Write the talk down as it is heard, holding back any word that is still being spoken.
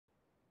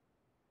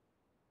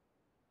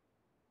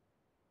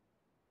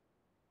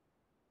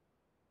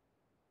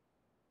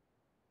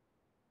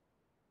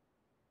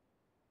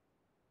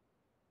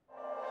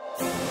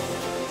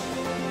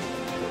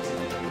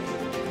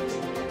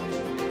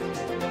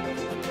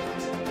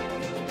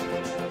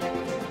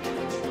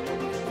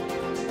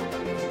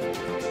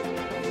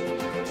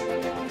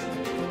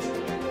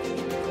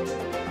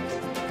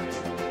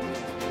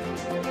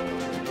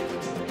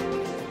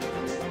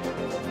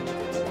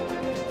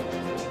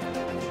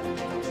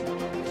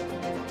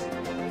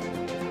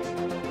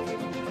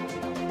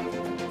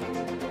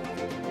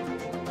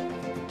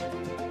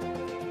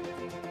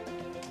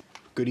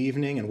Good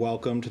evening and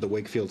welcome to the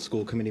Wakefield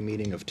School Committee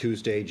meeting of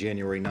Tuesday,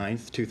 January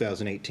 9th,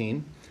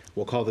 2018.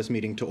 We'll call this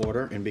meeting to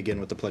order and begin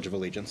with the Pledge of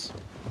Allegiance.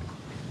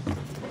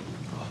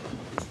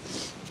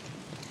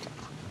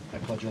 I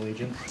pledge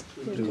allegiance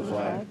to the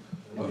flag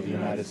of the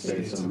United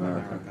States of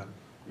America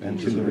and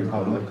to the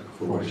republic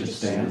for which it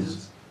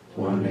stands,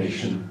 one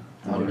nation,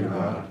 under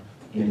God,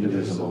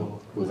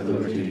 indivisible, with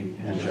liberty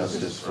and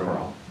justice for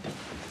all.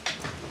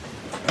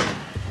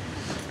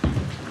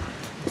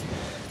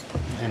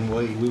 And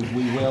we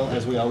will,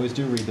 as we always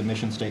do, read the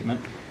mission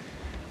statement.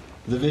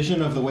 The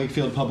vision of the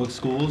Wakefield Public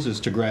Schools is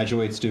to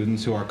graduate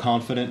students who are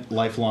confident,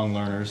 lifelong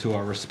learners who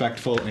are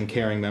respectful and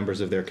caring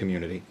members of their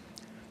community.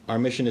 Our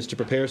mission is to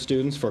prepare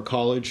students for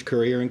college,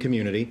 career, and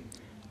community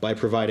by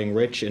providing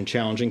rich and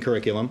challenging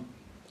curriculum,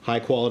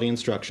 high-quality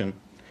instruction,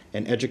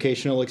 and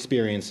educational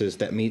experiences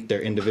that meet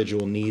their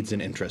individual needs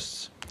and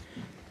interests.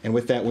 And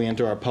with that, we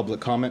enter our public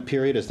comment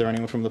period. Is there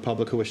anyone from the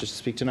public who wishes to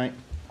speak tonight?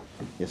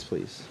 Yes,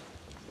 please.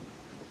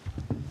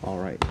 All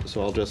right,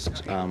 so I'll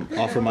just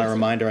offer my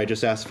reminder. I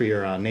just asked for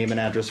your name and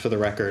address for the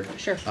record.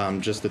 Sure.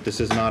 Just that this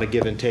is not a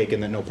give and take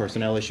and that no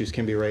personnel issues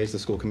can be raised. The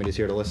school committee is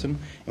here to listen.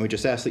 And we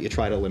just ask that you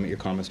try to limit your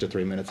comments to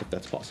 3 minutes if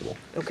that's possible.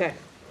 Okay.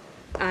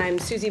 I'm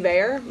Susie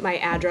Bayer. My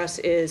address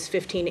is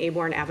 15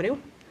 Aborn Avenue,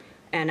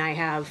 and I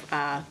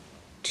have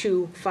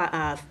two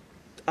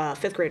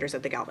fifth graders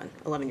at the Galvin,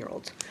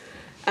 11-year-olds.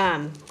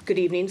 Good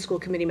evening, school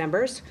committee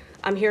members.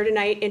 I'm here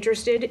tonight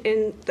interested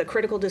in the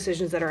critical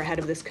decisions that are ahead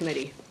of this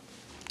committee.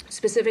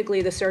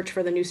 Specifically, the search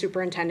for the new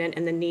superintendent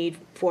and the need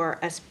for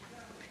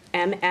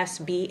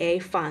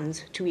MSBA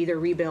funds to either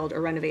rebuild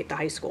or renovate the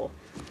high school.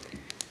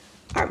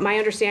 My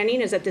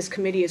understanding is that this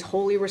committee is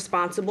wholly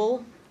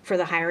responsible for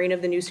the hiring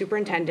of the new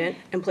superintendent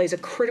and plays a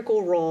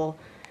critical role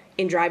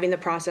in driving the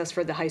process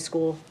for the high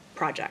school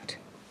project.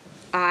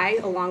 I,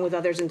 along with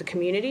others in the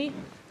community,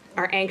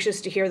 are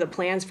anxious to hear the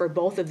plans for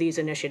both of these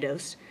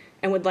initiatives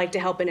and would like to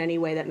help in any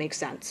way that makes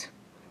sense.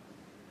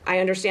 I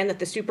understand that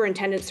the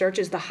superintendent search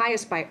is the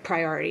highest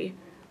priority,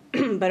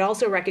 but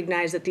also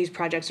recognize that these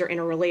projects are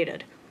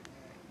interrelated.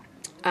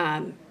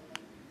 Since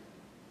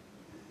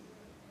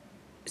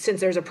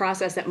there's a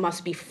process that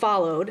must be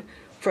followed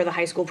for the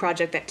high school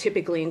project that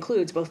typically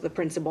includes both the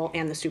principal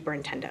and the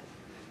superintendent,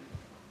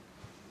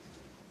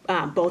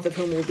 both of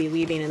whom will be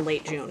leaving in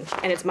late June.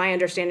 And it's my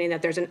understanding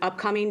that there's an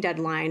upcoming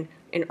deadline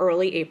in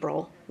early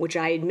April, which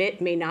I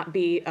admit may not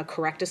be a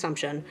correct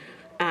assumption.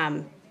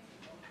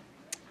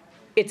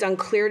 It's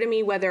unclear to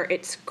me whether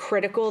it's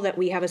critical that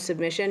we have a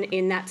submission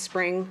in that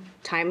spring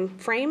time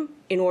frame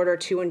in order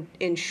to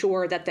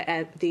ensure that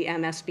the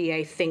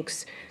MSBA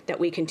thinks that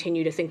we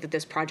continue to think that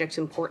this project's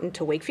important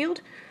to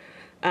Wakefield,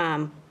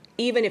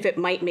 even if it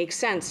might make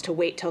sense to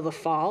wait till the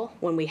fall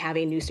when we have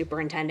a new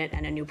superintendent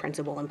and a new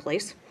principal in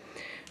place.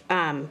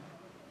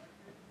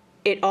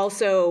 It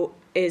also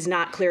is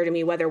not clear to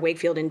me whether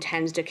Wakefield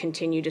intends to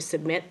continue to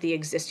submit the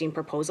existing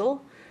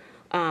proposal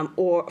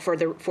or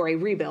for a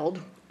rebuild,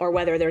 or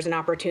whether there's an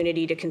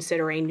opportunity to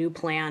consider a new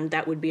plan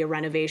that would be a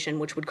renovation,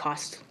 which would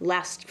cost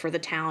less for the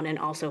town and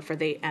also for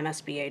the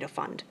MSBA to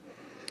fund.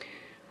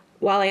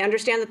 While I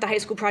understand that the high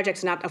school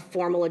project's not a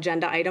formal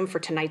agenda item for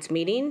tonight's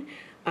meeting,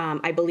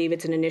 I believe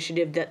it's an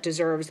initiative that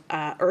deserves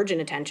urgent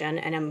attention,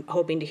 and I'm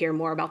hoping to hear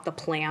more about the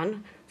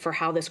plan for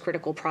how this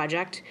critical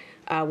project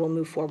will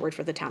move forward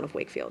for the town of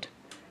Wakefield.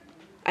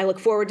 I look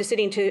forward to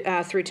sitting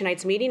through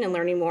tonight's meeting and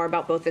learning more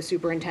about both the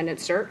superintendent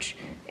search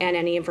and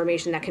any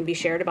information that can be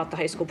shared about the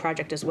high school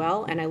project as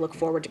well, and I look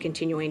forward to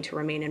continuing to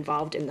remain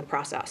involved in the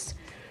process.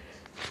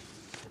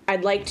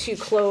 I'd like to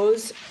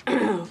close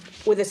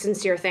with a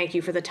sincere thank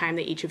you for the time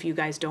that each of you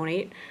guys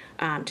donate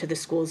to the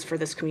schools for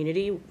this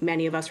community.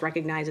 Many of us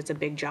recognize it's a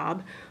big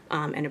job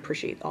and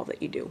appreciate all that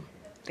you do.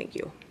 Thank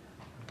you.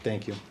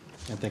 Thank you,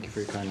 and thank you for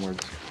your kind words.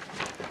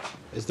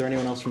 Is there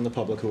anyone else from the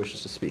public who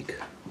wishes to speak?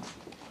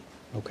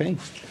 Okay,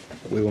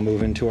 we will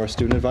move into our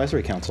Student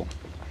Advisory Council.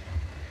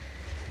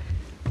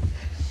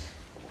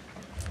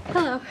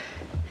 Hello.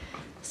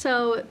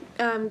 So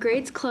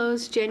grades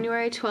close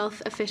January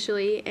 12th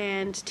officially,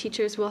 and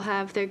teachers will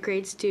have their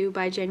grades due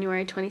by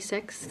January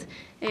 26th.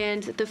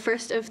 And the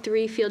first of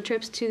 3 field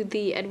trips to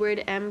the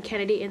Edward M.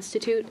 Kennedy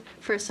Institute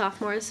for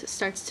sophomores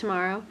starts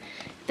tomorrow.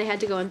 They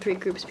had to go in 3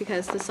 groups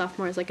because the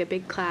sophomore is like a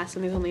big class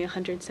and there's only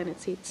 100 Senate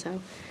seats, so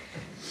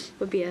it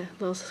would be a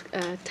little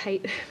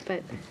tight,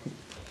 but...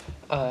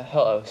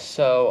 Hello.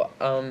 So,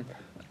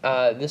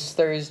 this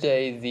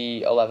Thursday,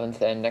 the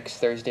 11th, and next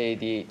Thursday,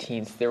 the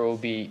 18th, there will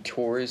be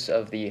tours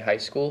of the high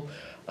school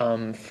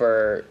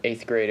for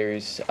 8th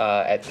graders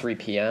at 3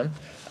 p.m.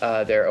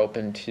 They're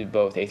open to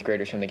both 8th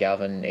graders from the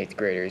Galvin and 8th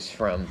graders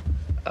from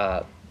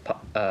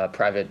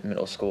private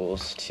middle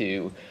schools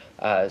to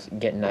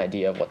get an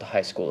idea of what the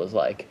high school is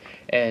like.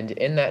 And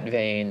in that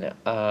vein,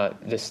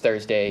 this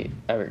Thursday,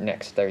 or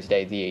next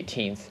Thursday, the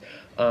 18th,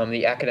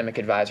 the Academic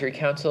Advisory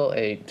Council,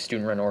 a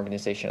student-run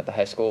organization at the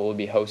high school, will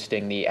be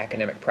hosting the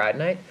Academic Pride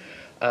Night,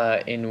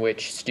 in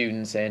which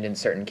students, and in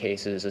certain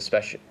cases,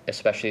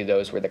 especially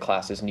those where the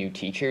class is new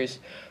teachers,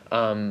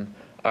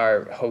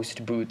 our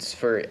host booths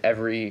for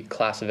every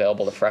class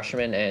available to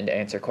freshmen and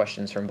answer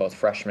questions from both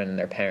freshmen and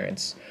their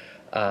parents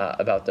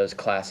about those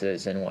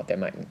classes and what they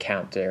might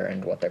encounter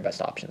and what their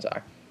best options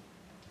are.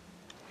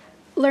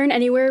 Learn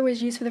Anywhere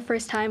was used for the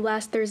first time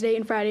last Thursday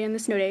and Friday on the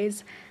snow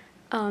days.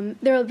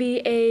 There will be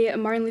a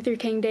Martin Luther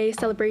King Day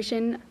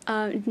celebration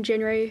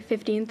January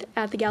 15th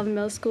at the Galvin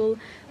Middle School,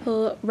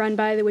 run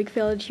by the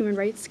Wakefield Human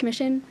Rights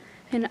Commission.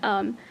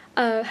 And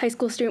a high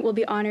school student will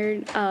be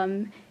honored,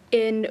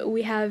 and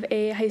we have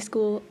a high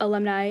school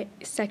alumni,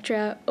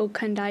 Sectra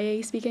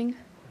Okundaye, speaking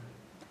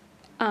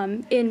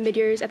in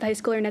mid-years at the high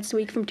school or next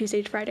week from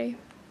Tuesday to Friday.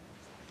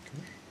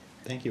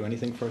 Thank you.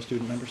 Anything for our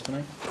student members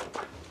tonight?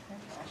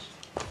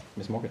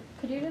 Ms. Morgan.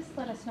 Could you just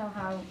let us know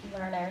how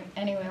Learn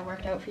Anywhere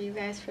worked out for you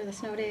guys for the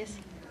snow days?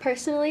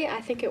 Personally,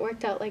 I think it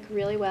worked out like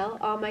really well.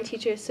 All my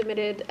teachers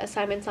submitted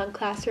assignments on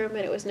Classroom,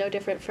 and it was no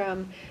different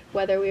from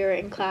whether we were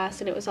in class,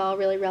 and it was all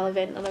really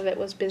relevant. None of it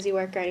was busy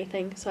work or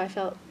anything, so I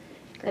felt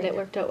that it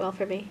worked out well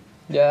for me.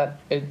 Yeah,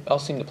 it all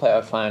seemed to play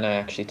out fine. I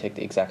actually take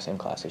the exact same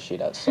class as she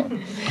does. So.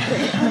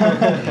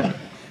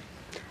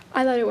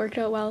 I thought it worked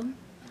out well.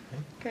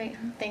 Great,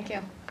 thank you.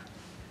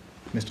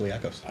 Mr.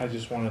 Liakos. I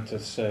just wanted to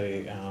say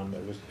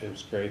it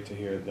was great to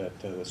hear that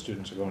the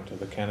students are going to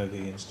the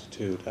Kennedy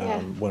Institute.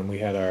 When we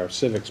had our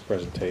civics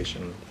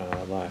presentation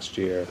last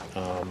year,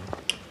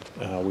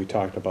 we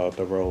talked about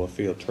the role of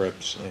field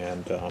trips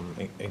and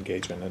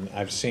engagement, and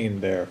I've seen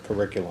their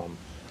curriculum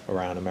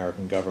around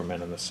American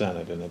government and the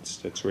Senate, and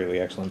it's really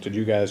excellent. Did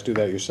you guys do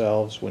that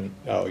yourselves?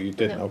 Oh, you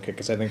didn't? No. Okay,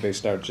 because I think they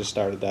just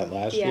started that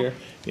last Yeah. year.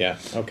 Yeah.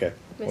 Okay.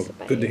 Well, Missed it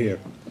by good to a year. hear.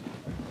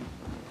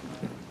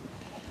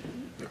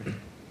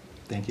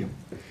 Thank you.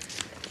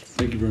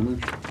 Thank you very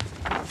much.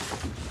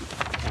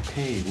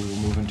 Okay, we will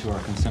move into our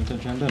consent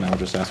agenda, and I'll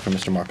just ask for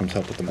Mr. Markham's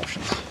help with the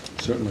motions.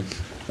 Certainly.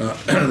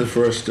 The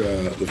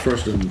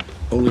first and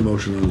only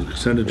motion on the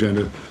consent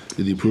agenda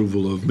is the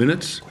approval of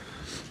minutes.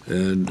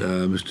 And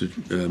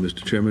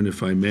Mr. Chairman,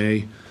 if I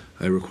may,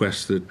 I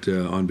request that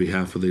on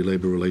behalf of the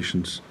Labor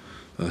Relations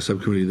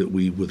Subcommittee that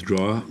we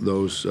withdraw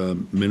those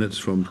minutes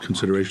from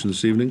consideration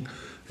this evening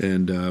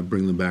and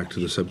bring them back to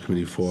the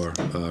subcommittee for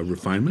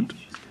refinement.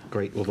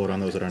 Great, we'll vote on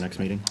those at our next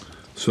meeting.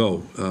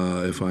 So,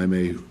 if I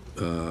may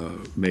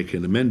make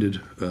an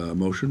amended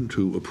motion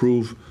to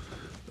approve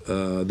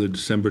the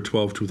December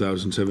 12,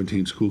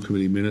 2017 school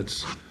committee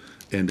minutes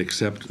and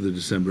accept the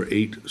December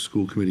 8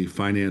 school committee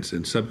finance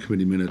and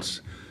subcommittee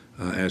minutes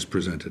as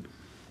presented.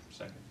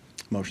 Second.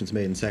 Motion's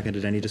made and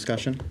seconded. Any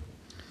discussion?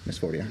 Ms.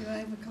 Fortier. I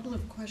have a couple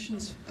of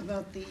questions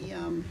about the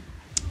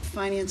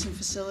Finance and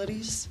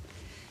Facilities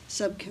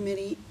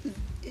Subcommittee.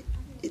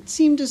 It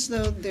seemed as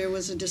though there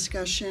was a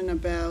discussion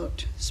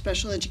about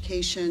special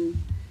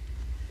education,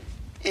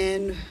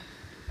 and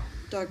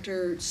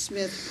Dr.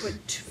 Smith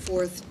put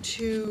forth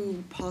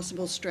two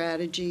possible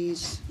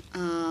strategies.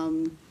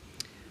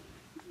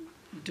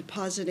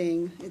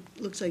 Depositing, it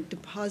looks like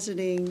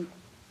depositing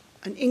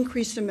an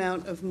increased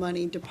amount of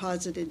money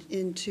deposited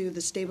into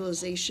the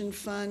stabilization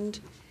fund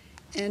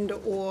and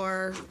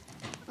or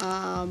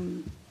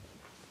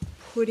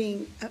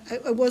putting,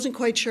 I wasn't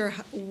quite sure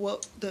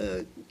what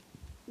the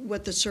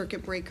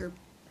circuit breaker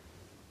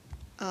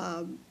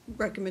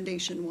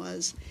recommendation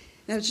was.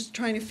 And I was just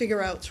trying to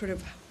figure out sort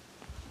of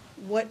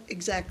what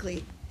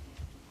exactly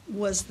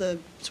was the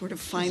sort of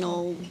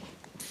final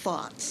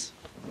thoughts.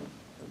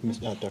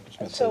 Dr.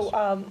 Smith.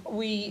 So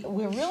we're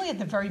really at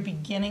the very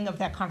beginning of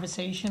that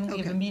conversation. We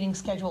have a Okay. meeting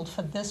scheduled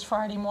for this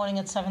Friday morning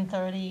at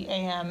 7:30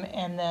 a.m.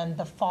 and then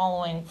the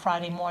following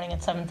Friday morning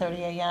at 7:30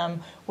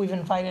 a.m. We've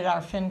invited our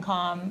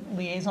FinCom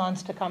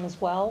liaisons to come as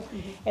well.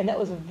 And that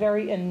was a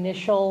very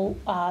initial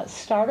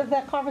start of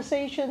that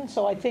conversation.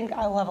 So I think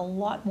I'll have a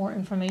lot more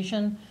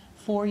information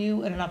for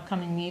you in an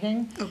upcoming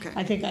meeting. Okay.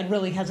 I think I'd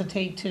really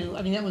hesitate to,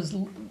 I mean, that was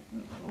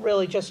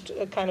really just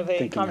a kind of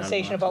a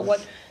conversation about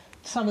what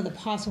some of the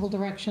possible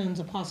directions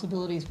or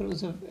possibilities, but it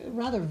was a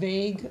rather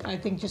vague, I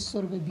think just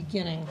sort of a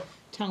beginning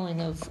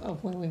telling of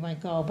where we might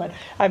go. But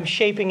I'm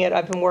shaping it,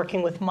 I've been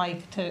working with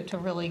Mike to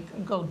really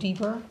go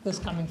deeper this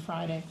coming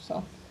Friday.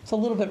 So it's a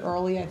little bit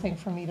early, I think,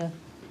 for me to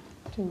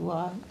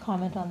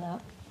comment on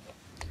that.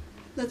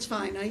 That's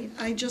fine.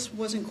 I just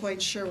wasn't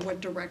quite sure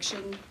what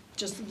direction,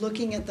 just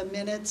looking at the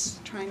minutes,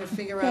 trying to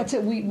figure out. That's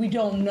it, we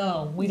don't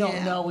know, we don't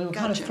Yeah, know. We were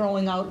kind of gotcha.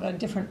 throwing out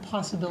different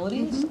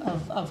possibilities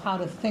of how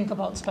to think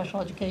about special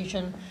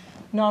education,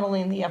 not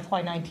only in the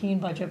FY19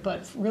 budget,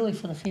 but really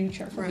for the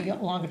future, for the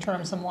Right. longer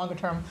term, some longer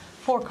term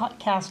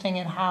forecasting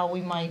and how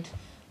we might,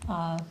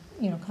 kind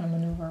of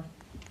maneuver.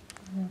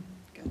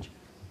 Gotcha.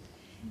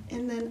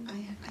 And then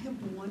I have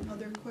one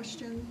other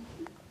question.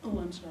 Oh,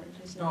 I'm sorry.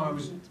 No, I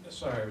was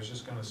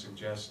just going to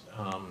suggest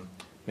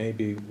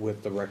maybe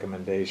with the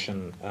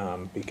recommendation,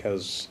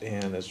 because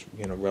Ann is,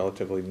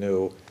 relatively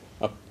new,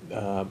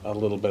 a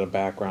little bit of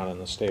background in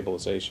the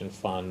stabilization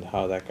fund,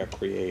 how that got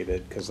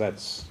created, because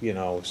that's,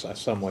 a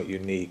somewhat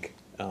unique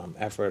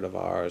effort of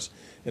ours.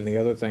 And the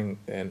other thing,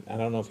 and I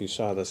don't know if you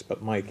saw this,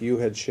 but Mike, you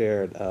had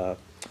shared a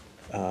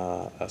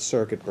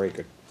circuit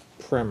breaker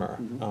primer,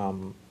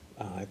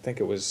 I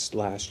think it was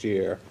last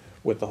year,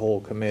 with the whole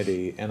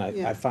committee, and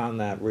Yeah. I found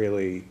that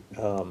really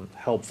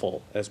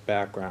helpful as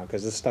background,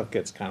 because this stuff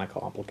gets kind of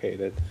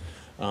complicated.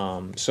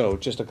 So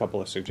just a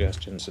couple of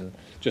suggestions, and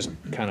just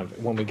kind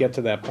of, when we get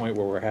to that point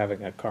where we're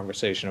having a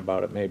conversation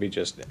about it, maybe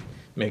just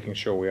making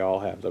sure we all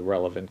have the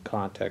relevant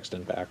context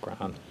and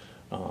background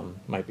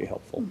might be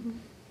helpful.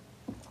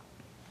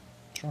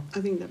 Sure.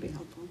 I think that'd be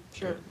helpful,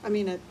 sure. I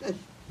mean,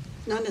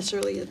 not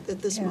necessarily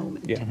at this Yeah.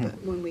 moment, Yeah.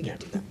 but when we get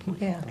to that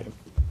point. Yeah. Okay,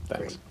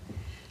 thanks.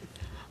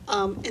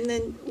 And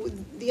then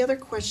the other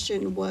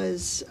question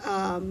was,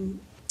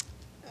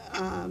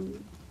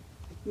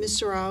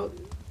 Ms. Rao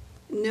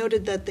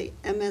noted that the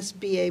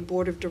MSBA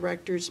Board of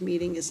Directors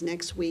meeting is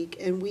next week,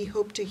 and we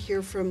hope to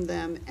hear from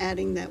them,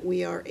 adding that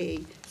we are a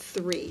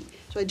 3.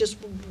 So I just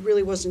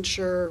really wasn't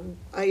sure.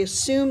 I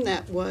assumed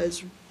that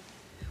was,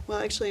 well,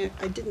 actually,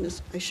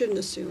 I shouldn't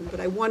assume, but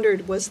I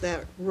wondered, was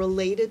that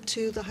related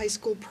to the high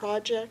school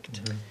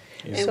project?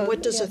 Yeah. And So,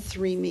 what does yeah. a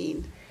 3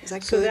 mean? Is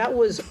that So good? that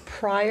was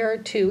prior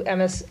to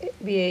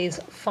MSBA's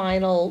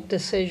final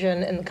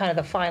decision and kind of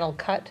the final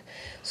cut.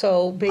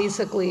 So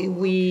basically,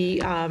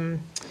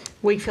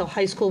 Wakefield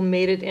High School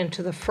made it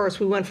into the first,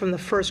 we went from the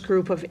first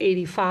group of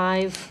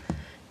 85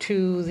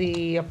 to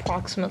the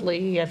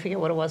approximately, I forget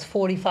what it was,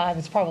 45,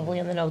 it's probably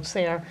in the notes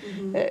there.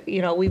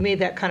 You know, we made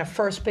that kind of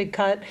first big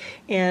cut,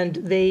 and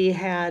they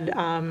had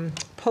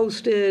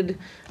posted,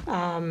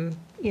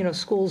 you know,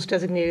 schools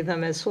designated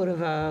them as sort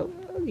of a,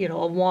 you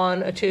know, a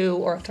 1, a 2,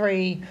 or a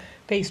 3,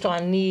 based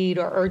on need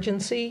or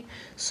urgency.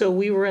 So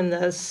we were in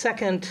the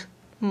second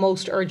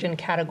most urgent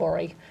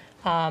category.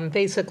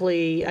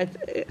 Basically, I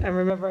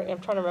remember, I'm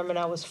trying to remember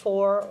now, was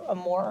 4 a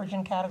more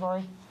urgent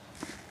category?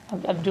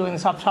 I'm doing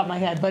this off the top of my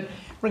head, but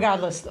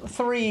regardless,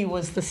 3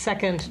 was the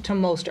second to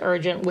most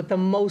urgent, with the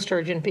most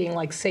urgent being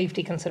like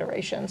safety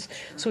considerations.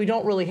 So we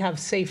don't really have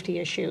safety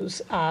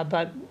issues,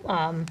 but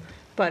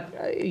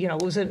you know,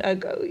 it was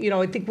you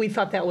know, I think we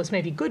thought that was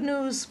maybe good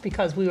news,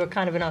 because we were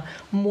kind of in a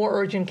more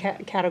urgent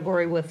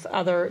category with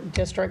other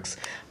districts.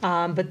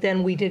 But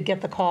then we did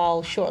get the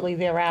call shortly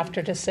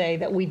thereafter to say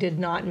that we did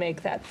not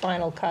make that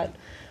final cut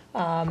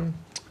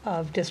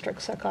of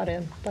districts that got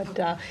in.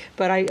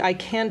 But I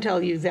can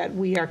tell you that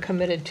we are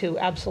committed to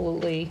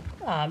absolutely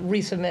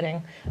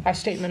resubmitting our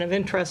statement of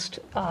interest,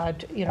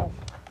 you know,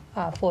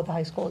 for the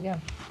high school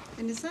again.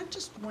 And is that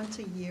just once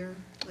a year,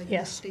 like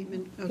Yes. this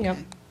statement? Yep.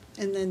 Okay.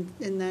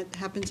 And that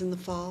happens in the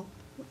fall?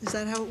 Is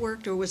that how it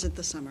worked, or was it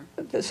the summer?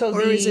 So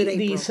Or is it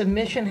the April?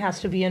 submission has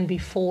to be in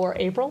before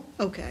April.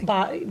 Okay.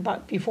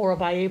 Before or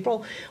by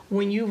April.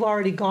 When you've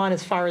already gone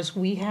as far as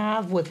we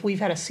have, we've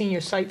had a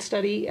senior site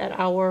study at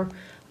our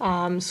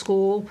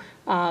school,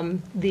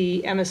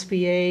 the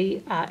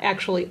MSBA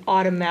actually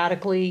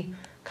automatically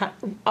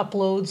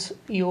uploads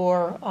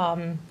your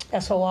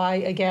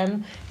SOI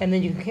again, and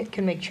then you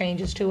can make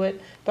changes to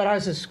it. But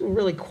ours is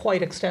really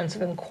quite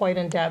extensive and quite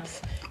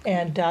in-depth.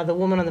 And the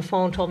woman on the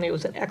phone told me it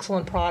was an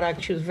excellent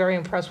product. She was very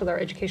impressed with our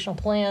educational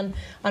plan,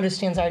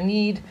 understands our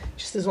need.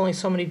 Just there's only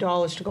so many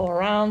dollars to go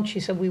around. She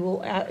said, we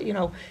will, you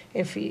know,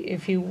 if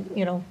you,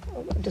 you know,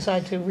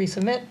 decide to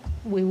resubmit,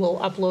 we will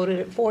upload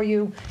it for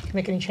you. You can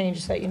make any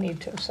changes that you need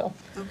to. So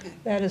Okay.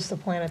 that is the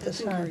plan at That's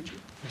this time. encouraging.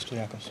 Mr.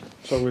 Yakos.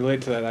 So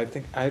related to that, I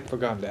think I had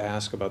forgotten to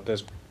ask about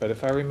this, but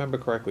if I remember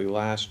correctly,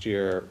 last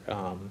year,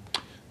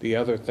 the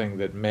other thing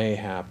that may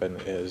happen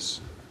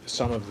is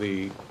some of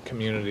the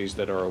communities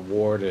that are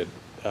awarded,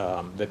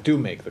 that do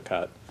make the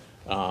cut,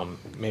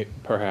 may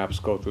perhaps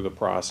go through the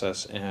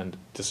process and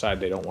decide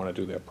they don't want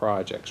to do their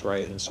projects,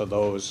 right? And so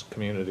those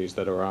communities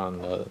that are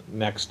on the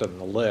next on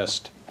the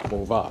list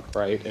move up,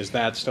 right? Is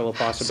that still a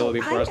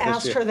possibility for us this year? I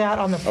asked her that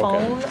on the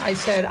phone. I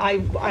said,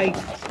 I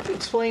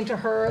explained to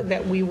her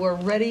that we were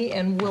ready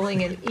and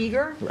willing and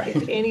eager. Right.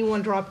 If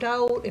anyone dropped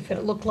out, if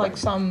it looked like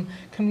some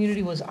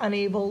community was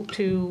unable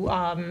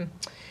to,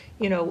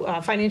 you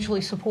know, financially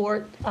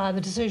support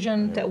the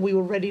decision, that we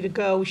were ready to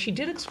go. She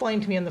did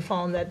explain to me on the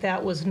phone that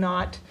that was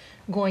not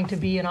going to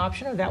be an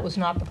option, or that was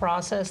not the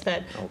process,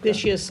 that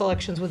this year's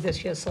selections were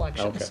this year's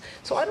selections. Okay.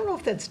 So I don't know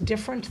if that's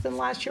different than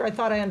last year. I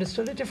thought I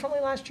understood it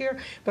differently last year,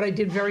 but I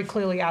did very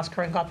clearly ask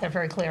her and got that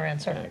very clear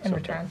answer Thanks, in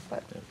okay. return.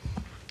 But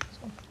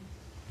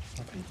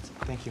Okay,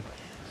 thank you.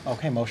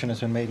 Okay, motion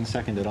has been made and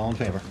seconded. All in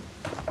favor?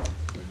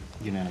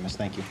 Unanimous,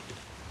 thank you.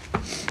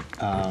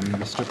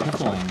 Mr.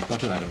 Piffling,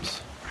 budget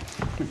items.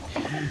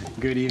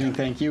 Good evening,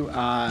 thank you.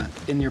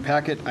 In your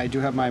packet, I do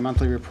have my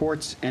monthly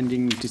reports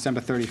ending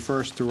December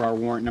 31st through our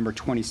warrant number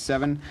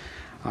 27.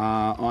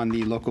 On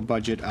the local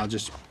budget, I'll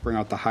just bring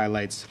out the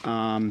highlights.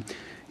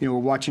 You know, we're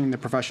watching the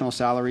professional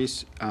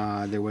salaries.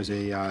 There was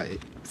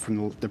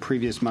from the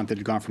previous month, it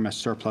had gone from a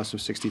surplus of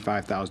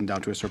 $65,000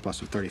 down to a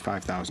surplus of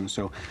 $35,000.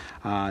 So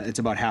it's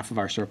about half of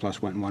our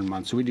surplus went in 1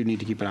 month. So we do need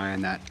to keep an eye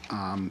on that.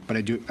 But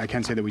I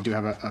can say that we do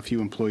have a few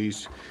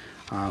employees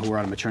who are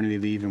on maternity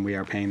leave, and we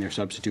are paying their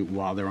substitute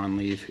while they're on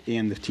leave,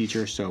 and the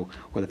teacher,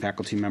 or the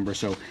faculty member.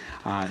 So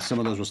some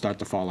of those will start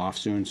to fall off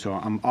soon. So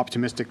I'm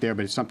optimistic there,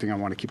 but it's something I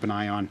want to keep an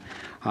eye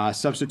on.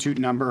 Substitute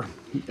number,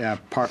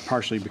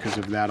 partially because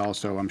of that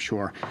also, I'm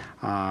sure.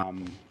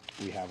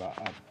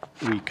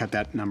 we cut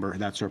that number,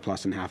 that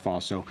surplus in half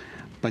also.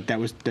 But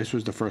this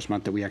was the first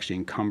month that we actually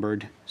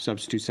encumbered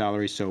substitute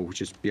salaries, so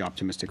just be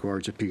optimistic or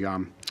just be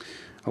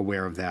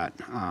aware of that.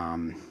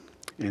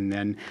 And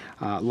then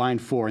line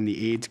 4 in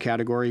the aids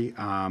category,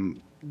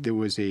 there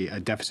was a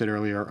deficit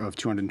earlier of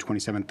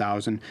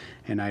 $227,000,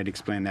 and I had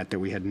explained that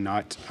we had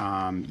not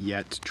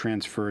yet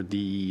transferred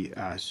the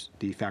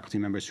faculty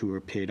members who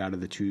were paid out of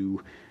the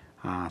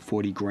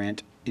 240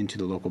 grant into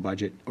the local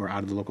budget, or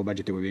out of the local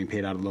budget. They were being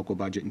paid out of the local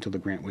budget until the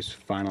grant was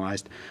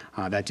finalized.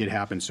 That did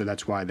happen, so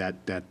that's why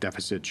that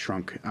deficit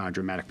shrunk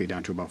dramatically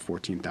down to about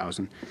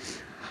 $14,000.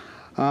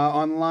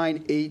 On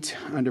line 8,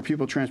 under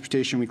pupil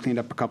transportation, we cleaned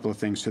up a couple of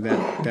things. So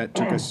that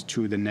took us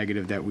to the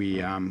negative that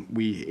we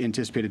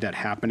anticipated that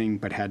happening,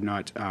 but had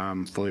not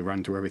fully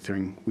run through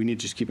everything. We need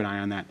to just keep an eye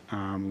on that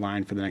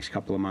line for the next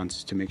couple of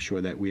months to make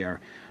sure that we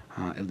are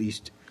at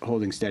least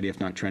holding steady,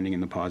 if not trending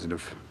in the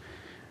positive.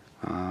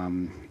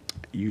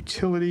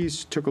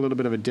 Utilities took a little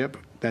bit of a dip.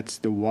 That's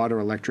the water,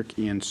 electric,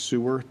 and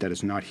sewer. That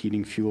is not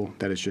heating fuel.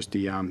 That is just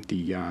the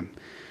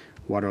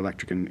water,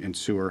 electric, and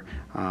sewer.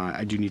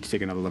 I do need to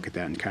take another look at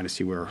that and kind of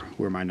see where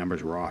my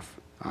numbers were off.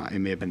 It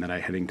may have been that I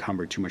had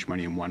encumbered too much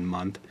money in 1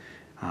 month,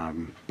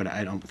 but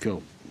I don't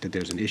feel that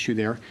there's an issue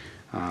there.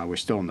 We're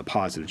still in the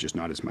positive, just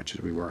not as much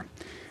as we were.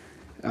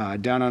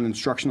 Down on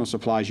instructional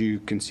supplies, you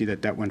can see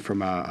that went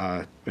from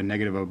a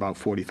negative of about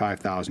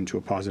 $45,000 to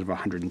a positive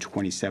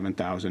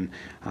 $127,000.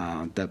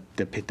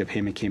 The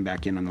payment came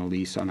back in on the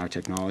lease on our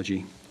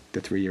technology, the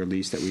 3-year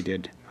lease that we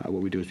did.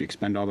 What we do is we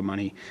expend all the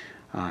money,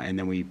 and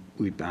then we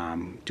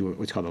do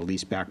what's called a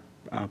lease back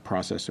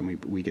process, and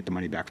we get the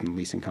money back from the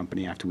leasing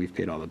company after we've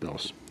paid all the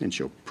bills and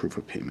show proof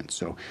of payment.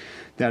 So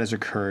that has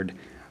occurred.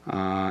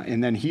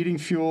 And then heating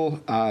fuel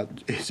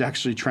is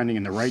actually trending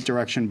in the right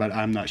direction, but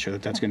I'm not sure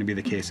that that's going to be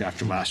the case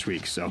after last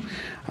week. So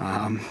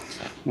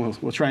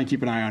we'll try and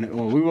keep an eye on it.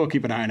 Well, we will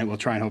keep an eye on it. We'll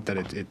try and hope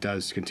that it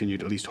does continue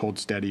to at least hold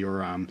steady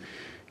or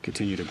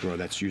continue to grow.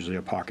 That's usually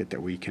a pocket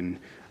that we can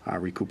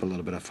recoup a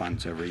little bit of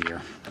funds every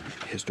year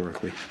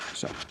historically.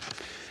 So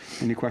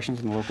any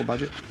questions on the local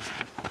budget?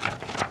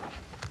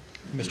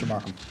 Mr.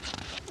 Markham.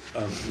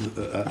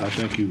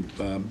 Thank you.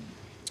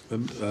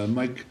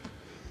 Mike,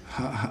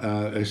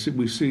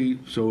 we see,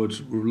 so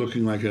we're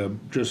looking like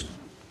just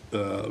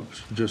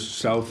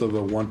south of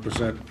a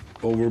 1%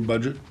 over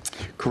budget?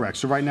 Correct.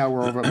 So right now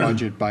we're over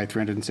budget by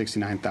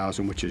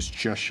 $369,000, which is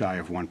just shy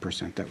of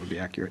 1%. That would be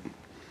accurate.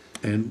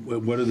 And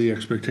what are the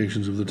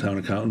expectations of the town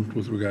accountant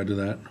with regard to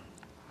that?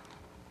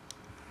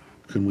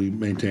 Can we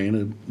maintain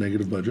a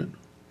negative budget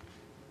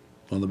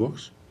on the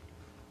books?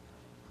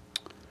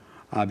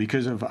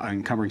 Because of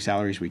encumbering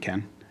salaries, we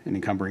can, and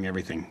encumbering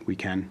everything, we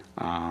can.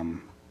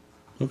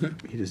 Okay.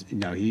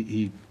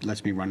 He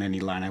lets me run any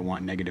line I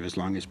want negative as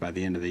long as by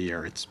the end of the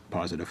year it's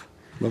positive.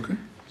 Okay.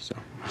 So.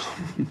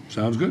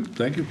 Sounds good.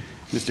 Thank you.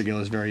 Mr. Gill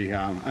is very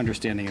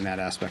understanding in that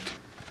aspect,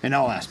 in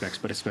all aspects,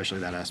 but especially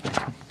that aspect.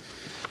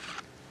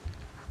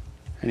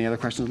 Any other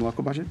questions on the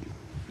local budget?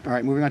 All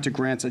right, moving on to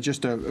grants.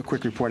 Just a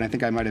quick report. I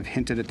think I might have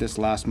hinted at this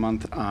last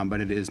month, but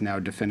it is now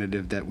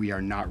definitive that we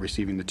are not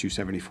receiving the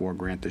 274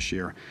 grant this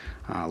year.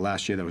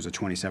 Last year, that was a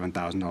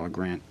 $27,000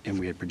 grant, and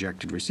we had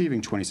projected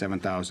receiving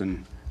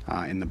 $27,000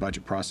 in the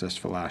budget process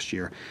for last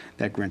year.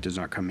 That grant is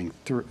not coming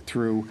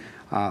through.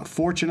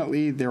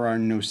 Fortunately, there are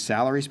no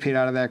salaries paid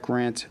out of that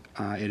grant.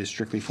 It is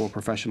strictly for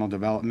professional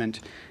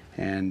development,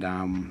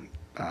 and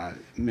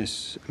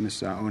Miss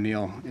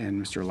O'Neill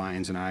and Mr.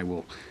 Lyons and I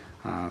will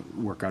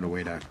work out a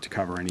way to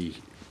cover any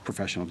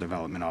professional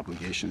development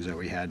obligations that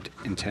we had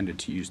intended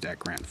to use that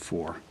grant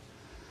for.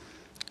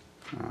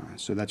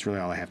 So that's really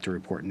all I have to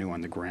report new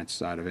on the grants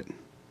side of it.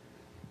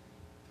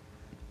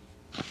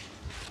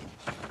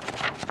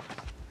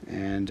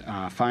 And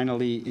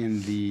finally,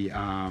 in the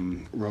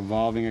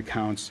revolving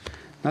accounts,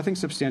 nothing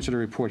substantial to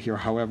report here.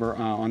 However,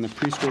 on the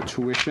preschool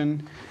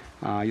tuition,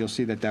 you'll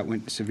see that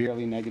went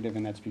severely negative,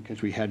 and that's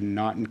because we had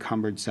not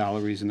encumbered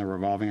salaries in the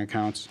revolving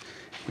accounts.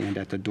 And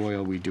at the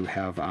Doyle, we do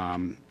have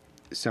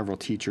several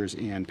teachers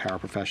and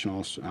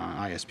paraprofessionals,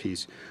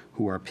 ISPs,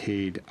 who are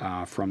paid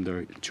from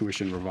the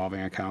tuition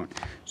revolving account.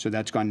 So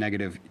that's gone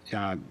negative.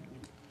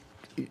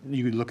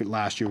 You could look at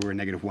last year, we were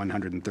negative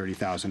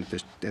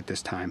 $130,000 at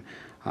this time,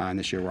 and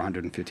this year we're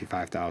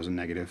 $155,000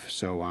 negative.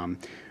 So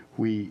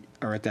we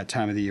are at that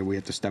time of the year we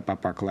have to step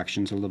up our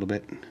collections a little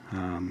bit,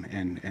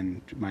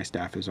 and my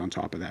staff is on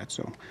top of that.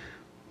 So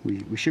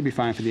we should be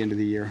fine for the end of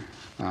the year.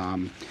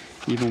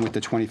 Even with the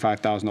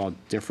 $25,000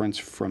 difference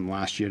from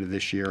last year to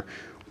this year,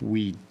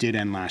 we did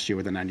end last year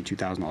with a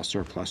 $92,000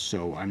 surplus.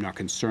 So I'm not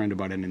concerned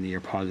about ending the year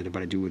positive,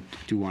 but I do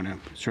want to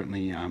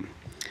certainly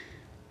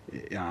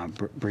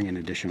bring in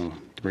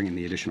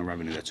the additional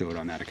revenue that's owed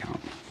on that account.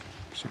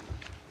 So.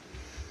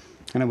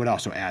 And I would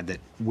also add that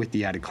with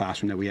the added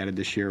classroom that we added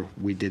this year,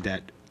 we did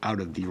that out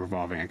of the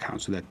revolving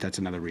account. So that's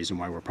another reason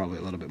why we're probably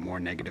a little bit more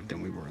negative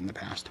than we were in the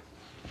past.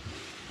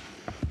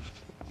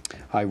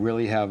 I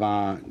really have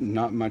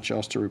not much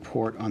else to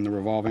report on the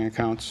revolving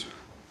accounts,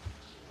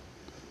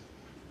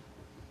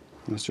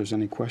 unless there's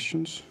any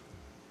questions.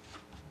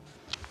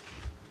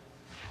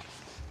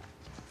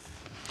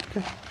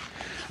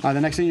 The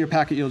next thing in your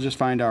packet, you'll just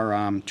find our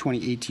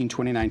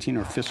 2018-2019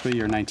 or fiscal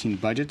year 19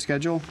 budget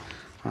schedule.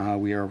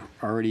 We are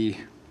already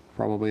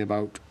probably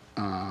about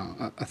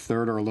a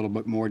third or a little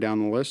bit more down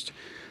the list,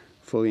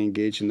 fully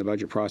engaged in the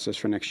budget process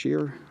for next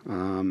year.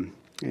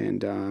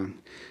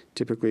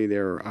 Typically,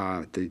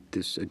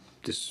 this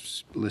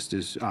list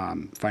is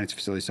Finance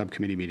Facility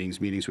Subcommittee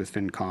meetings, meetings with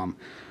FinCom,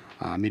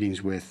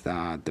 meetings with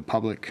the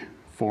public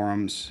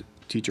forums,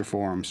 teacher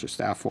forums, or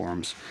staff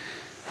forums.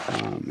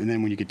 And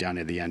then when you get down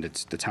to the end,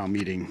 it's the town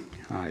meeting,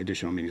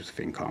 additional meetings with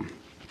FinCom,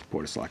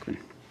 Board of Selectmen.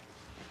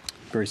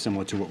 Very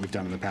similar to what we've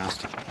done in the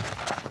past.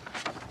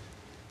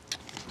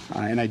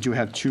 And I do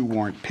have two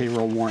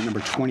payroll warrant number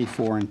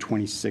 24 and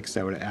 26 that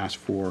I would ask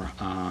for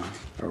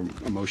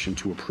a motion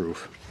to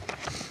approve.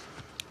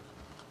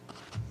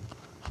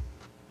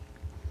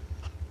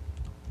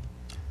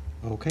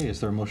 Okay, is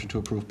there a motion to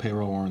approve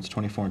payroll warrants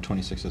 24 and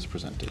 26 as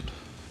presented?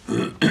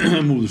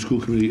 I move the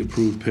school committee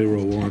approve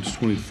payroll warrants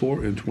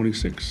 24 and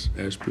 26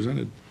 as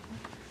presented.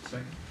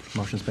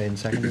 Motion's made and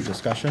seconded.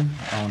 Discussion?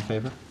 All in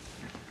favor?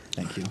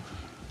 Thank you.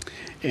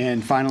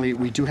 And finally,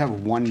 we do have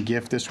one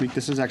gift this week.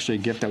 This is actually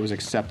a gift that was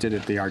accepted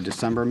at our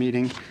December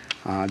meeting.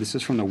 This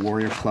is from the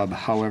Warrior Club.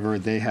 However,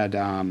 they had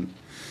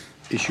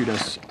issued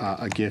us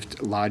a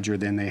gift larger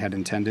than they had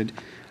intended.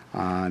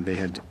 They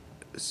had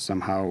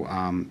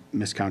somehow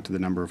miscounted the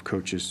number of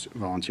coaches,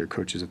 volunteer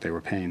coaches that they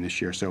were paying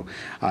this year. So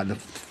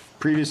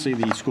previously,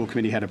 the school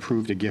committee had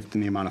approved a gift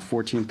in the amount of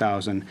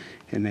 $14,000,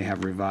 and they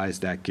have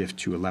revised that gift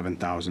to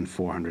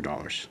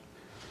 $11,400.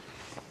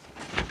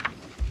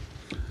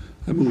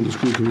 I move the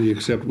school committee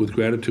accept with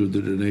gratitude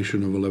the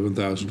donation of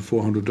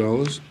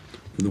 $11,400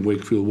 from the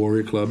Wakefield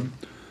Warrior Club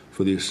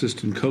for the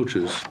assistant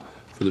coaches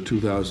for the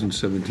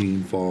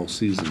 2017 fall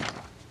season.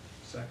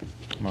 Second.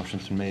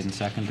 Motion's been made and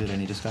seconded.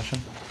 Any discussion?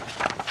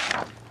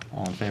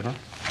 All in favor?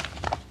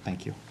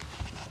 Thank you.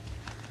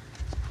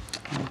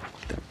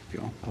 That would be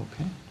all.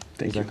 Okay.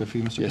 Thank Is you. that good for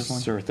you, Mr. Yes,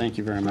 Kissling? sir. Thank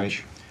you very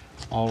much.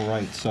 All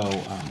right, so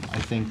I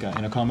think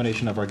in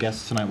accommodation of our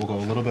guests tonight, we'll go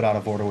a little bit out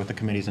of order with the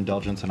committee's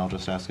indulgence, and I'll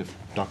just ask if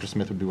Dr.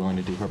 Smith would be willing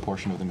to do her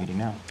portion of the meeting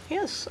now.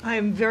 Yes,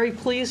 I'm very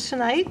pleased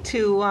tonight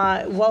to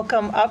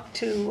welcome up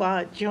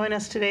to join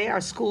us today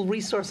our school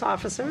resource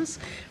officers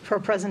for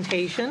a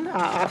presentation.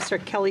 Officer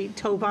Kelly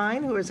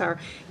Tobine, who is our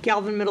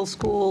Galvin Middle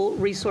School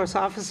resource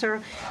officer,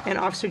 and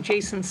Officer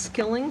Jason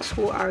Skillings,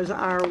 who is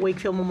our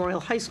Wakefield Memorial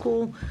High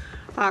School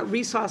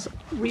resource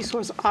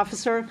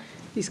officer.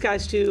 These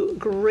guys do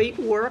great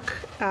work.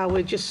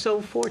 We're just so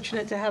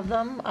fortunate to have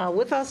them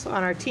with us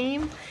on our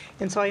team.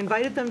 And so I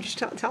invited them just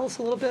to tell us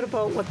a little bit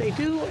about what they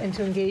do and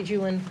to engage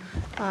you in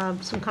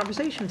some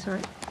conversation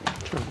tonight.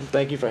 Sure.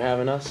 Thank you for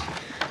having us.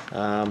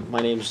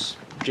 My name's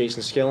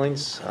Jason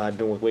Skillings. I've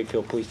been with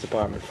Wakefield Police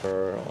Department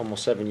for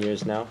almost 7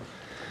 years now.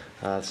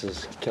 This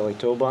is Kelly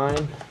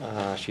Tobine.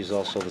 She's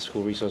also the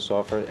school resource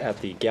officer at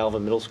the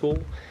Galvin Middle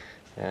School.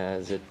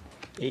 Is it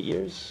 8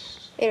 years?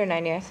 8 or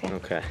 9 years, yeah.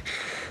 Okay.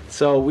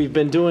 So we've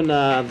been doing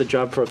the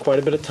job for quite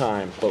a bit of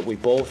time, but we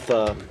both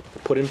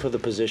put in for the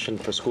position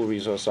for school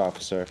resource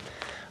officer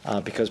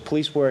because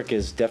police work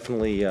is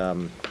definitely,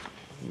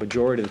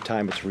 majority of the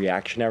time it's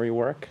reactionary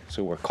work.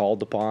 So we're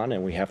called upon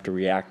and we have to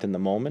react in the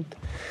moment.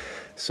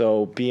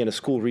 So being a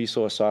school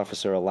resource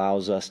officer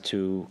allows us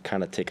to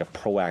kind of take a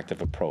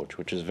proactive approach,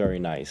 which is very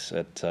nice.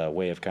 It's a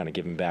way of kind of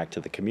giving back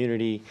to the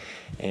community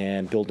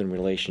and building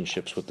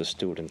relationships with the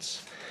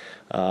students.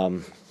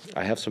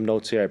 I have some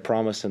notes here. I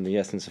promise in the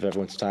essence of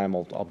everyone's time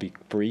I'll be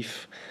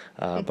brief,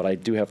 but I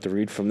do have to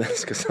read from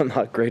this because I'm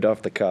not great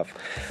off the cuff.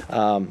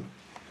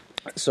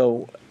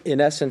 So in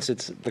essence,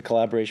 it's the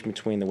collaboration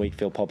between the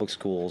Wakefield Public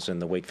Schools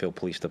and the Wakefield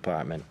Police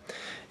Department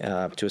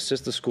to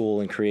assist the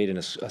school in creating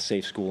a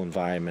safe school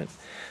environment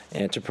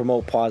and to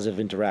promote positive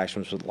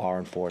interactions with law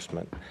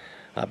enforcement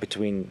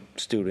between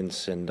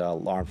students and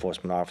law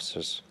enforcement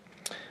officers.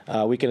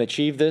 We can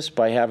achieve this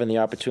by having the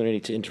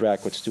opportunity to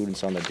interact with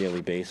students on a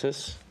daily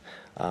basis.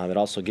 It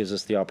also gives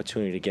us the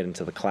opportunity to get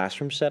into the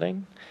classroom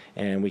setting,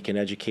 and we can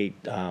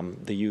educate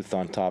the youth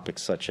on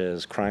topics such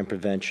as crime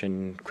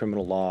prevention,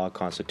 criminal law,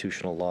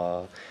 constitutional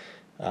law,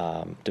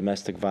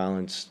 domestic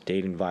violence,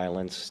 dating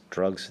violence,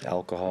 drugs,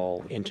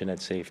 alcohol,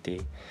 internet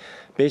safety.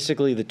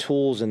 Basically, the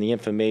tools and the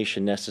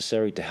information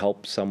necessary to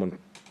help someone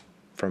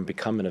from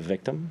becoming a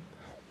victim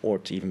or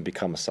to even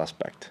become a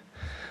suspect.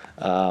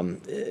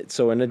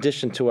 So in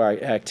addition to our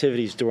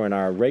activities during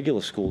our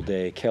regular school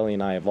day, Kelly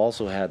and I have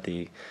also had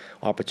the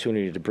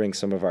opportunity to bring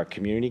some of our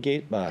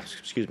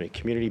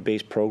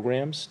community-based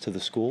programs to the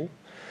school.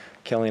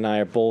 Kelly and I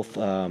are both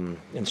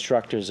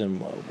instructors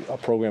in a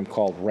program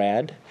called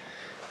RAD.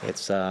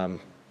 It's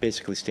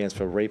basically stands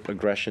for Rape,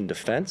 Aggression,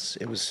 Defense.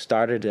 It was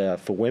started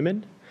for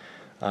women.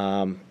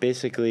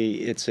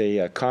 Basically, it's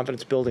a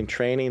confidence-building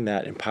training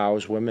that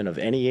empowers women of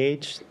any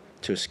age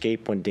to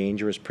escape when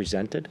danger is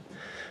presented.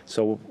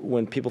 So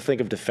when people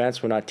think of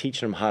defense, we're not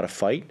teaching them how to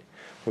fight.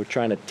 We're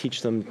trying to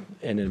teach them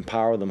and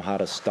empower them how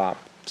to stop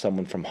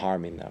someone from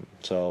harming them.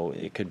 So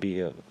it could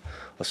be a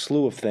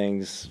slew of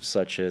things,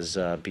 such as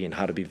being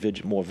how to be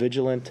more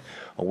vigilant,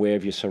 aware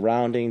of your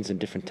surroundings, and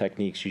different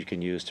techniques you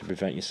can use to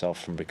prevent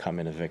yourself from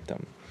becoming a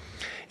victim.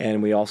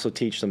 And we also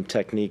teach them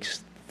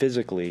techniques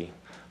physically,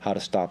 how to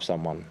stop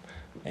someone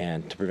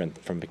and to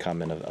prevent from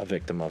becoming a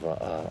victim of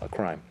a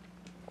crime.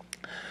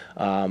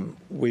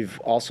 We've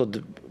also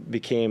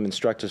became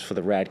instructors for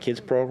the Rad Kids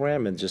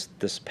program, and just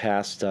this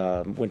past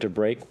winter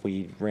break,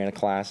 we ran a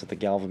class at the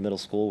Galvin Middle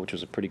School, which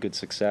was a pretty good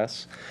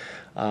success.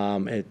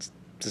 It's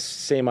the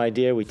same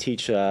idea. We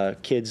teach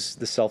kids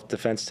the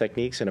self-defense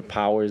techniques and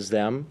empowers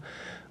them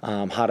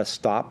how to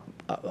stop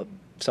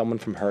someone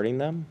from hurting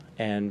them,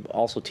 and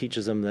also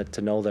teaches them that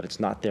to know that it's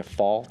not their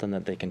fault and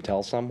that they can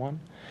tell someone,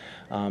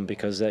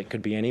 because that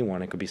could be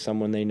anyone. It could be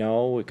someone they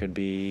know. It could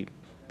be,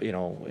 you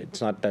know,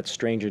 it's not that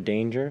stranger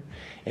danger.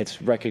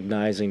 It's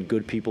recognizing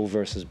good people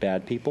versus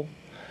bad people.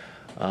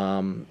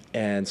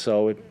 And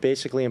so it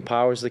basically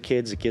empowers the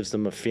kids. It gives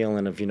them a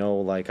feeling of, you know,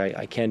 like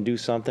I can do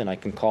something. I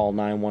can call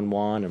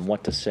 911 and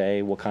what to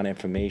say, what kind of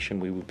information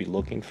we would be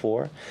looking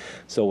for.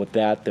 So with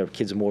that, the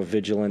kids are more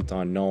vigilant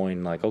on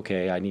knowing, like,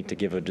 okay, I need to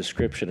give a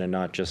description and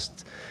not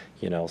just,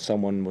 you know,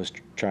 someone was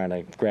trying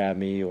to grab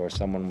me or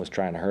someone was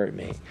trying to hurt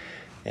me.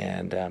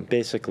 And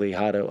basically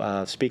how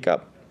to speak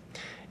up.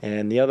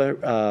 And the other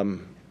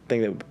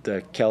thing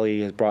that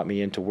Kelly has brought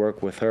me in to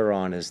work with her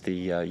on is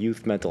the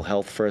Youth Mental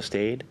Health First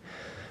Aid,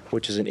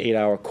 which is an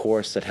 8-hour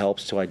course that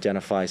helps to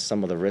identify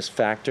some of the risk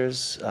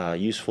factors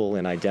useful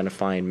in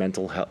identifying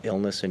mental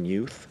illness in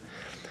youth.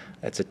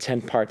 It's a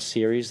 10-part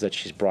series that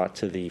she's brought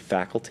to the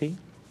faculty,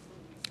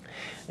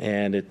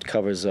 and it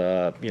covers,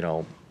 you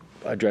know,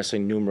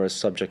 addressing numerous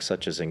subjects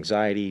such as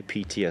anxiety,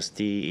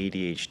 PTSD,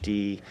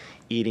 ADHD,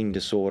 eating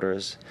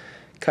disorders,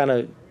 kind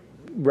of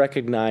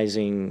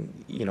recognizing,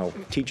 you know,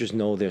 teachers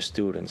know their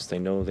students, they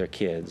know their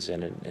kids,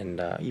 and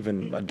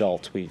even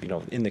adults. We, you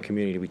know, in the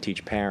community, we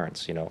teach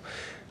parents, you know,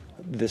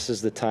 this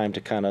is the time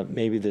to kind of,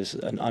 maybe there's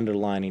an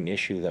underlying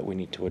issue that we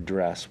need to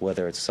address,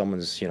 whether it's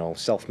someone's, you know,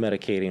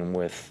 self-medicating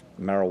with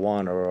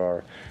marijuana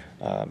or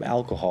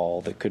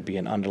alcohol. That could be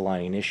an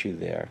underlying issue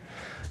there,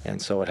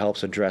 and so it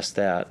helps address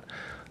that.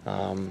 Do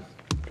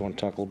you want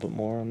to talk a little bit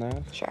more on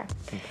that? Sure.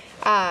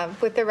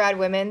 With the Rad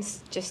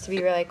Women's, just to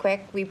be really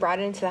quick, we brought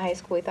it into the high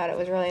school. We thought it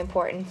was really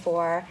important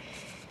for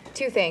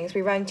two things.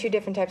 We run two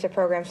different types of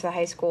programs for the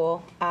high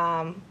school.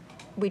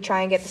 We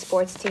try and get the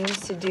sports teams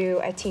to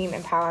do a team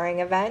empowering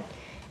event.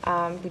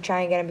 We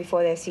try and get them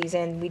before their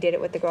season. We did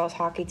it with the girls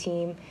hockey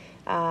team,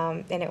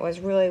 and it was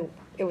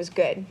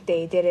good.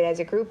 They did it as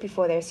a group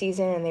before their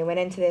season, and they went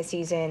into their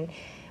season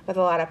with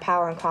a lot of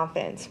power and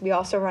confidence. We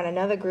also run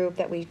another group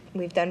that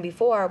we've done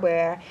before,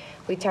 where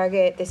we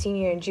target the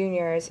senior and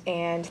juniors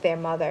and their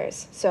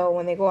mothers. So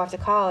when they go off to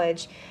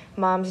college,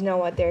 moms know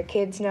what their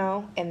kids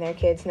know, and their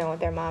kids know what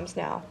their moms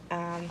know.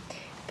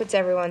 Puts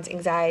everyone's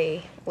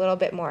anxiety a little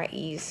bit more at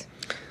ease.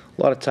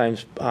 A lot of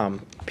times,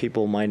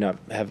 people might not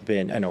have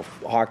been, I know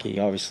hockey,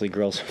 obviously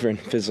girls are in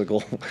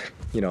physical,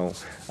 you know,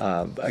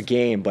 a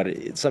game,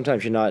 but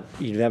sometimes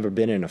you've never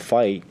been in a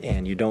fight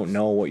and you don't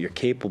know what you're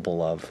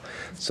capable of.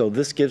 So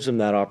this gives them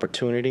that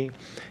opportunity.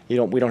 We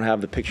don't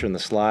have the picture in the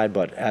slide,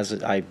 but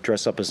as I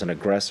dress up as an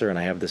aggressor and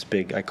I have this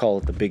big, I call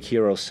it the Big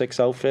Hero 6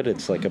 outfit.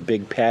 It's like a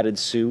big padded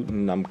suit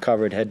and I'm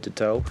covered head to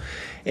toe.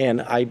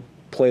 And I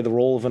play the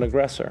role of an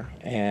aggressor.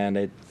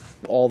 And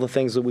all the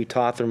things that we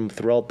taught them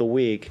throughout the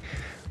week,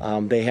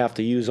 they have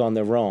to use on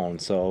their own.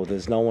 So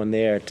there's no one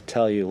there to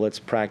tell you, let's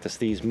practice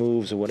these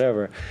moves or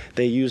whatever.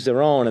 They use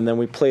their own, and then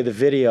we play the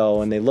video,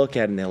 and they look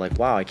at it, and they're like,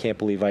 wow, I can't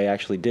believe I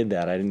actually did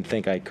that. I didn't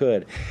think I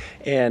could.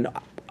 And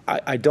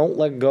I don't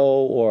let go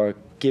or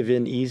give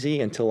in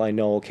easy until I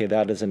know, okay,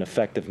 that is an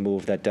effective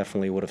move that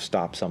definitely would have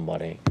stopped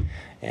somebody.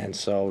 And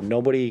so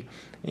nobody,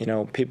 you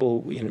know,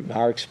 people in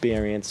our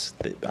experience,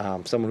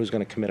 someone who's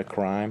going to commit a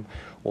crime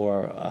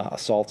or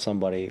assault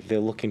somebody, they're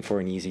looking for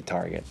an easy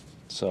target.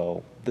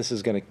 So this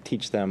is going to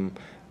teach them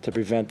to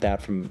prevent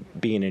that from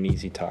being an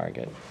easy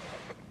target.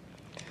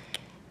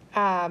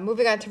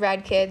 Moving on to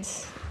Rad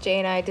Kids, Jay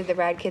and I did the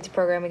Rad Kids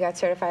program. We got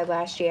certified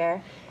last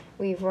year.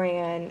 We've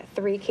ran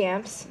 3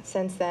 camps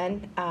since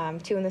then,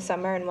 2 in the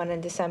summer and 1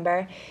 in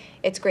December.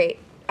 It's great.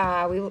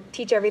 We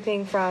teach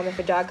everything from if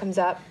a dog comes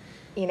up,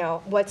 you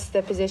know, what's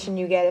the position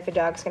you get if a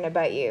dog's going to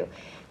bite you,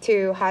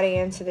 to how to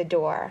answer the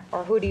door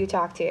or who do you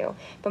talk to.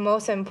 But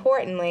most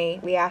importantly,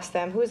 we ask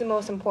them, who's the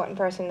most important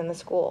person in the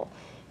school?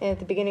 And at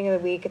the beginning of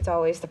the week, it's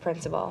always the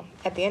principal.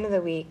 At the end of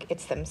the week,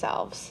 it's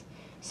themselves.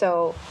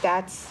 So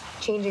that's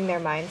changing their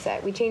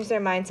mindset. We change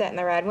their mindset in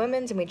the Rad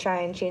Women's, and we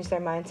try and change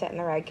their mindset in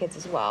the Rad Kids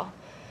as well.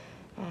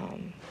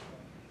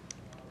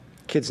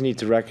 Kids need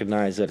to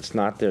recognize that it's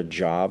not their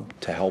job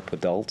to help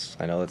adults.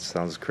 I know that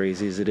sounds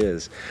crazy as it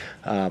is,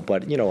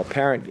 but you know, a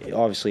parent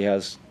obviously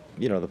has,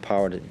 you know, the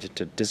power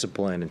to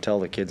discipline and tell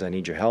the kids, I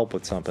need your help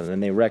with something,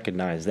 and they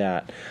recognize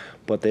that.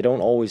 But they don't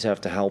always have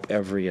to help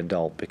every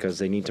adult, because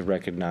they need to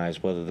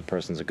recognize whether the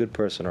person's a good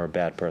person or a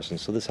bad person.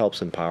 So this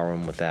helps empower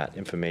them with that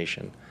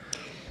information.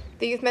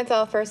 The Youth Mental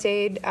Health First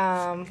Aid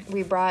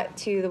we brought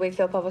to the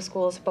Wakefield Public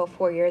Schools about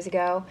 4 years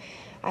ago.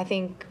 I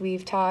think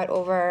we've taught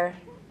over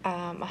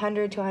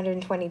 100 to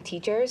 120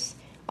 teachers,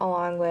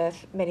 along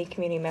with many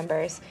community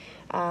members.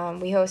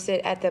 We host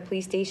it at the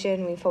police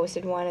station. We've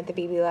hosted one at the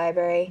BB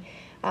Library,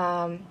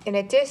 and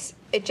it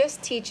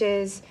just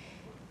teaches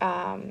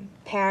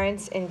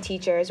parents and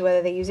teachers,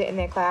 whether they use it in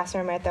their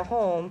classroom or at their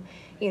home,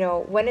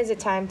 when is it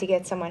time to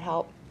get someone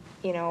help?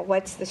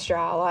 What's the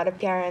straw? A lot of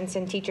parents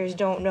and teachers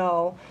don't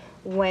know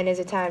when is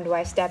it time. Do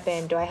I step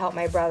in? Do I help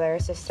my brother or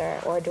sister,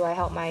 or do I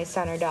help my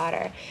son or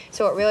daughter?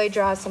 So it really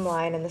draws some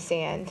line in the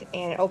sand,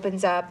 and it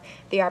opens up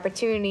the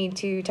opportunity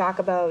to talk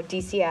about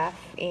DCF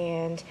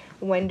and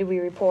when do we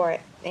report,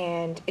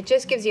 and it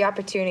just gives the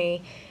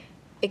opportunity.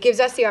 It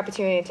gives us the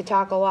opportunity to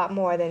talk a lot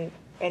more than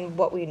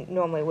what we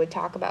normally would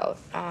talk about.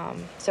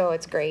 So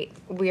it's great.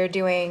 We are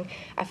doing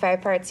a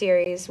 5-part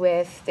series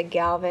with the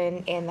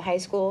Galvin and the high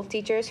school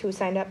teachers who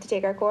signed up to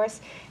take our course.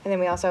 And then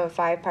we also have a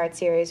 5-part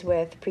series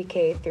with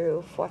pre-K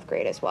through 4th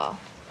grade as well.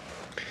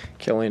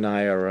 Kelly and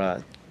I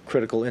are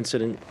critical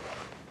incident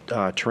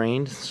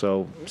trained,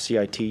 so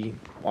CIT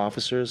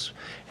officers,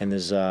 and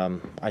there's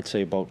I'd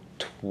say about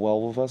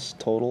 12 of us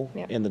total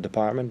in the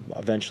department.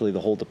 Eventually the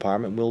whole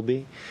department will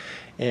be.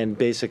 And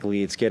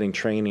basically it's getting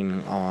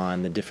training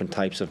on the different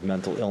types of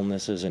mental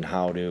illnesses and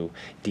how to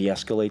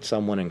de-escalate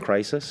someone in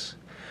crisis.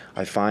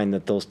 I find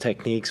that those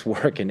techniques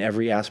work in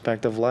every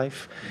aspect of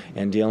life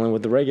and dealing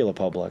with the regular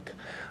public.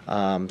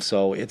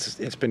 So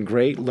it's been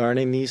great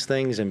learning these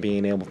things and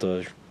being able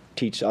to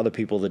teach other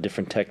people the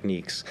different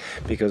techniques,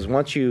 because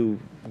once you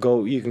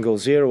can go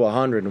 0 to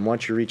 100, and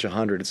once you reach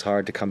 100, it's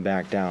hard to come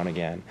back down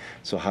again.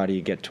 So how do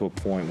you get to a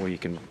point where you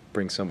can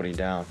bring somebody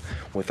down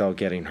without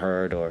getting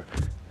hurt? Or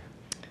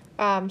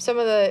some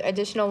of the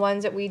additional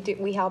ones that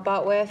we help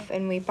out with,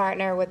 and we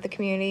partner with the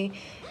community,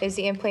 is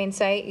the In Plain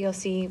Sight. You'll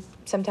see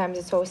sometimes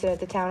it's hosted at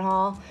the town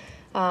hall.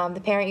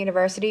 The Parent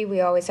University,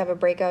 we always have a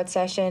breakout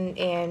session,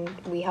 and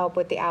we help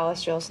with the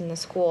ALICE drills in the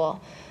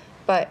school.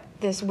 But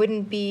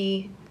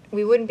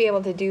we wouldn't be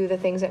able to do the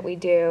things that we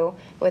do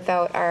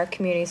without our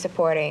community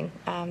supporting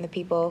the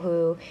people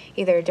who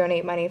either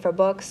donate money for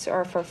books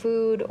or for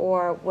food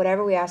or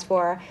whatever we ask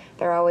for.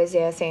 They're always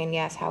there saying,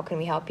 yes, how can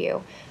we help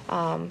you?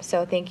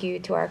 So thank you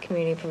to our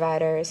community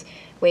providers,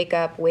 Wake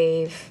Up,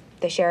 WAVE,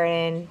 the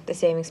Sheridan, the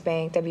Savings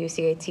Bank,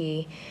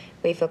 WCAT,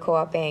 Wakefield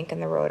Co-op Bank,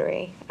 and the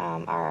Rotary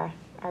are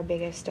our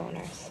biggest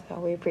donors. So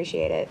we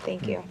appreciate it.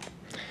 Thank you.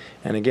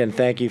 And again,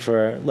 thank you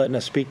for letting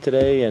us speak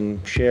today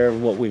and share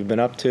what we've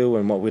been up to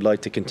and what we'd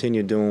like to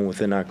continue doing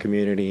within our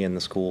community and the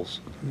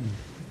schools.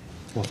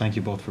 Well, thank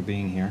you both for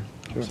being here.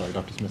 Sure. Sorry,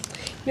 Dr.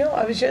 Smith.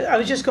 I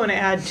was just going to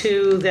add,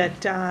 too, that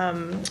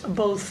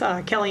both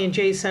Kelly and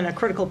Jason are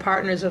critical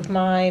partners of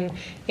mine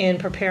in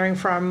preparing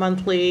for our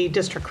monthly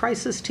district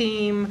crisis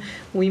team.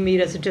 We meet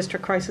as a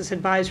district crisis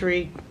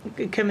advisory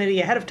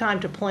committee ahead of time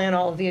to plan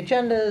all of the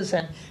agendas,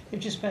 and they've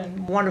just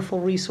been wonderful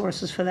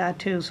resources for that,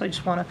 too. So I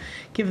just want to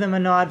give them a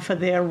nod for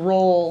their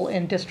role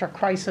in district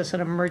crisis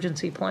and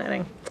emergency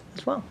planning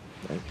as well.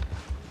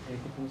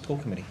 School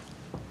committee.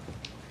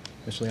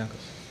 Mr.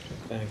 Liakos.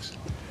 Thanks.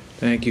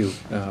 Thank you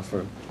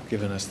for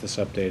giving us this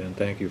update, and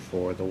thank you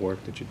for the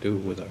work that you do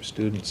with our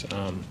students.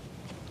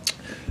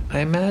 I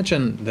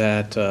imagine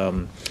that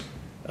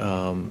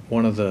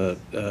one of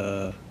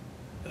the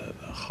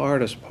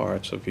hardest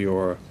parts of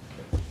your,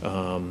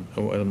 one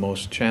of the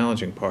most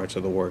challenging parts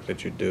of the work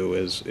that you do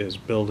is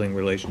building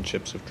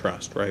relationships of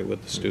trust, right,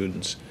 with the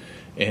students.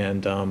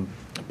 And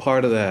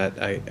part of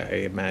that, I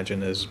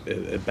imagine, is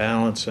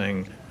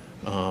balancing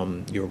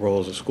your role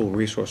as a school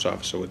resource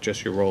officer with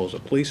just your role as a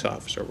police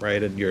officer,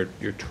 right? And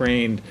you're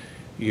trained,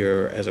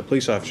 as a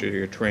police officer,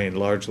 you're trained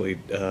largely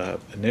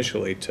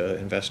initially to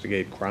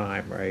investigate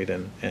crime, right,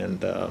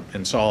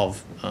 and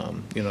solve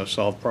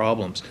solve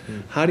problems.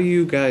 How do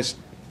you guys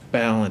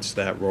balance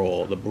that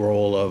role, the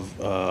role of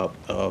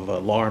a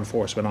law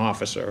enforcement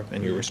officer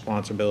and your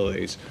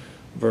responsibilities,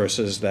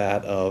 versus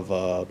that of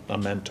a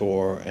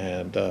mentor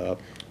and a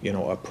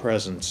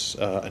presence,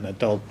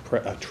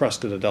 a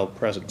trusted adult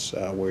presence,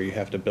 where you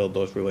have to build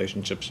those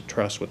relationships of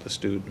trust with the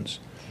students?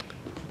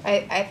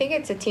 I think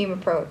it's a team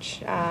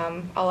approach.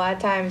 A lot of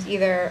times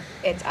either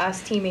it's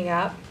us teaming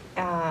up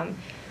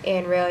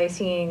and really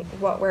seeing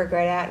what we're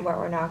good at and what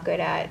we're not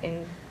good at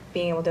and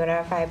being able to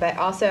identify. But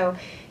also,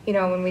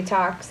 when we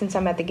talk, since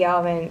I'm at the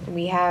Galvin,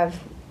 we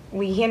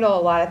handle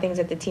a lot of things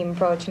at the team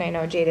approach, and I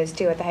know Jay does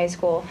too at the high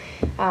school.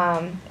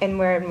 And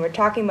when we're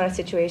talking about a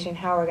situation,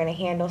 how we're going to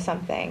handle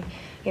something,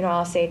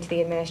 I'll say to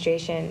the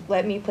administration,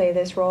 let me play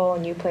this role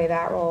and you play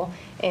that role,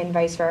 and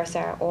vice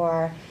versa.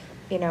 Or,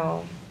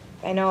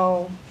 I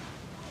know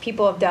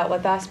people have dealt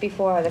with us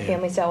before, the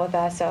families dealt with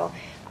us, so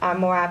I'm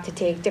more apt to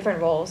take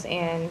different roles.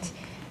 And,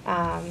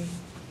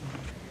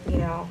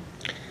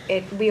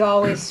 we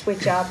always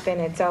switch up,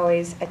 and it's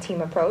always a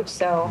team approach.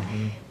 So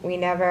we're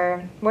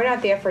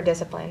not there for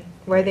discipline.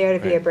 We're there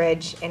to be a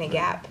bridge and a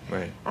gap,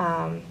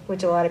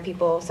 which a lot of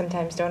people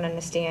sometimes don't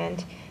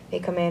understand. they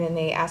come in and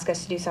they ask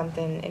us to do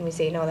something, and we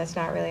say, no, that's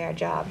not really our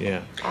job.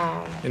 Yeah.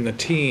 And the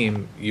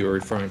team you're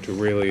referring to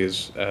really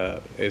is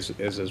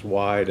as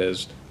wide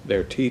as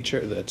their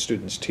teacher, that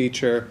student's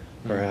teacher,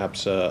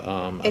 perhaps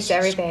It's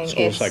everything.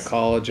 school It's-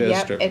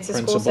 psychologist or it's a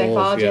school principals. Yep,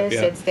 psychologist,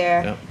 yep, it's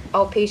their yep.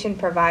 outpatient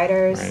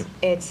providers, Right.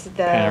 it's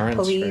the Parents,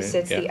 police,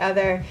 right, it's the yeah,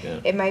 other, yeah.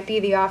 it might be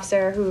the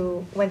officer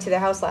who went to their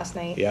house last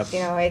night. Yep, You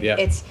know, yep.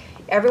 it's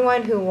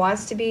everyone who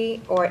wants to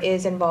be or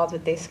is involved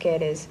with this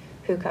kid is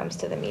who comes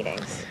to the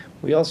meetings.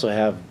 We also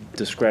have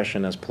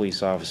discretion as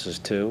police officers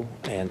too,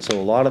 and so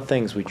a lot of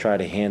things we try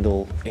to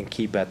handle and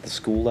keep at the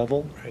school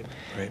level. Right,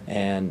 right.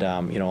 And,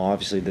 you know,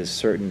 obviously there's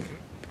certain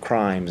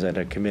crimes that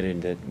are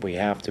committed that we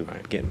have to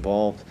get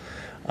involved,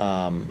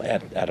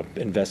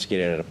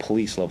 investigated at a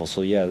police level.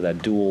 So yeah,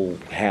 that dual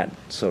hat,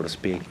 so to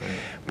speak.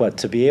 But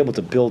to be able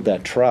to build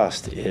that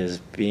trust is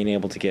being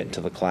able to get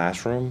into the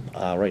classroom.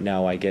 Right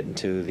now I get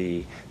into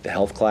the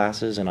health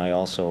classes, and I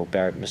also,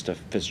 Mr.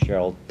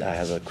 Fitzgerald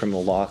has a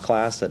criminal law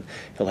class that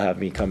he'll have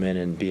me come in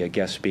and be a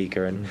guest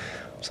speaker. And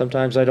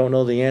sometimes I don't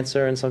know the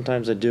answer, and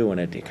sometimes I do, and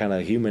it kind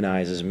of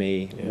humanizes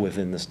me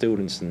within the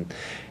students.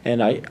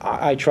 And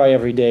I try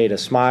every day to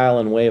smile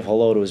and wave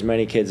hello to as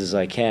many kids as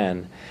I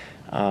can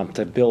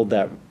to build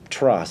that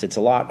trust. It's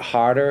a lot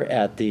harder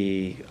at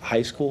the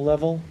high school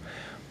level,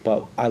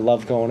 but I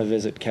love going to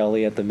visit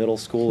Kelly at the middle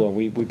school, and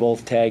we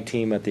both tag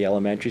team at the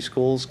elementary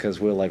schools because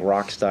we're like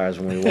rock stars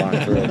when we walk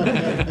through.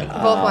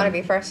 Both want to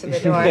be first in the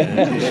door.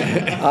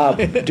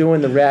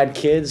 Doing the rad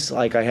kids,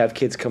 like I have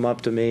kids come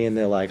up to me and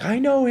they're like, I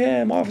know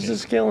him, Officer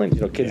Skilling.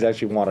 You know, kids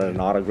actually wanted an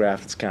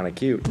autograph. It's kind of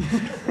cute.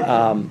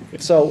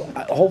 So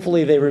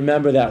hopefully they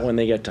remember that when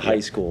they get to high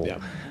school.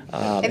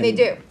 And they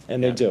do.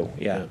 And they do,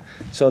 yeah.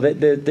 So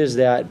there's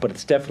that, but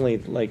it's definitely,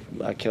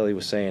 like Kelly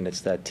was saying, it's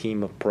that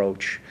team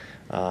approach,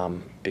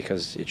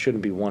 because it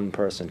shouldn't be one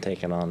person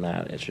taking on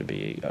that. It should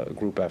be a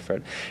group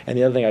effort. And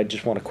the other thing I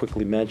just want to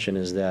quickly mention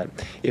is that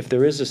if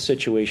there is a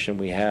situation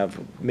we have,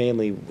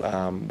 mainly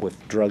with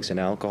drugs and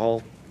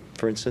alcohol,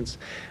 for instance,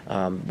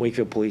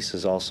 Wakefield Police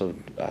has also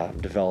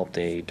developed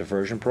a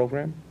diversion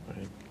program,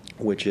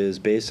 which is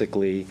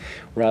basically,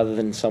 rather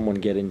than someone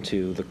get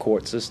into the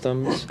court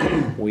systems,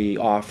 we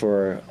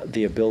offer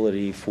the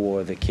ability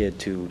for the kid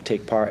to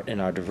take part in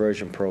our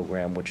diversion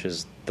program, which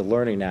is the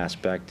learning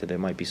aspect. There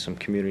might be some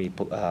community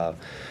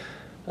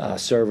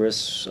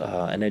service,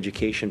 an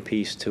education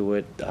piece to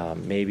it,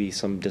 maybe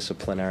some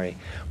disciplinary,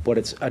 but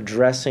it's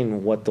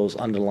addressing what those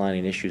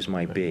underlying issues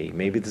might be.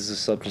 Maybe there's a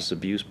substance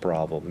abuse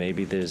problem,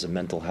 maybe there's a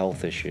mental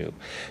health issue.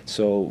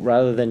 So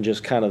rather than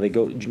just kind of,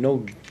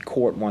 no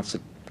court wants to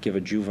give a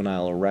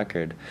juvenile a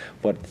record,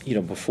 but you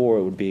know, before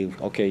it would be,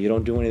 okay, you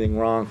don't do anything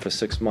wrong for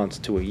 6 months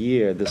to a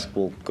year, this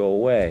will go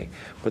away,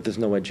 but there's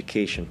no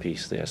education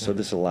piece there, so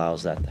this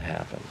allows that to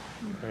happen.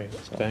 Great,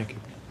 So. thank you.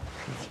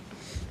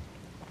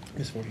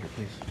 Ms. Warnier,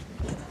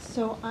 please.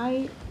 So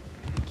I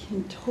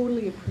can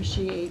totally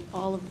appreciate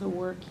all of the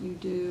work you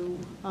do,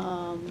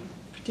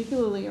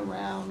 particularly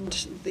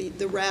around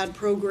the RAD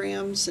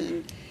programs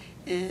and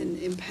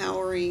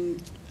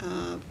empowering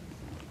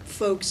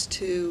folks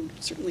to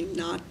certainly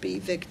not be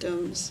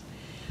victims.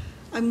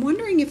 I'm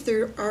wondering if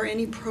there are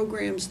any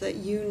programs that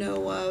you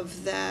know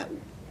of that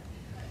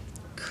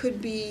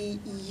could be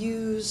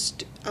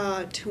used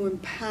to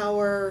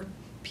empower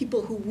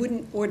people who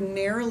wouldn't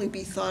ordinarily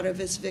be thought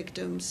of as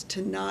victims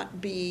to not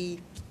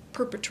be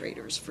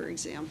perpetrators, for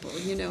example.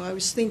 You know, I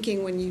was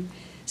thinking when you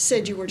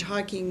said you were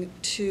talking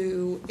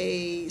to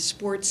a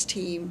sports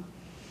team,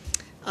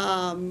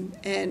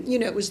 and, you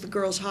know, it was the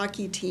girls'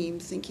 hockey team,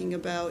 thinking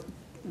about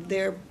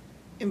their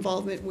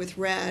involvement with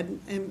RAD,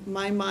 and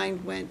my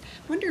mind went,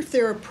 I wonder if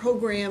there are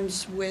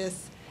programs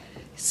with,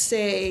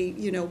 say,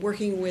 you know,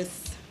 working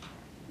with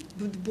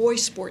the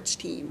boys' sports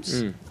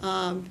teams,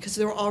 because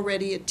they're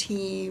already a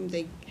team,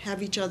 they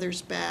have each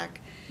other's back,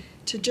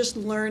 to just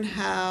learn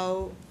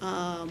how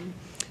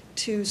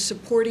to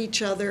support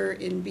each other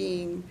in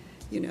being,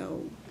 you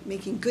know,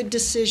 making good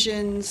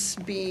decisions,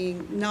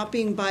 not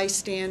being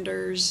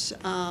bystanders,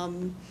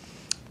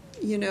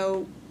 you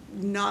know,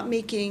 not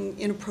making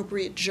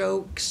inappropriate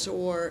jokes,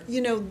 or,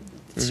 you know,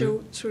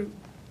 so sort of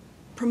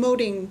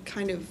promoting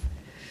kind of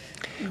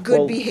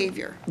good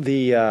behavior.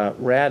 The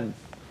RAD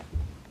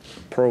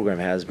program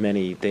has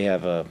they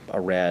have a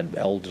RAD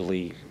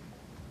elderly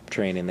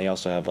training. They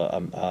also have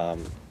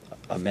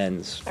a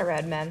men's. A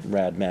RAD men.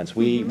 RAD men's.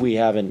 We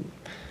haven't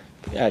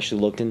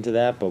actually looked into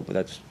that, but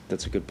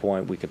that's a good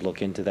point. We could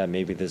look into that.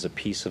 Maybe there's a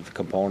piece of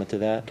component to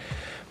that.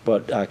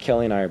 But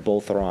Kelly and I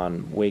both are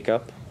on Wake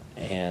Up,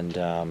 and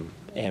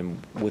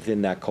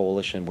within that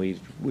coalition,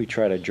 we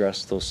try to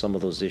address some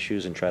of those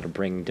issues and try to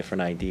bring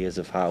different ideas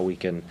of how we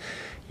can,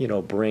 you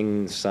know,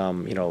 bring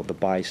some, you know, the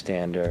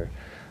bystander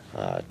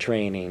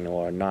training,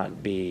 or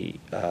not be,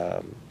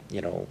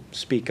 you know,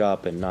 speak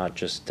up and not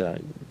just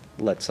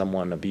let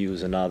someone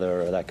abuse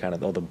another, or that kind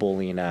of, or the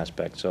bullying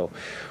aspect. So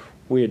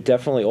we're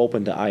definitely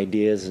open to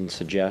ideas and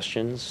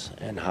suggestions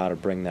and how to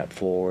bring that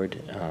forward.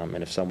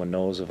 And if someone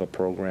knows of a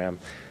program,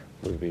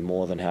 we'd be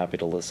more than happy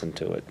to listen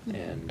to it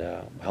and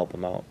help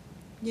them out.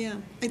 Yeah,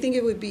 I think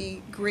it would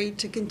be great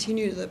to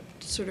continue to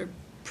sort of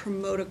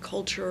promote a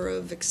culture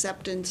of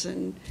acceptance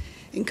and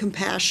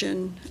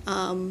compassion,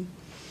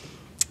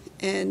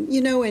 and, you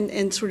know,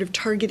 and sort of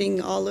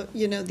targeting all of,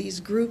 you know, these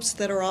groups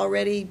that are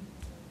already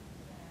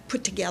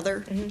put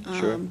together.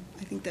 Sure.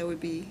 I think that would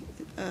be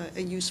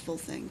a useful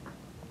thing.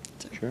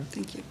 So, Sure.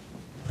 Thank you.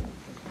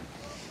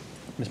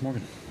 Ms.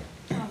 Morgan.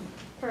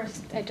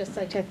 First, I'd just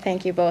like to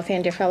thank you both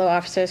and your fellow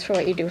officers for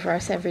what you do for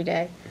us every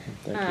day.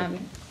 Thank you.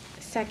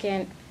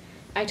 Second,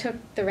 I took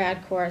the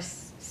RAD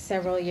course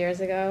several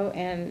years ago,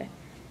 and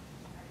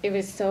it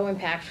was so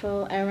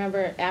impactful. I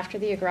remember after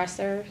the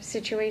aggressor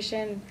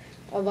situation,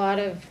 a lot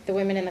of the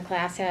women in the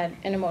class had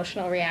an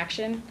emotional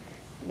reaction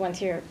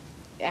once you're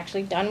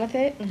actually done with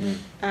it.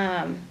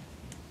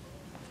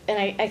 And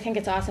I think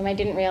it's awesome. I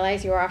didn't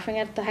realize you were offering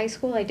it at the high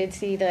school. I did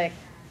see the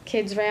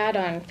Kids RAD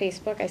on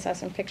Facebook. I saw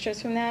some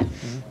pictures from that.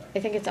 I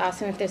think it's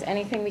awesome. If there's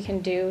anything we can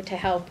do to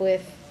help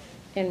with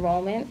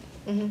enrollment,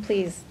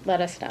 please let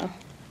us know.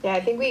 Yeah,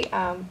 I think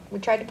we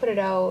tried to put it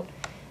out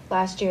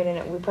last June,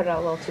 and we put it out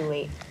a little too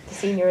late. The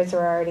seniors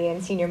are already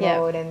in senior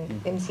mode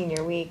and in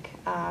senior week,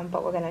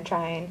 but we're going to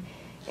try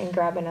and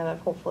grab another,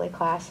 hopefully,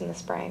 class in the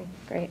spring.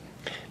 Great.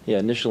 Yeah,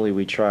 initially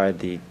we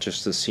tried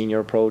just the senior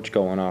approach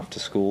going off to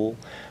school,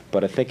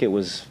 but I think it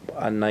was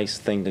a nice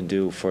thing to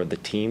do for the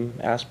team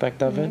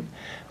aspect of it.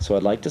 So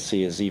I'd like to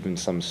see is even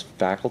some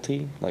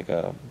faculty, like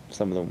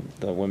some of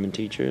the women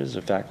teachers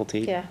or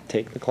faculty,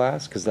 take the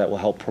class, because that will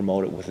help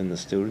promote it within the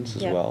students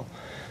as well.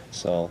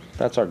 So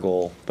that's our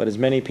goal. But as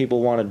many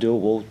people want to do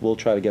it, we'll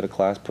try to get a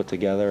class put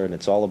together, and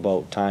it's all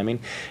about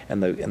timing.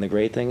 And the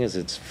great thing is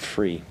it's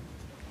free.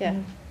 Yeah.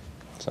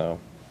 So.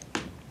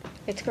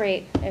 It's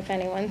great if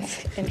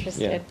anyone's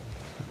interested.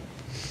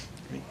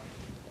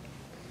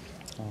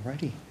 All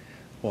righty.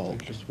 Well,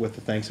 just with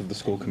the thanks of the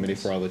school committee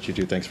for all that you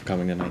do, thanks for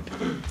coming tonight.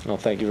 Well,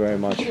 thank you very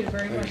much. Thank you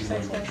very much.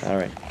 Thanks, guys. All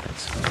right.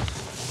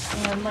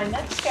 And my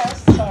next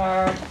guests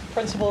are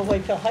Principal of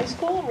Wakefield High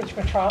School, Rich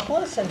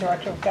Metropolis, and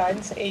Director of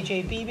Guidance,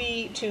 A.J.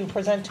 Beebe, to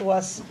present to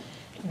us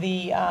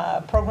the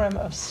program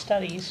of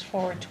studies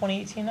for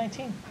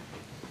 2018-19.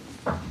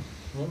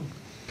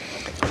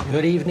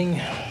 Good evening.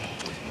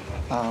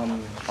 I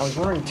was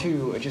wondering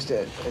too, just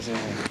as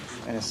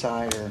an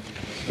aside, or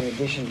in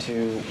addition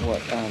to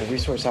what the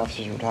resource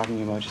officers were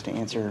talking about, just to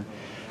answer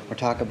or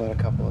talk about a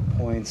couple of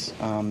points,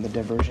 the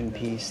diversion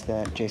piece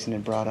that Jason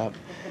had brought up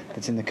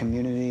that's in the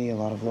community. A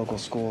lot of local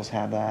schools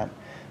have that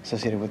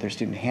associated with their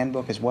student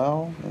handbook as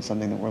well. It's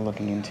something that we're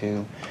looking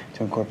into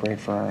to incorporate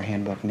for our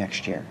handbook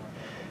next year.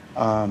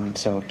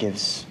 So it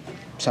gives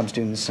some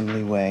students some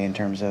leeway in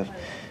terms of,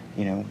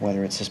 you know,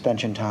 whether it's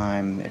suspension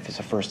time, if it's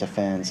a first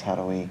offense, how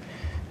do we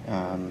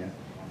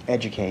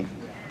educate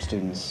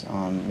students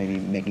on maybe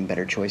making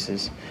better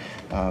choices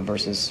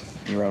versus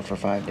you're out for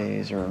 5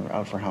 days or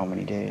out for how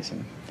many days,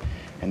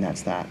 and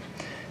that's that.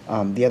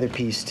 The other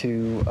piece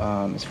too,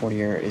 Ms.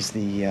 Fortier, is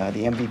the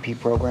MVP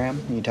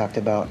program. You talked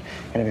about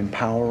kind of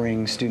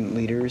empowering student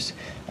leaders.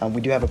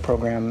 We do have a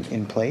program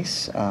in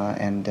place,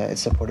 and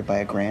it's supported by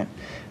a grant,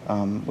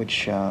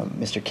 which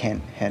Mr.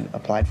 Kent had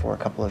applied for a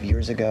couple of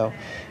years ago.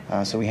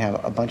 So we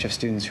have a bunch of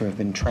students who have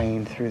been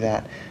trained through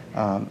that.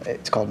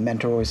 It's called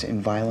Mentors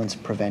in Violence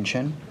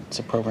Prevention. It's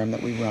a program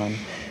that we run.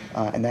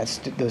 And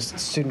the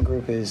student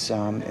group is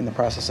in the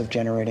process of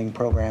generating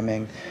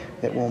programming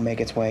that will make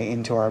its way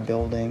into our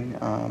building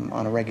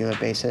on a regular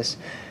basis.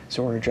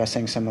 So we're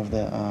addressing some of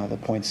the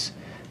points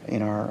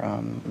in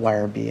our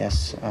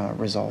WIRE-BS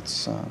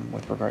results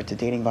with regard to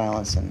dating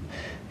violence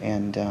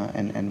and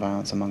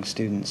violence among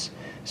students.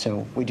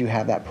 So we do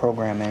have that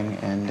programming,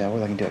 and we're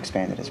looking to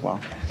expand it as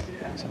well.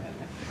 So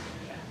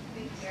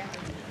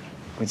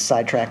we'd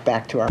sidetrack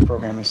back to our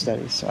program of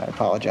studies, so I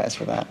apologize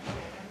for that.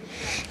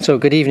 So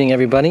good evening,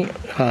 everybody.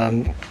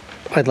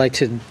 I'd like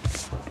to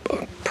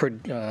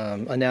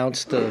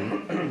announce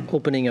the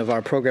opening of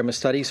our program of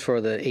studies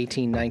for the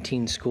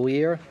 18-19 school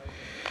year.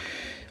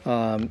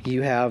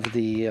 You have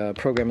the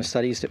program of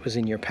studies that was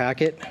in your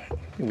packet.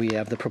 We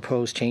have the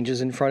proposed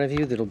changes in front of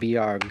you. That'll be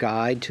our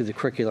guide to the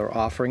curricular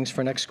offerings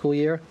for next school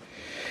year.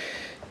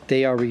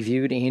 They are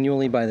reviewed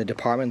annually by the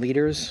department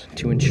leaders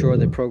to ensure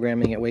that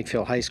programming at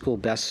Wakefield High School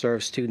best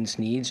serves students'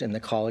 needs and the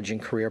college and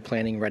career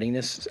planning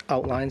readiness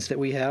outlines that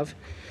we have.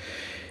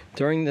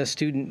 During the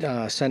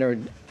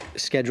student-centered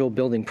schedule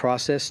building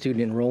process,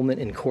 student enrollment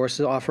in course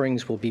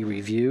offerings will be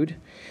reviewed.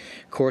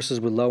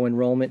 Courses with low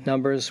enrollment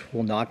numbers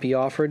will not be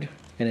offered,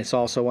 and it's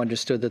also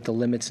understood that the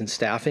limits in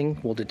staffing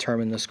will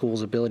determine the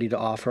school's ability to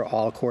offer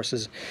all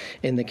courses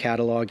in the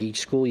catalog each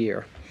school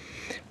year.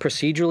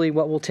 Procedurally,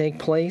 what will take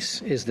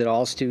place is that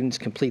all students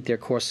complete their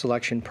course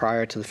selection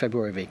prior to the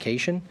February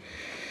vacation.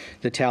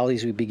 The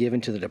tallies will be given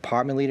to the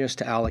department leaders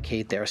to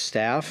allocate their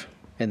staff,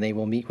 and they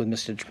will meet with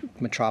Mr.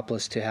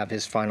 Metropolis to have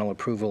his final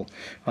approval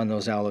on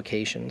those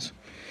allocations.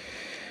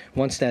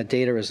 Once that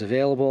data is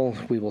available,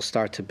 we will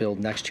start to build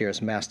next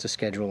year's master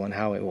schedule and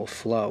how it will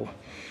flow.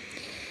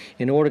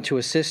 In order to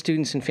assist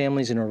students and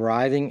families in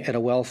arriving at a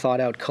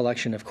well-thought-out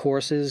collection of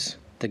courses,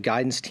 The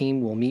guidance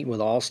team will meet with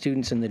all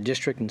students in the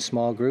district in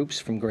small groups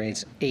from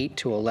grades 8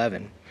 to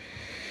 11.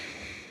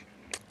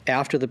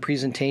 After the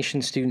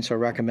presentation, students are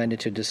recommended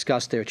to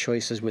discuss their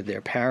choices with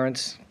their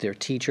parents, their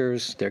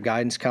teachers, their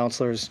guidance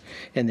counselors,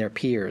 and their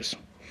peers.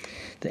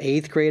 The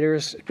 8th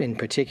graders, in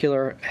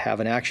particular, have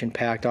an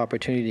action-packed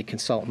opportunity to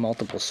consult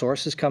multiple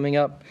sources coming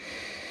up.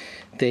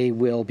 They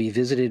will be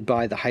visited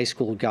by the high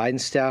school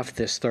guidance staff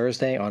this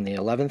Thursday on the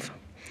 11th.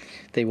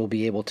 They will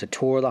be able to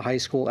tour the high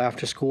school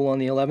after school on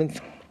the 11th.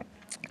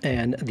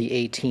 And the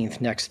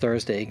 18th, next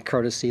Thursday,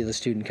 courtesy of the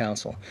Student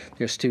Council,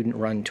 their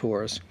student-run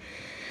tours.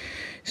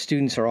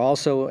 Students are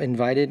also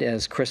invited,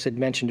 as Chris had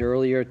mentioned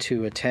earlier,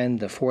 to attend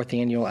the 4th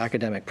Annual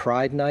Academic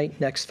Pride Night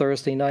next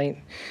Thursday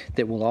night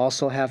that will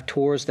also have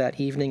tours that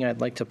evening. I'd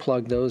like to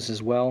plug those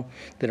as well,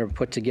 that are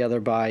put together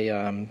by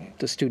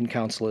the Student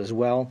Council as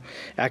well.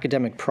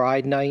 Academic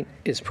Pride Night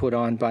is put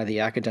on by the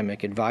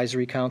Academic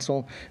Advisory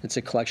Council. It's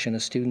a collection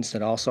of students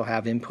that also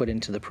have input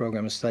into the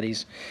program of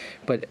studies,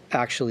 but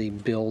actually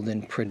build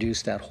and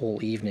produce that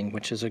whole evening,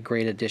 which is a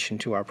great addition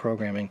to our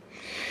programming.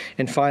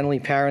 And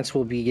finally, parents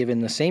will be given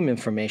the same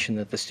information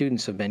that the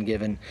students have been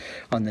given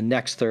on the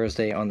next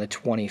Thursday, on the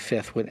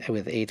 25th,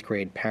 with 8th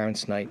grade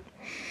Parents' Night.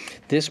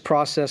 This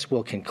process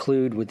will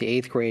conclude with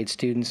the 8th grade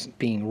students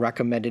being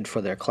recommended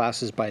for their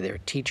classes by their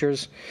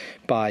teachers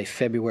by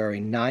February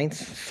 9th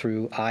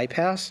through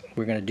IPASS.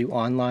 We're going to do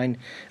online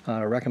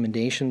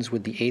recommendations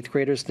with the 8th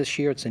graders this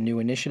year. It's a new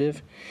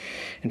initiative.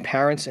 And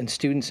parents and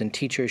students and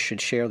teachers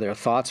should share their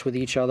thoughts with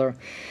each other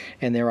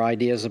and their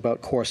ideas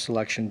about course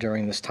selection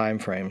during this time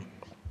frame.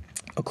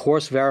 A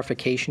course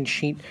verification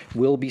sheet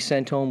will be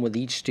sent home with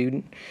each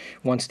student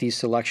once these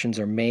selections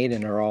are made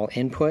and are all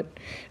input,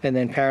 and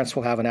then parents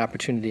will have an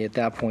opportunity at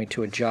that point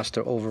to adjust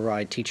or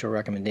override teacher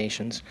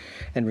recommendations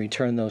and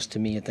return those to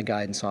me at the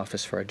guidance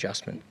office for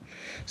adjustment.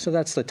 So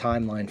that's the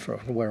timeline for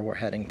where we're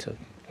heading to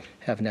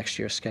have next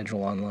year's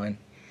schedule online.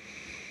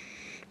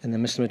 And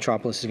then Mr.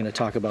 Metropolis is going to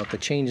talk about the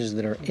changes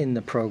that are in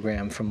the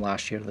program from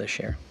last year to this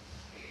year.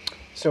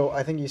 So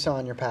I think you saw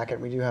in your packet,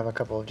 we do have a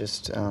couple of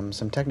just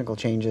some technical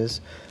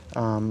changes,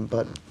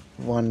 but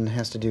one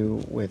has to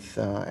do with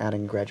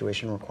adding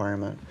graduation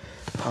requirement.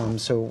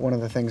 So one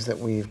of the things that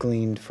we've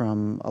gleaned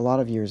from a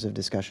lot of years of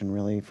discussion,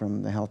 really,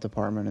 from the health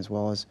department as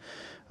well as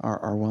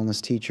our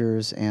wellness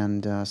teachers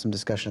and some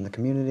discussion in the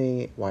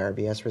community,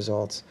 YRBS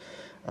results,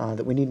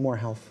 that we need more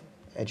health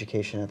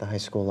education at the high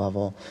school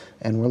level,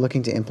 and we're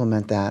looking to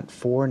implement that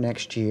for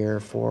next year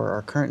for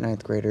our current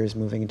 9th graders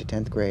moving into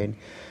 10th grade.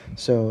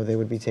 So they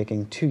would be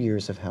taking 2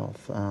 years of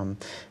health.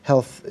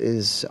 Health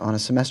is on a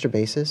semester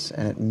basis,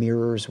 and it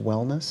mirrors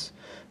wellness.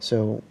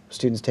 So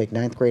students take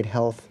 9th grade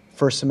health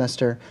first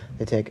semester,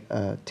 they take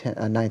a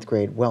 9th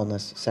grade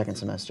wellness second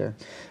semester,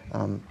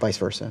 vice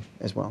versa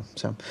as well.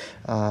 So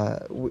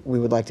we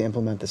would like to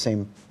implement the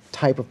same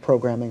type of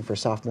programming for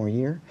sophomore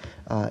year.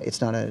 It's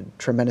not a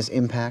tremendous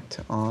impact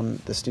on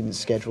the student's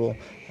schedule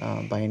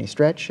by any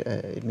stretch.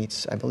 It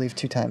meets, I believe,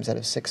 2 times out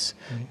of 6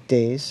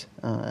 days,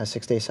 a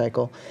 6-day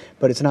cycle.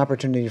 But it's an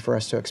opportunity for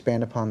us to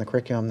expand upon the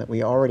curriculum that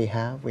we already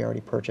have, we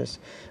already purchase.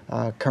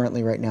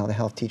 Currently, right now, the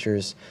health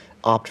teachers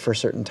opt for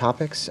certain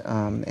topics,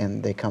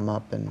 and they come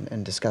up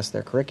and discuss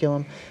their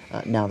curriculum.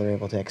 Now they're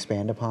able to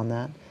expand upon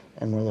that.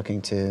 And we're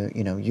looking to,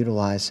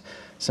 utilize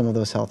some of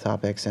those health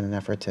topics in an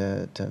effort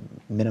to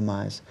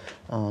minimize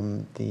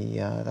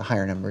the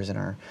higher numbers in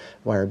our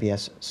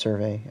YRBS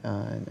survey,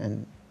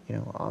 and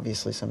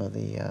obviously some of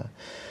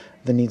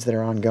the needs that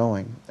are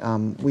ongoing.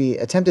 We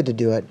attempted to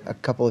do it a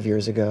couple of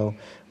years ago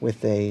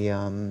with a,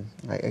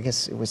 I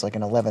guess it was like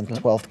an 11th,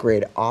 12th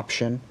grade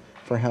option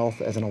for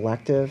health as an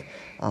elective,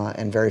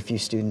 and very few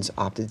students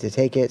opted to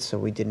take it, so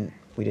we didn't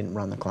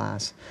run the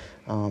class.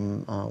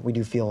 We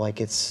do feel like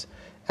it's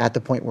at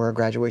the point where a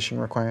graduation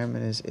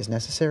requirement is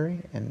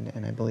necessary,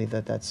 and I believe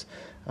that that's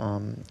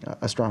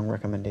a strong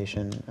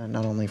recommendation,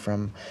 not only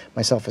from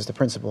myself as the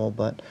principal,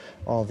 but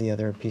all the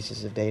other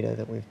pieces of data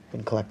that we've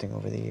been collecting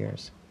over the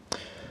years.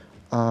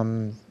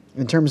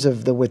 In terms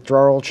of the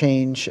withdrawal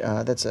change,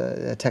 that's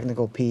a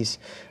technical piece.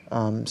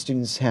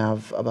 Students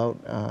have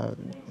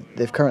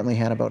they've currently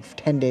had about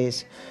 10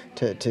 days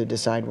to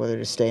decide whether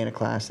to stay in a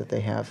class that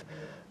they have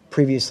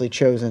previously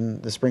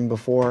chosen the spring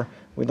before.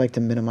 We'd like to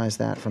minimize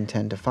that from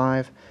 10 to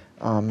 5.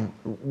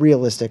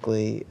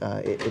 Realistically,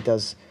 it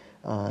does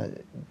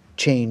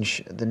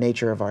change the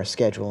nature of our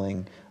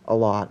scheduling a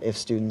lot if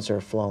students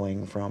are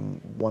flowing from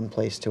one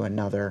place to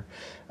another,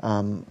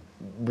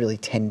 really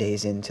 10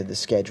 days into the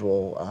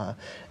schedule.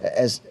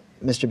 As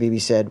Mr. Beebe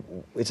said,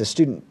 it's a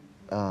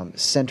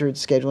student-centered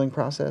scheduling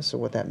process, so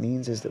what that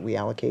means is that we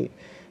allocate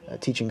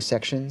teaching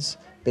sections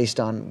based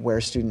on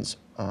where students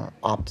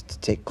opt to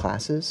take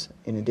classes,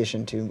 in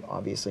addition to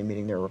obviously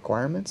meeting their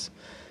requirements.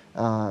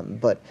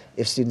 But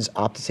if students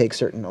opt to take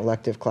certain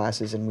elective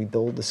classes, and we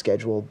build the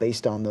schedule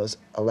based on those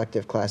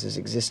elective classes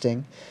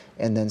existing,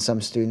 and then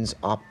some students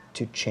opt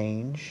to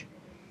change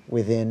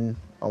within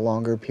a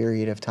longer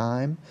period of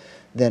time,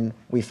 then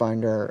we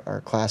find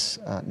our class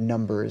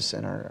numbers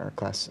and our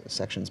class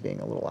sections being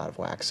a little out of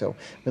whack. So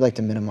we'd like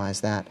to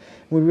minimize that.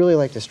 We'd really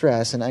like to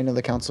stress, and I know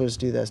the counselors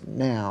do this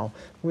now,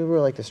 we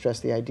really like to stress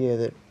the idea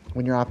that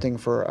when you're opting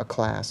for a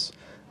class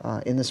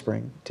in the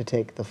spring to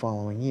take the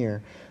following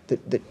year,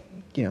 that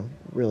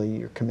really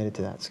you're committed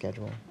to that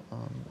schedule.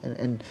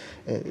 And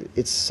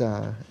it's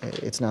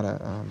not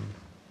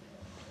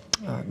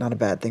a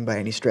bad thing by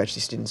any stretch.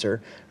 These students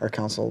are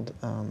counseled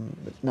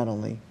not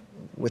only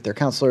with their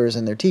counselors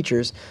and their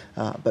teachers,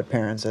 but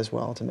parents as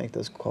well to make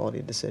those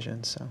quality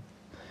decisions.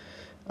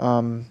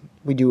 So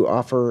we do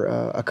offer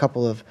a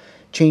couple of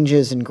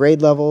changes in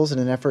grade levels in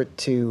an effort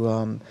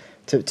to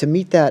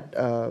meet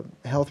that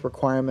health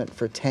requirement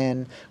for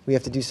 10. We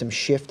have to do some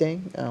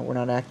shifting. We're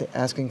not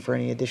asking for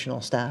any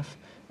additional staff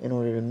in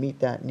order to meet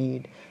that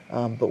need,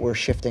 but we're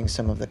shifting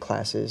some of the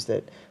classes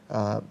that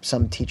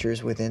some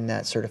teachers within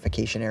that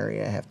certification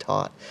area have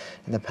taught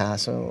in the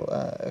past. So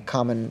a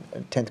common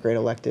 10th grade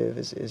elective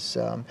is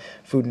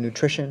food and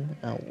nutrition.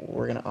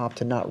 We're going to opt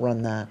to not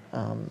run that,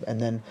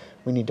 and then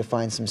we need to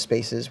find some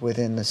spaces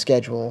within the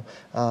schedule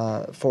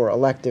for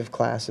elective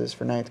classes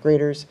for 9th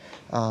graders.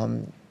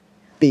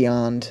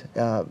 Beyond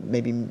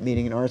maybe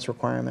meeting an arts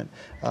requirement,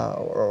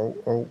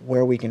 or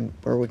where we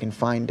can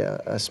find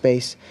a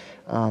space.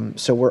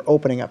 So we're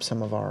opening up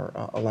some of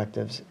our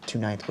electives to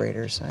 9th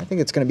graders. I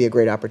think it's going to be a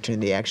great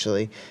opportunity,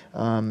 actually.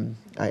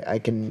 I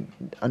can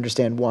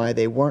understand why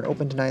they weren't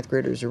open to 9th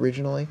graders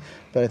originally,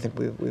 but I think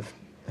we've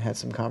had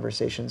some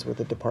conversations with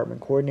the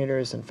department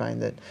coordinators and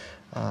find that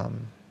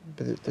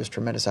there's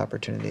tremendous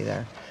opportunity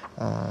there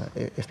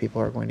if people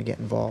are going to get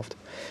involved.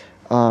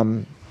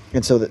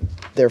 And so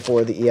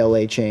therefore, the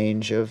ELA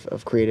change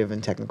of creative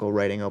and technical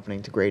writing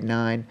opening to grade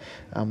 9.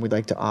 We'd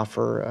like to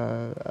offer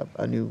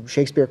a new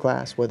Shakespeare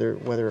class, whether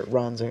it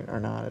runs or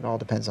not. It all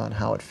depends on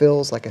how it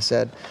fills. Like I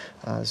said,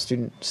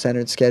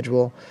 student-centered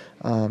schedule.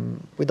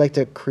 We'd like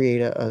to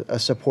create a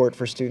support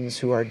for students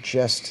who are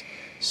just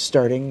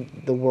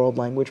starting the world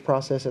language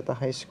process at the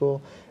high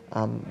school.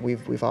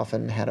 We've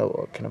often had a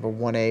kind of a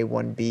 1A,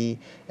 1B,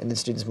 and then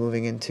students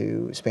moving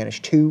into Spanish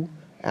 2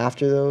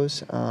 after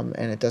those, and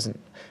it doesn't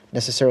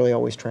necessarily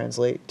always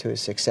translate to a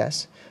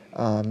success.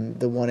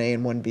 The 1A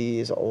and 1B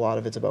is a lot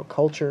of it's about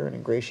culture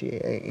and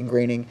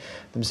ingraining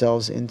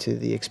themselves into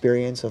the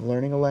experience of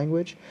learning a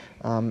language,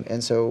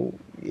 and so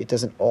it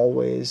doesn't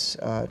always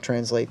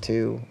translate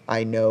to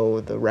I know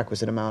the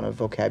requisite amount of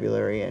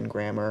vocabulary and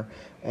grammar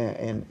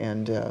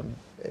and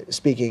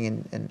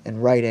speaking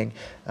and writing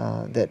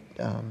that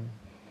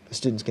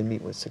students can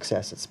meet with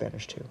success at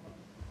Spanish 2.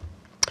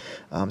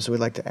 So we'd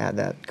like to add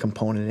that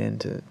component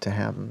in to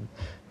have them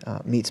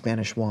meet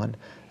Spanish 1.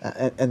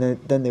 And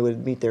then they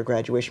would meet their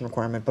graduation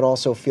requirement, but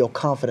also feel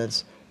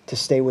confidence to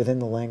stay within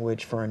the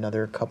language for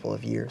another couple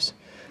of years.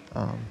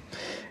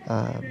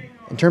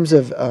 In terms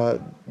of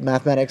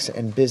mathematics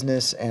and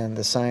business and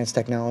the science,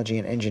 technology,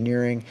 and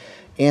engineering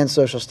and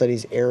social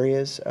studies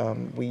areas,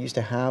 we used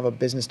to have a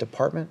business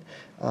department,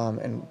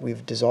 and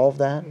we've dissolved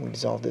that. We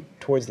dissolved it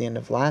towards the end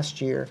of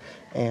last year,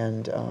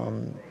 and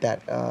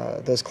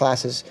those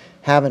classes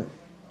haven't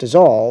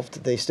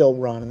dissolved. They still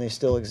run and they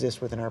still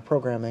exist within our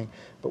programming,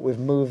 but we've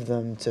moved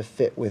them to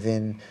fit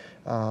within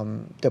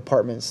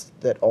departments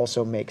that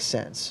also make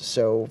sense.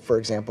 So, for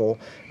example,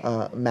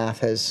 math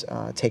has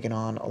taken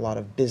on a lot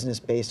of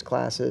business-based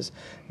classes.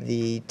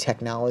 The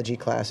technology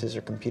classes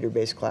or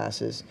computer-based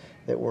classes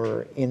that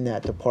were in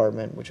that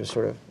department, which was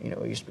sort of,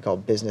 it used to be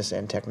called business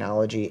and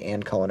technology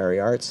and culinary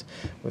arts.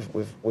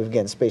 We've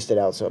again spaced it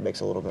out so it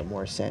makes a little bit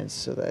more sense.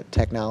 So that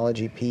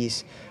technology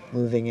piece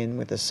moving in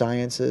with the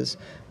sciences,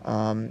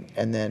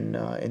 and then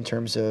in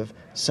terms of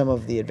some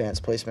of the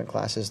advanced placement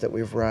classes that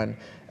we've run,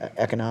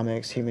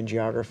 economics, human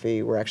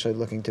geography, we're actually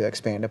looking to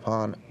expand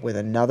upon with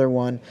another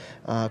one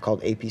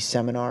called AP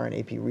Seminar and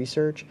AP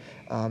Research.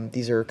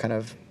 These are kind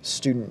of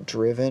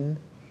student-driven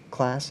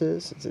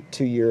classes. It's a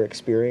 2-year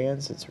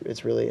experience.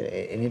 It's really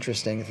an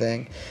interesting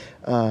thing,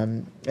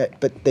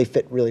 but they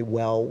fit really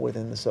well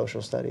within the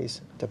social studies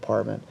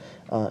department.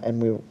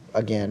 And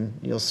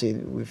you'll see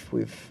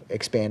we've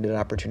expanded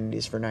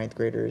opportunities for 9th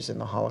graders in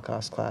the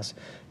Holocaust class,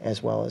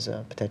 as well as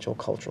a potential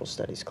cultural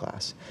studies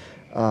class.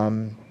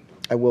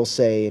 I will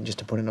say, and just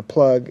to put in a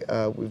plug,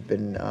 we've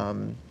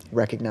been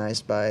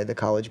recognized by the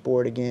College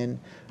Board again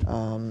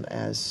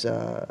as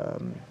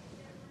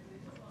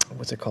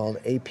what's it called?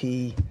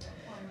 AP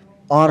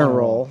Honor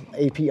Roll.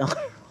 AP Honor.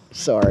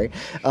 Sorry,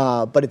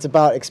 but it's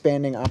about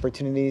expanding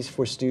opportunities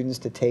for students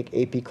to take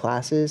AP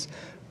classes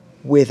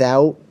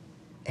without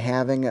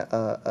having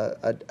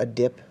a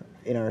dip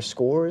in our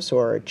scores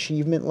or our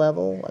achievement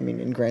level. I mean,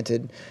 and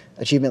granted,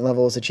 achievement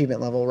level is achievement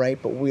level, right?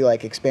 But we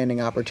like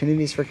expanding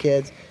opportunities for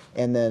kids.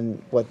 And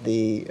then what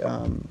the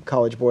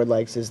College Board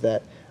likes is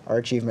that our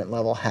achievement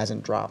level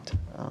hasn't dropped.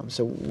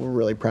 So we're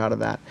really proud of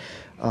that.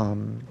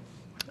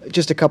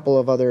 just a couple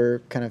of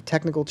other kind of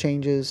technical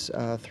changes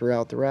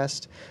throughout the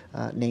rest,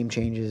 name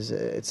changes,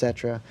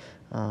 etc.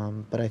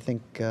 But I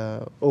think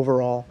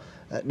overall,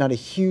 not a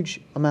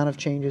huge amount of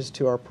changes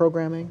to our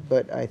programming,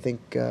 but I think,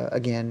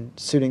 again,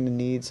 suiting the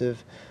needs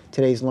of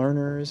today's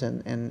learners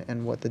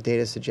and what the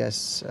data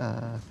suggests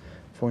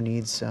for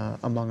needs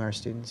among our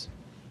students.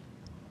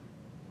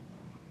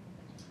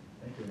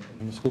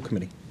 And the school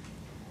committee.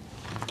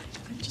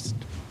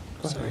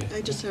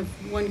 I just have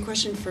one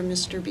question for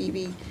Mr.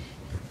 Beebe.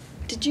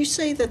 Did you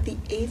say that the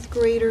 8th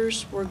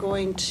graders were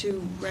going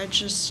to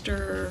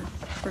register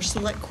or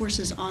select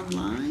courses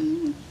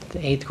online? The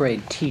 8th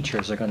grade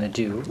teachers are going to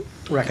do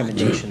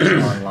recommendations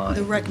online.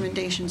 The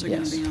recommendations are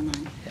going to be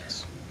online?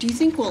 Yes. Do you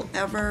think we'll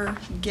ever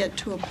get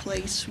to a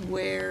place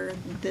where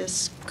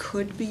this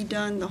could be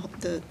done,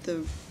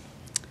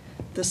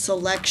 the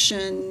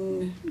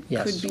selection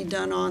Yes. could be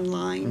done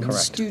online? Correct.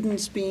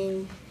 Students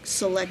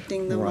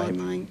selecting them Right.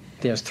 online?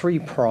 There's 3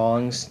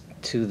 prongs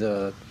to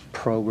the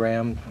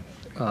program,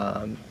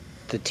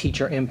 the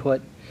teacher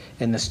input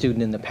and the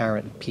student and the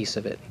parent piece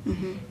of it.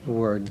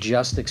 We're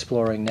just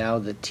exploring now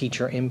the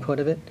teacher input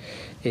of it.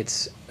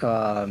 It's,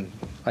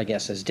 I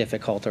guess, as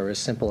difficult or as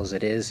simple as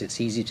it is.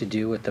 It's easy to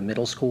do at the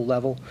middle school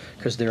level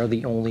because they're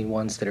the only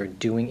ones that are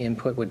doing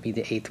input would be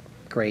the 8th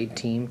grade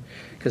team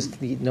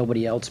because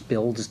nobody else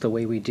builds the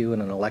way we do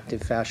in an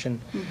elective fashion.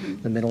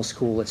 The middle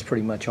school, it's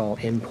pretty much all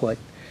input.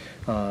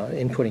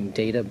 Inputting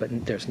data,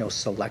 but there's no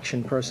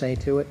selection per se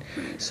to it.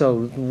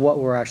 So what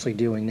we're actually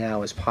doing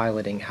now is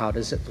piloting how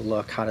does it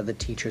look, how do the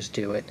teachers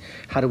do it,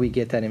 how do we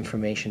get that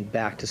information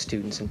back to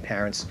students and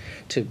parents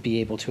to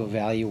be able to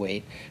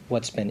evaluate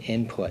what's been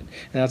input. And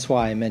that's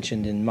why I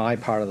mentioned in my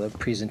part of the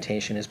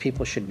presentation is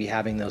people should be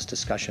having those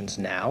discussions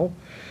now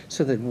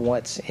so that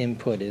what's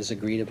input is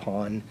agreed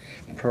upon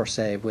per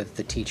se with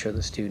the teacher,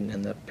 the student,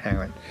 and the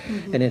parent.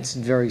 And it's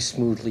very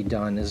smoothly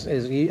done.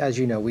 As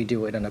you know, we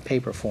do it in a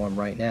paper form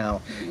right now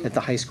at the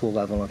high school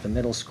level, at the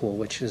middle school,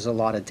 which is a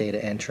lot of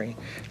data entry.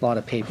 A lot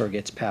of paper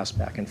gets passed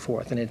back and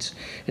forth, and it's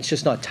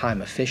just not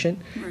time efficient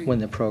when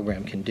the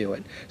program can do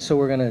it. So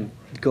we're going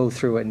to go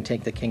through it and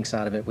take the kinks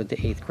out of it with the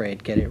 8th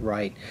grade, get it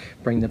right,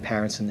 bring the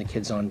parents and the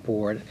kids on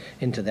board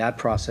into that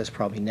process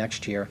probably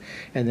next year,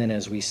 and then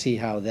as we see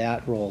how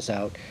that rolls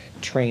out,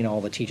 train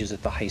all the teachers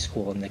at the high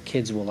school, and the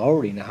kids will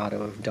already know how to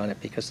have done it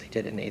because they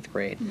did it in 8th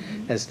grade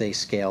as they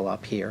scale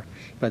up here.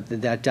 But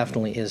that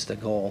definitely is the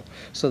goal.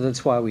 So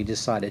that's why we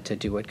decided to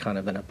do it kind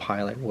of in a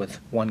pilot with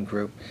one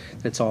group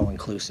that's all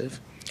inclusive.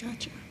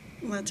 Gotcha.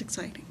 Well, that's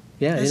exciting.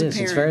 Yeah, it As a is.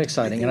 It's parent, very I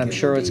exciting, think and I'm it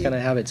sure will it's be- going to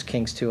have its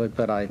kinks to it,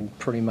 but I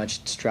pretty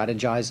much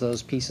strategize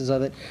those pieces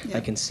of it. Yeah. I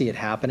can see it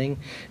happening,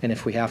 and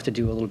if we have to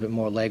do a little bit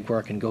more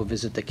legwork and go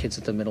visit the kids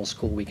at the middle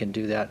school, we can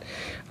do that.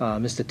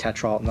 Mr.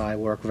 Tetrault and I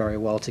work very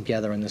well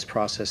together in this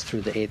process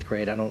through the 8th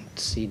grade. I don't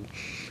see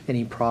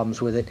any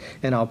problems with it,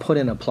 and I'll put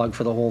in a plug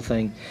for the whole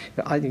thing.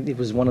 I think it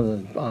was one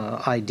of the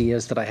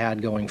ideas that I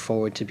had going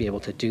forward to be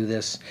able to do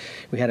this.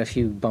 We had a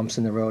few bumps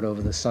in the road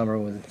over the summer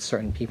with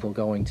certain people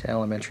going to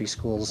elementary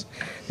schools.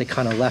 They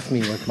kind of left me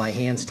with my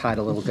hands tied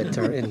a little bit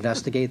to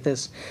investigate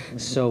this.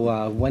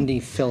 So Wendy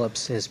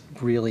Phillips has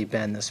really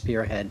been the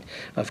spearhead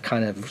of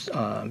kind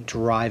of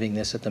driving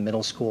this at the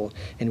middle school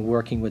and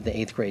working with the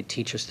 8th grade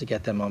teachers to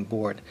get them on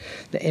board.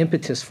 The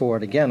impetus for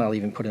it, again, I'll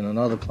even put in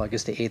another plug,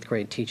 is the 8th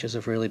grade teachers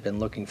have really been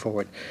looking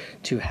forward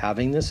to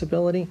having this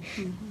ability.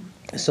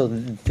 So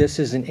this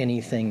isn't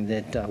anything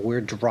that we're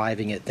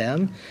driving at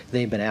them.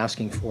 They've been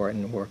asking for it,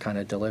 and we're kind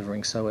of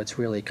delivering. So it's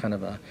really kind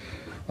of a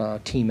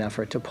team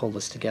effort to pull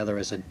this together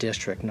as a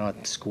district,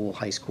 not school,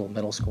 high school,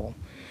 middle school.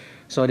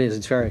 So it is.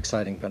 It's very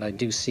exciting, but I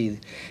do see,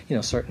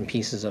 certain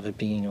pieces of it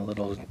being a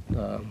little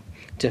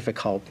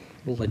difficult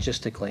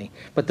logistically.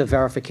 But the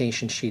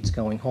verification sheets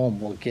going home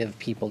will give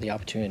people the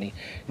opportunity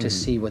to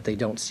see what they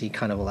don't see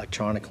kind of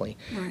electronically.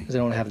 Because they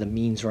don't have the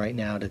means right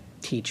now to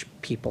teach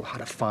people how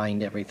to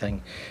find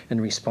everything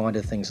and respond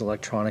to things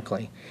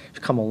electronically.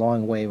 We've come a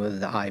long way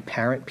with the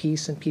iParent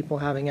piece and people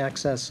having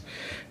access,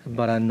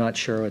 but I'm not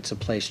sure it's a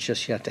place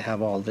just yet to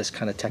have all this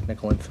kind of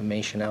technical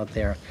information out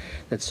there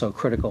that's so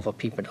critical for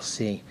people to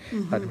see.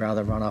 I'd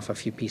rather run off a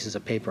few pieces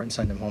of paper and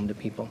send them home to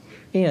people.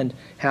 And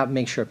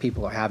make sure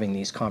people are having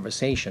these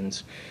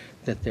conversations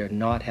that they're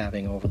not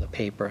having over the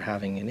paper,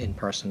 having it in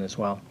person as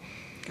well.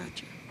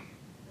 Gotcha.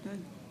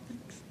 Good.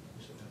 Thanks.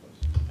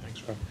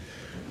 Thanks, Rob.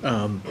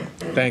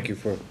 Thank you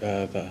for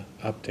the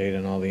update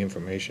and all the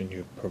information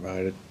you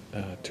provided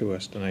to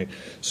us tonight.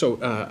 So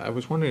I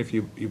was wondering if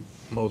you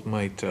both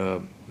might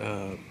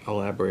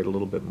elaborate a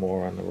little bit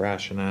more on the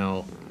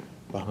rationale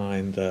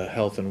behind the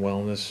health and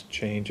wellness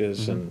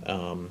changes and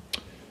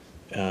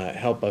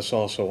help us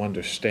also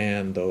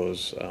understand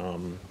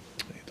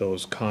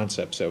those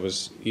concepts. I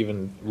was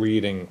even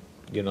reading,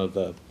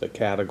 the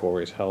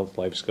categories: health,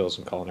 life skills,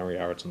 and culinary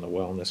arts, and the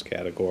wellness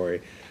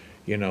category.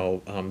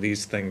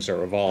 These things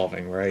are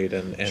evolving, right?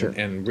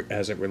 And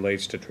as it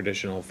relates to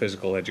traditional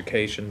physical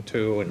education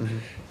too,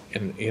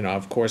 and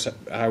of course,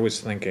 I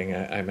was thinking,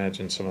 I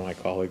imagine some of my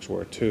colleagues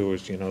were too,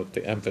 is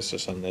the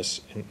emphasis on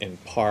this in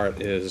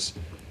part is,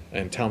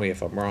 and tell me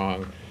if I'm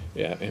wrong,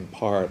 yeah, in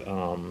part,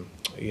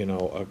 you know,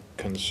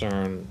 a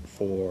concern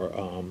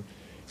for,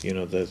 you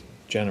know, the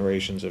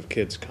generations of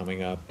kids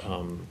coming up,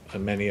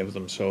 and many of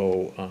them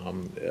so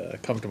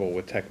comfortable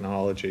with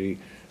technology,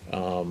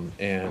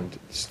 and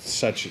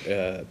such,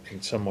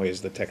 in some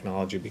ways, the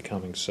technology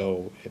becoming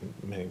so, in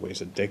many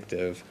ways,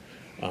 addictive,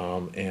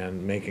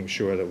 and making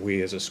sure that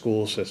we as a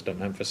school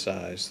system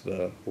emphasize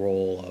the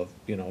role of,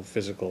 you know,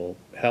 physical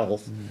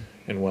health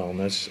and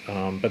wellness,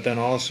 but then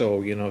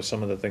also, you know,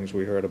 some of the things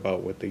we heard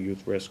about with the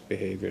Youth Risk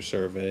Behavior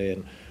Survey,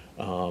 and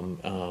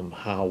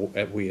how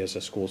we as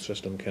a school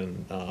system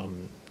can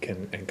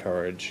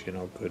encourage, you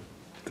know,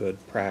 good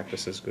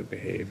practices, good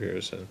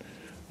behaviors, and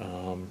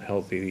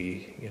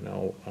healthy, you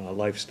know,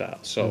 lifestyle.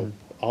 So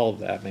all of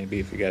that, maybe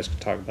if you guys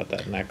could talk about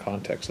that in that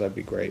context, that'd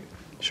be great.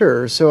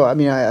 Sure. So, I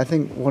mean, I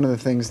think one of the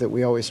things that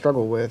we always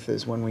struggle with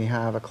is when we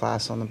have a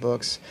class on the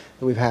books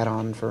that we've had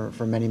on for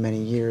many,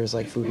 many years,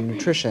 like food and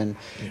nutrition,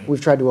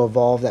 we've tried to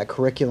evolve that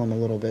curriculum a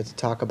little bit to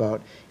talk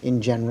about,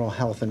 in general,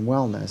 health and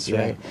wellness,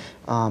 right?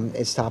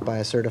 It's taught by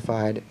a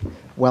certified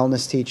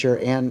wellness teacher,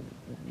 and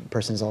the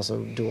person is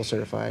also dual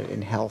certified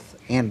in health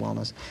and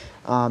wellness.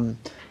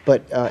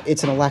 But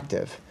it's an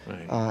elective.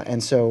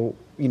 And so,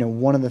 you know,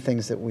 one of the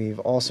things that we've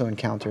also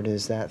encountered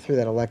is that through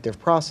that elective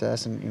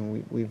process, and, you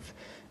know, we've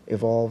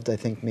evolved, I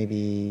think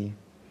maybe,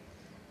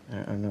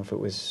 I don't know if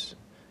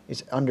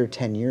it's under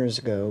 10 years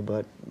ago,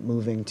 but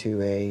moving to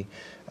a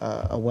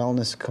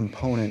wellness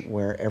component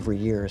where every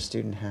year a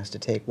student has to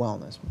take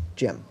wellness,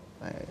 gym,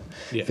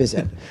 phys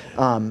ed.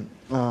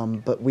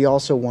 But we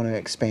also want to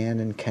expand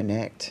and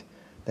connect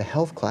the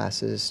health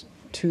classes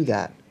to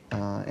that.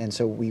 And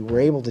so we were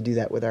able to do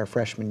that with our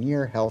freshman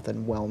year health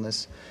and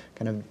wellness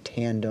kind of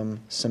tandem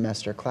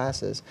semester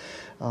classes.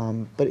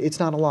 But it's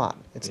not a lot.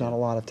 It's not a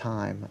lot of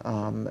time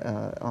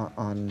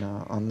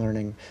on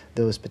learning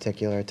those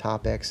particular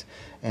topics.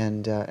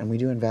 And we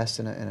do invest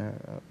in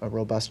a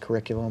robust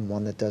curriculum,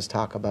 one that does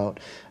talk about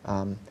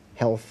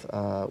health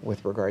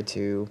with regard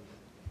to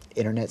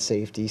internet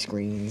safety,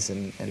 screens,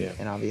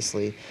 and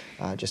obviously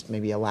just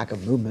maybe a lack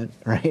of movement,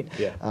 right?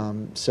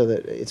 So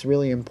that it's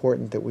really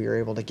important that we are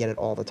able to get at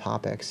all the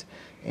topics,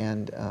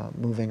 and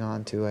moving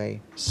on to a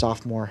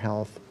sophomore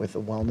health with a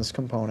wellness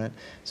component,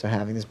 so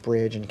having this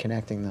bridge and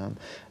connecting them.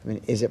 I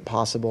mean, is it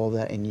possible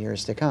that in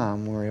years to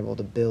come we're able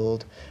to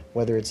build,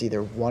 whether it's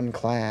either one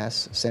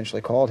class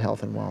essentially called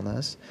health and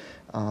wellness,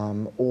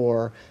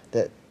 or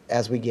that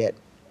as we get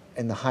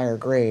in the higher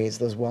grades,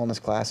 those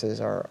wellness classes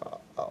are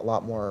a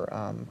lot more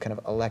kind of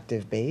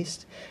elective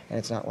based, and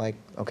it's not like,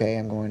 okay,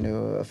 I'm going to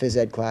a phys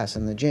ed class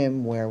in the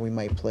gym where we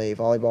might play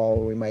volleyball,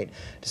 or we might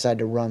decide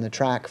to run the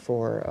track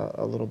for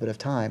a little bit of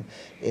time.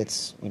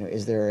 It's, you know,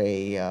 is there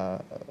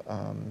a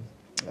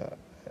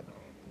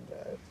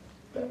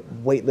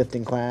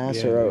weightlifting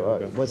class, or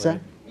yoga, what's right.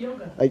 that?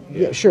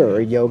 Yeah, sure,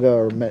 or yoga,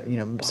 or you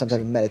know, some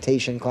type of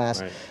meditation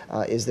class.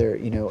 Is there,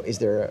 you know, is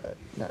there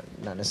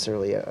not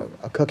necessarily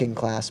a cooking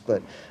class,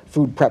 but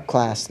food prep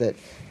class that,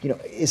 you know,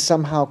 is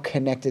somehow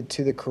connected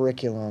to the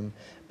curriculum,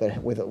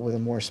 but with a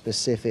more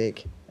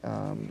specific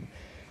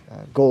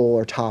goal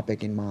or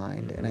topic in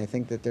mind? And I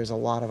think that there's a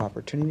lot of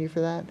opportunity for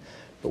that,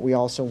 but we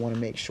also want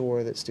to make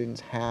sure that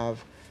students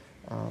have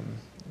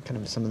kind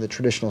of some of the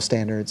traditional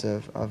standards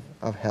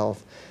of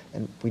health,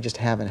 and we just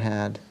haven't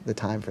had the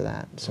time for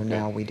that. So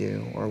now we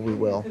do, or we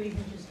will. Could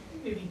even just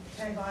maybe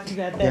tag on to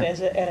that as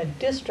at a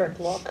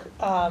district look.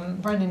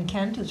 Brendan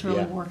Kent is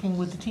really working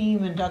with the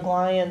team, and Doug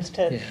Lyons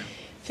to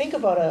think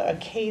about a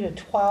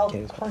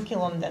K-12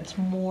 curriculum that's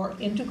more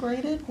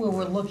integrated, where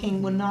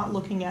we're not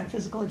looking at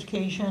physical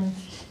education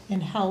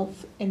and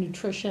health and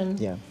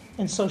nutrition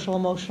and social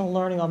emotional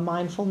learning or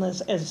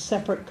mindfulness as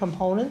separate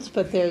components,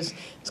 but it's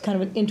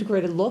kind of an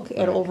integrated look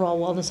at overall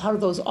wellness. How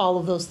do all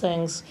of those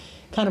things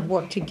kind of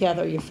work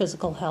together, your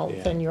physical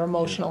health and your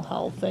emotional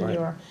health and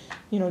your,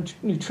 you know,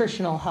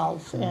 nutritional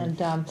health.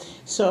 And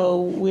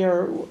so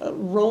we're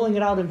rolling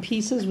it out in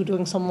pieces. We're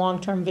doing some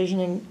long-term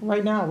visioning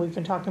right now. We've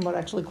been talking about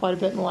actually quite a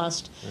bit in the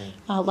last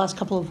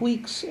couple of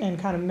weeks, and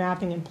kind of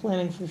mapping and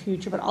planning for the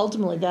future. But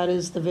ultimately, that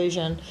is the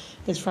vision,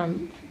 is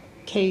from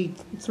K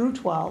through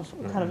 12,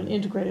 kind of an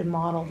integrated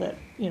model that,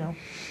 you know,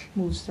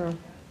 moves through.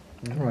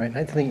 Right.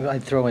 I think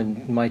I'd throw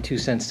in my 2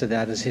 cents to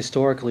that. Is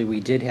historically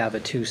we did have a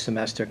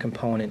 2-semester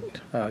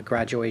component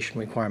graduation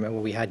requirement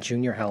where we had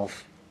junior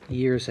health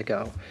years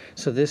ago.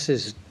 So this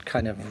is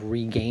kind of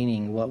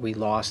regaining what we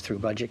lost through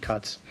budget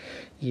cuts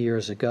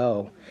years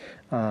ago.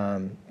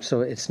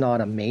 So it's not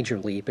a major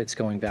leap. It's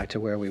going back to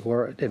where we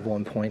were at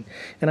one point.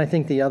 And I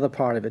think the other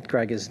part of it,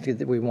 Greg, is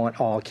that we want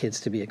all kids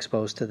to be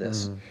exposed to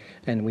this.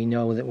 And we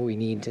know that we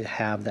need to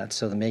have that,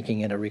 so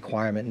making it a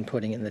requirement and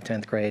putting it in the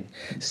 10th grade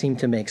seemed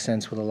to make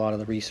sense with a lot of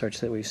the research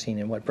that we've seen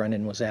and what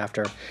Brendan was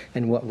after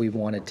and what we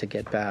wanted to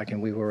get back.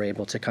 And we were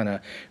able to kind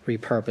of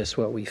repurpose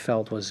what we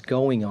felt was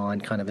going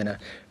on kind of in a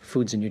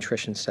foods and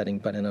nutrition setting,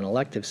 but in an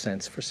elective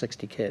sense for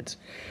 60 kids.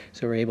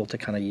 So we're able to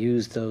kind of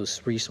use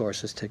those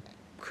resources to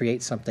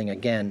create something,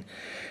 again,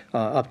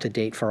 up to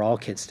date for all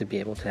kids to be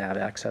able to have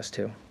access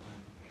to.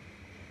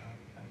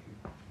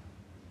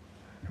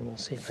 We'll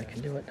see if I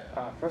can do it.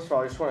 First of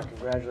all, I just want to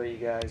congratulate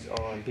you guys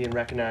on being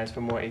recognized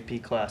for more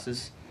AP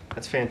classes.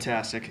 That's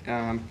fantastic.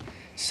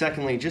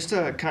 Secondly, just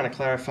to kind of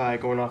clarify,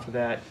 going off of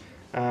that,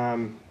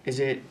 is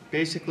it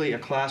basically a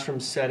classroom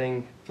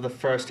setting for the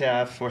first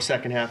half or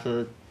second half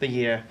of the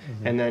year,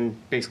 and then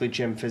basically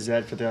gym phys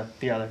ed for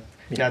the other?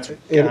 That's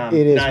It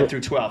is 9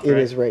 through 12, It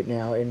right? is right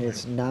now, and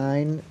it's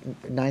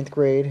ninth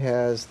grade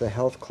has the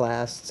health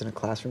class. It's in a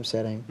classroom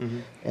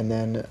setting, and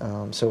then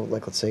so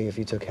like let's say if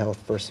you took health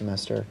first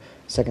semester,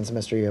 second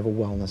semester you have a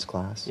wellness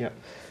class. Yep.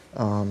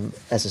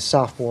 As a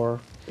sophomore,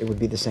 it would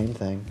be the same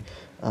thing,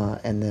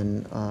 and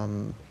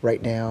then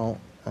right now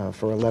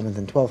for 11th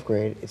and 12th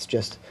grade, it's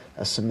just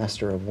a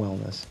semester of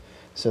wellness.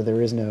 So there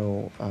is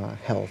no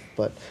health,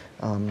 but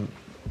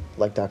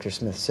like Dr.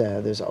 Smith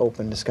said, there's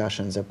open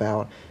discussions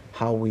about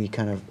how we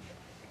kind of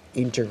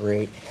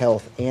integrate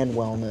health and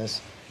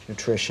wellness,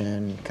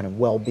 nutrition, kind of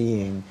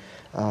well-being,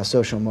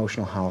 social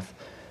emotional health,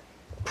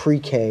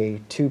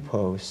 pre-K to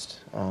post.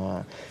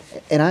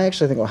 And I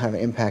actually think it will have an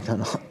impact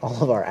on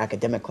all of our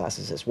academic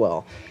classes as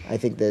well. I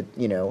think that,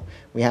 you know,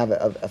 we have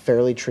a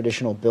fairly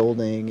traditional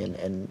building,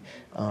 and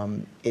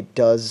it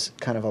does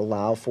kind of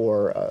allow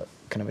for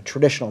kind of a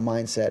traditional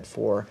mindset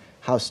for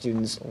how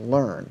students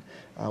learn.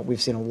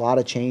 We've seen a lot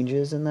of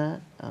changes in that,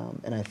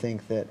 and I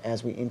think that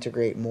as we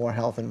integrate more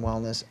health and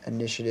wellness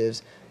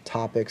initiatives,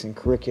 topics, and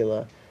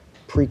curricula,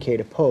 pre-K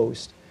to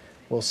post,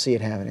 we'll see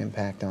it have an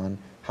impact on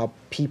how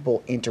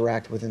people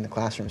interact within the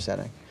classroom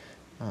setting.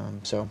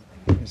 So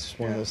it's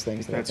one of those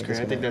things that That's I think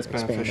great. I think that's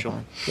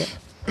beneficial. Yep.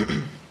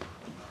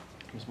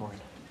 Ms. Morgan.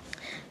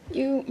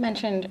 You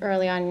mentioned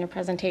early on in your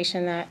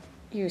presentation that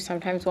you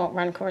sometimes won't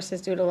run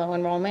courses due to low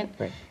enrollment.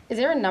 Right. Is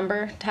there a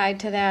number tied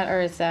to that,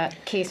 or is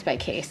that case by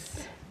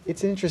case?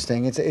 It's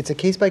interesting. It's a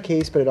case by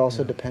case, but it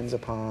also depends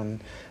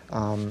upon.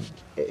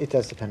 It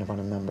does depend upon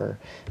a number.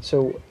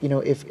 So you know,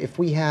 if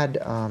we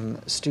had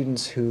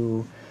students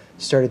who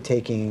started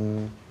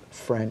taking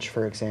French,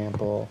 for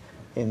example,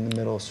 in the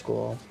middle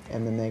school,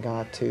 and then they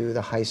got to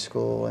the high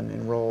school and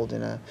enrolled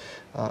in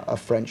a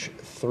French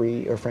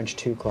 3 or French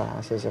 2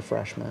 class as a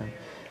freshman,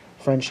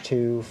 French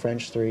 2,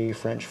 French 3,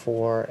 French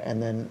 4,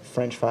 and then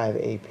French 5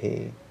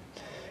 AP.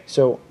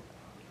 So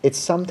it's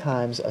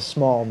sometimes a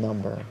small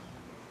number.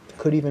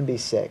 Could even be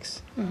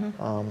 6.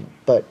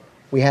 But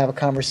we have a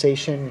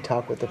conversation,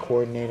 talk with the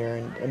coordinator,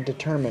 and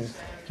determine,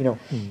 you know,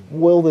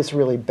 will this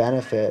really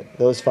benefit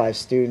those 5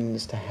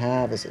 students to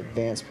have this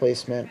advanced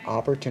placement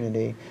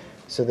opportunity,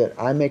 so that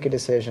I make a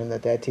decision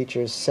that that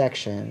teacher's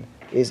section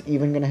is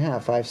even going to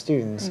have 5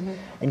 students.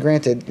 And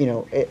granted, you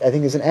know, I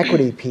think there's an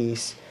equity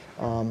piece,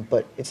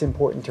 but it's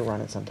important to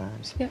run it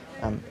sometimes. Yep.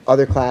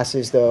 Other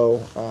classes, though,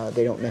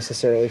 they don't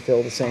necessarily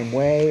feel the same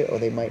way, or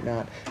they might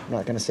not. I'm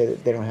not going to say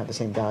that they don't have the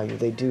same value.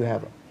 They do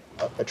have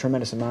a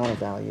tremendous amount of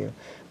value,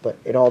 but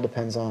it all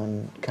depends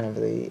on kind of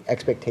the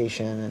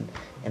expectation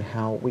and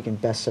how we can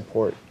best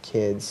support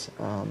kids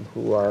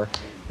who are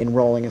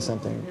enrolling in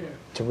something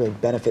to really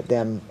benefit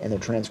them and their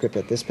transcript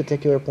at this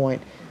particular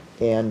point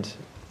and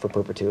for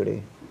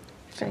perpetuity.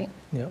 Great.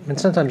 Yeah, and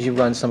sometimes you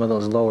run some of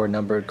those lower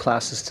numbered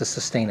classes to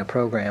sustain a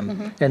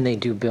program, and they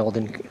do build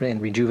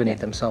and rejuvenate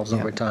themselves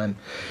over time.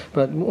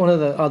 But one of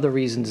the other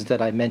reasons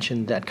that I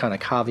mentioned that kind of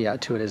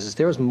caveat to it is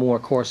there's more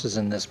courses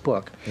in this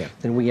book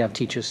than we have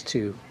teachers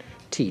to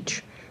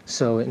teach.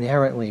 So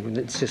inherently,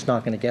 it's just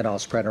not going to get all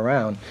spread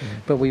around.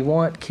 But we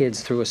want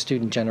kids through a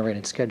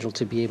student-generated schedule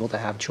to be able to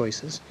have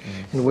choices.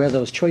 And where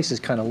those choices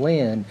kind of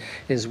land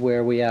is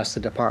where we ask the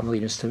department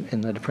leaders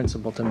and the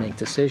principal to make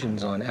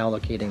decisions on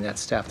allocating that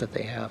staff that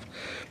they have.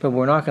 But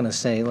we're not going to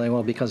say, like,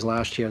 well, because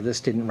last year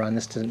this didn't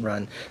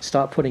run,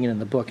 stop putting it in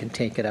the book and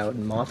take it out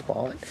and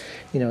mothball it.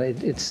 You know,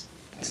 it's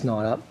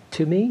not up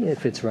to me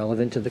if it's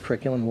relevant to the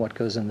curriculum, what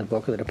goes in the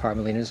book, or the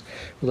department leaders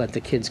will let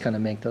the kids kind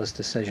of make those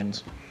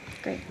decisions.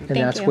 Great. And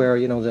that's where,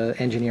 you know, the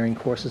engineering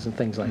courses and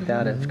things like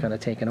that have kind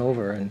of taken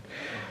over, and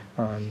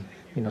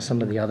you know,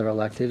 some of the other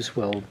electives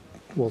will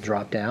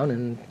drop down,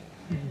 and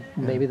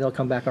maybe they'll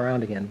come back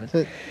around again.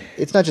 But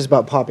it's not just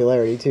about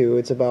popularity too,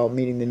 it's about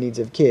meeting the needs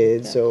of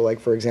kids. So like,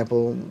 for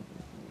example,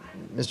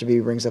 Mr. B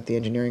brings up the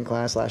engineering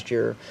class last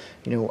year.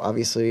 You know,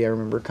 obviously I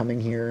remember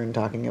coming here and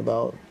talking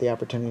about the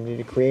opportunity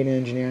to create an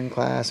engineering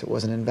class. It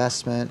was an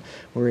investment.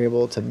 We were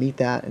able to meet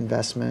that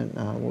investment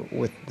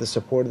with the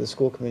support of the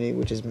school committee,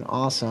 which has been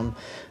awesome.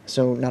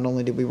 So not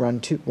only did we run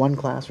one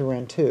class, we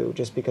ran 2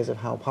 just because of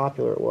how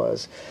popular it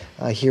was.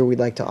 Here we'd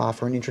like to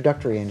offer an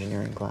introductory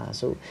engineering class.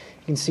 So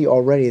you can see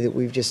already that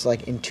we've just,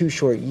 like, in 2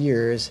 short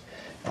years,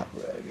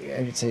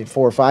 I'd say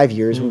 4 or 5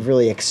 years, we've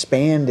really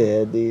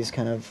expanded these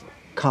kind of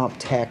comp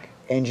tech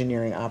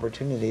engineering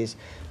opportunities.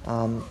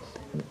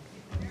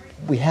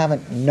 We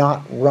haven't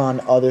not run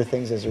other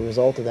things as a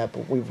result of that,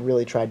 but we've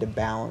really tried to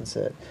balance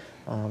it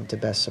to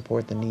best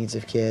support the needs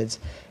of kids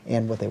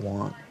and what they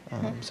want.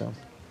 So,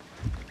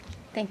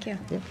 Thank you.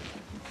 Yeah.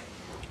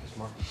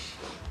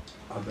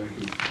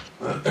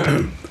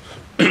 Thank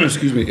you.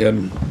 Excuse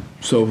me.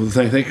 So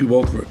thank you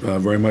both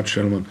very much,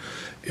 gentlemen,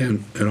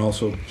 and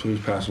also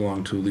please pass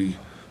along to the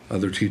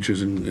other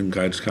teachers and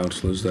guidance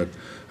counselors that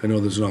I know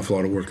there's an awful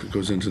lot of work that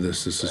goes into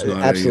this. This is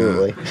not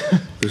Absolutely.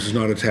 This is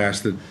not a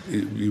task that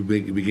you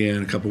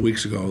began a couple of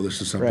weeks ago.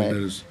 This is something Right.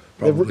 that is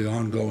probably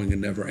ongoing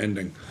and never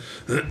ending.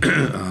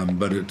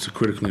 But it's a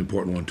critically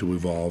important one to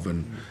evolve,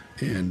 and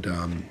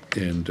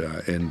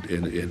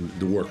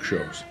the work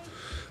shows.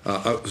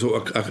 So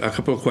a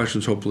couple of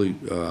questions. Hopefully,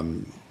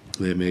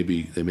 they may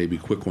be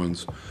quick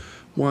ones.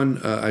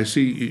 One, I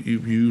see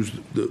you've used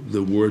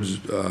the words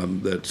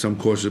that some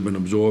courses have been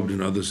absorbed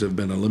and others have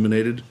been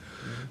eliminated.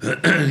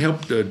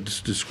 Help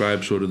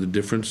describe sort of the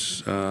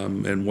difference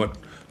and what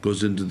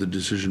goes into the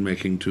decision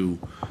making to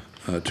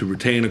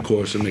retain a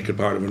course and make it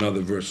part of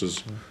another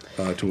versus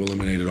to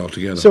eliminate it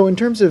altogether. So in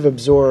terms of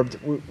absorbed,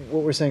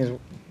 what we're saying is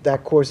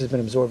that course has been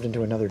absorbed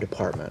into another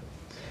department.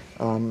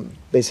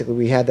 Basically,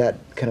 we had that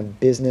kind of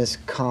business,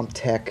 comp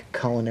tech,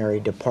 culinary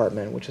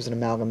department, which was an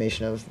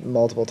amalgamation of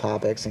multiple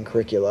topics and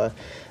curricula.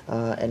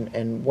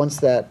 And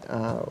once we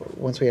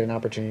had an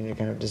opportunity to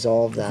kind of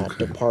dissolve that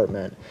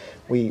department,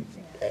 we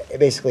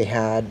basically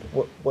had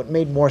what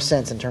made more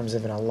sense in terms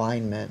of an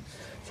alignment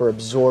for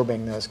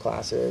absorbing those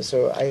classes.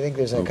 So I think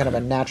there's a kind of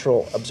a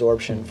natural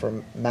absorption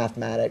from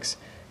mathematics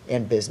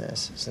and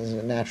business. So there's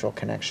a natural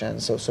connection.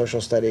 So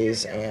social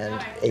studies and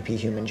AP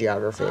Human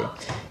Geography.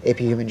 AP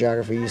Human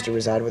Geography used to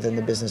reside within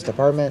the business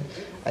department.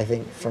 I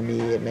think for me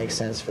it makes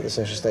sense for the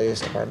social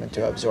studies department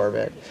to absorb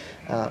it.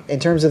 In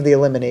terms of the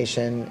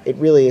elimination, it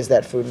really is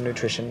that food and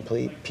nutrition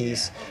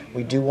piece.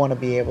 We do want to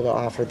be able to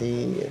offer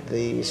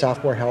the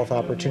sophomore health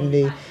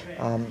opportunity.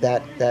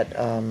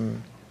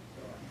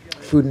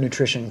 Food and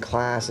nutrition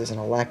class is an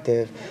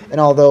elective, and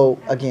although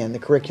again the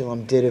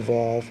curriculum did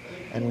evolve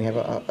and we have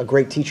a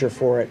great teacher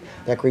for it,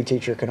 that great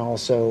teacher can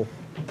also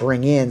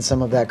bring in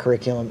some of that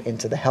curriculum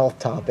into the health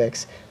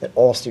topics that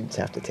all students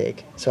have to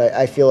take. So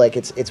I feel like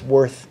it's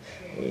worth,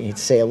 you'd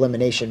say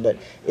elimination, but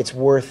it's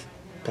worth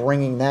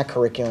bringing that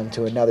curriculum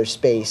to another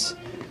space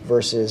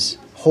versus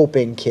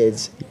hoping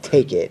kids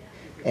take it,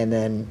 and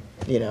then,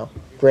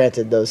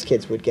 granted those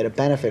kids would get a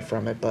benefit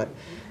from it, but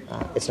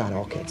it's not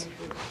all kids.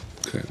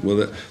 Okay.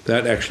 Well,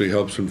 that actually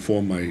helps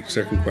inform my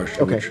second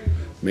question, which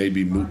may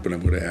be moot, but I'm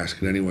going to ask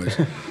it anyways.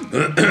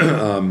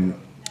 Some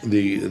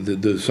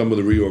of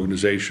the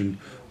reorganization,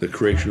 the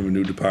creation of a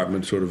new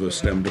department, sort of a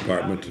STEM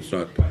department. It's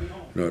not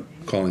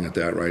calling it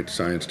that, right?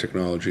 Science,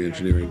 technology,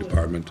 engineering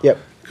department. Yep.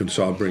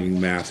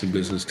 Bringing math and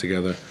business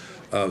together.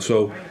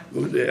 So,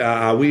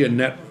 are we a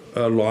net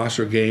loss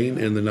or gain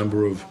in the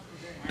number of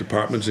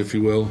departments, if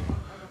you will?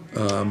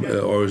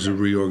 Or is a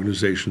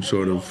reorganization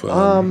sort of?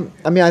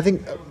 I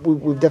think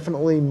we've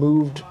definitely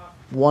moved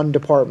one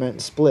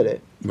department, split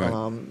it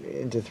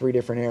into 3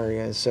 different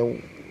areas. So,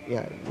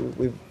 yeah,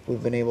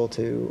 we've been able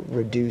to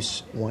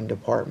reduce one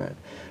department,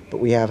 but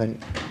we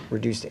haven't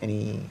reduced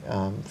any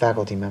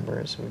faculty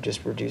members. We've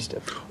just reduced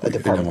a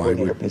department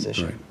coordinator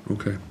position. Right.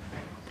 Okay.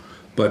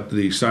 But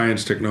the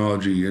science,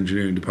 technology,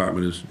 engineering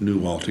department is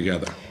new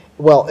altogether.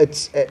 Well,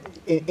 it's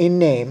in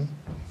name.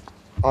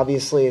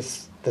 Obviously,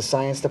 it's. The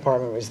science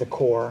department is the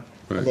core,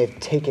 and they've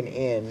taken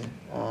in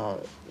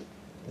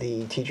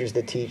the teachers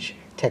that teach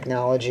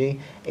technology,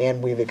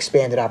 and we've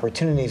expanded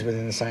opportunities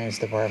within the science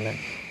department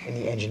in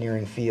the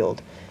engineering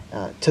field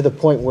to the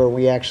point where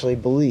we actually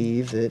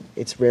believe that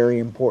it's very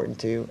important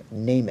to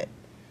name it.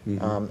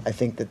 Mm-hmm. I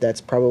think that's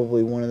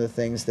probably one of the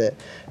things that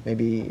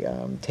maybe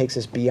takes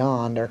us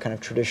beyond our kind of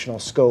traditional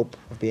scope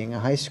of being a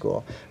high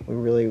school. We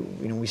really,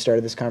 we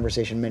started this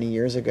conversation many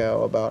years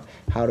ago about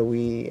how do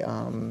we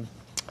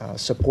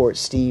support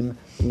STEAM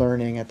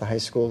learning at the high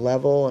school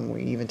level, and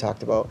we even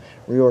talked about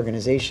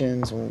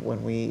reorganizations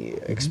when we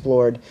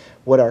explored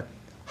what our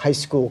high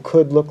school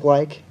could look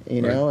like,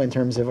 in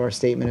terms of our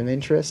statement of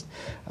interest,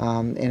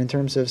 and in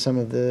terms of some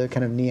of the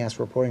kind of NEAS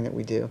reporting that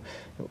we do.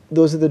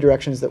 Those are the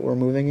directions that we're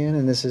moving in,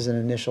 and this is an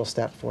initial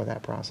step for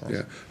that process.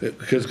 Yeah,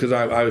 because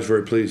I was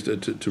very pleased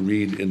to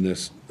read in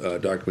this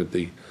document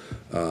the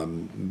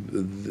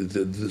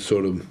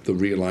sort of the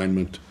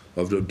realignment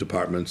of the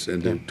departments,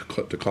 and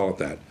to call it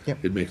that.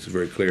 Yep. It makes it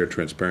very clear,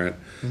 transparent,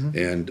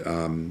 and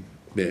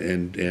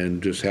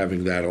just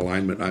having that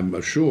alignment,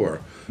 I'm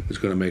sure, is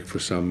going to make for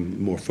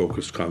some more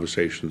focused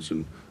conversations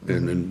and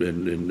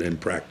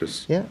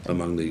practice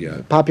among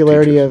the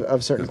popularity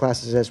of certain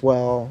classes as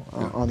well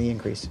on the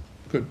increase.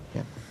 Good.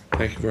 Yeah.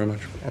 Thank you very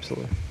much.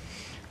 Absolutely.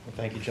 Well,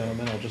 thank you,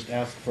 gentlemen. I'll just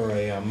ask for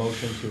a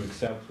motion to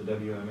accept the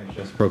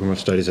WMHS Program of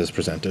Studies as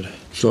presented.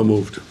 So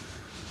moved.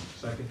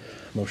 Second.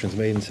 Motion's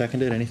made and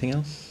seconded. Anything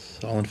else?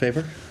 All in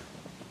favor?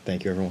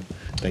 Thank you, everyone.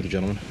 Thank you,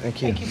 gentlemen.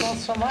 Thank you. Thank you both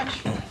so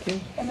much.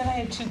 And then I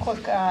had 2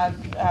 quick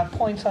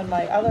points on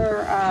my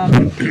other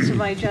piece of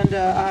my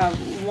agenda.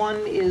 One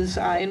is,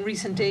 in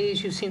recent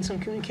days, you've seen some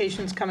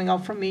communications coming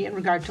out from me in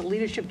regard to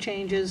leadership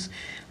changes.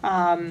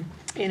 And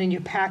in your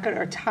packet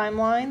are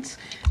timelines.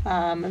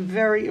 I'm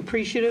very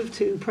appreciative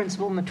to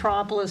Principal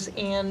Metropolis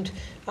and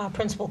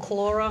Principal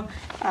Calora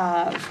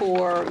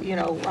for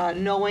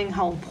knowing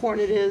how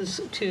important it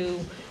is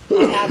to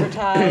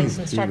advertise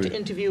and start to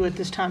interview at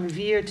this time of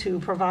year to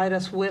provide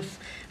us with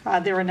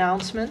their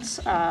announcements,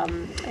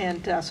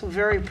 and so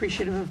very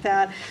appreciative of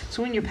that.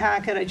 So in your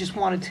packet, I just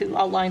wanted to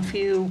outline for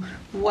you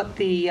what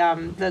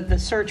the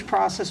search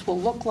process will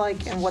look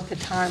like and what the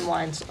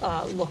timelines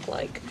look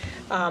like.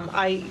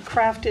 I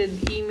crafted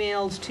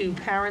emails to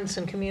parents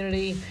and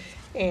community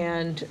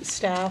and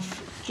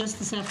staff just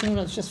this afternoon.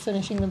 I was just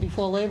finishing them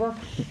before labor.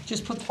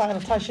 Just put the final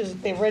touches.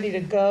 They're ready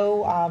to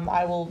go.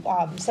 I will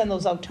send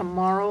those out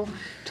tomorrow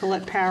to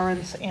let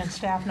parents and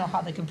staff know how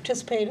they can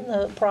participate in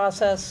the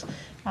process.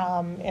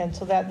 And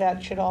so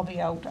that should all be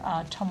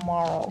out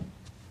tomorrow.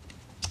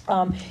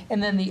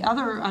 And then the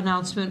other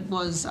announcement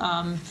was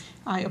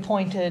I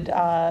appointed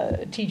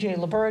T.J.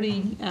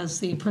 Liberty as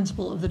the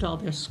principal of the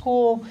Dahlberg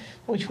School,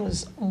 which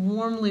was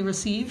warmly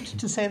received,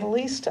 to say the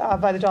least,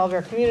 by the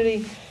Dahlberg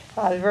community.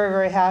 They're very,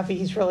 very happy.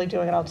 He's really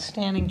doing an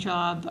outstanding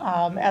job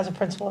as a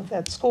principal of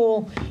that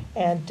school,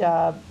 and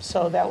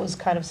so that was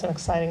kind of some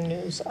exciting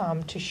news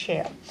to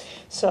share.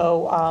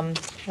 So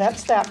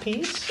that's that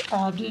piece.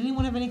 Did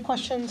anyone have any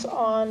questions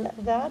on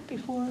that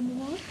before I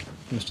move on?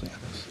 Mr.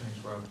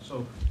 Thanks, Rob.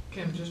 So,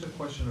 Kim, just a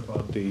question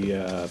about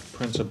the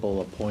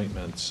principal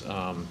appointments.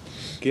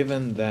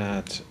 Given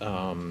that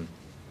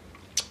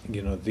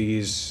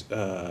these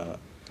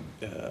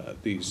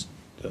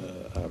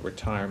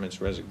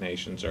retirements,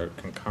 resignations are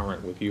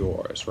concurrent with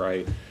yours,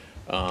 right?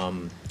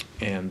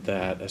 And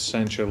that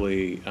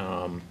essentially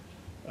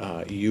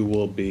you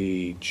will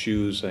be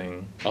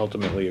choosing,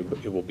 ultimately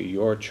it will be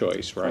your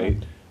choice, right?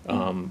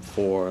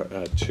 For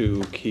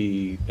two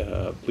key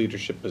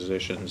leadership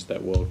positions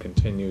that will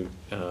continue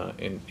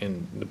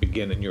in the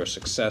beginning, your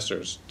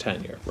successor's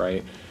tenure,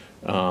 right?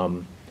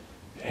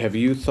 Have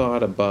you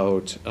thought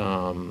about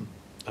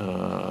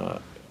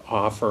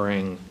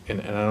offering,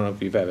 and I don't know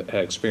if you've had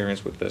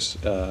experience with this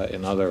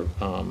in other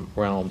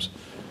realms,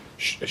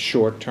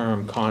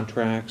 short-term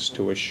contracts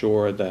to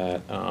assure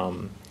that,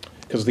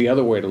 because the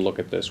other way to look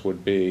at this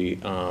would be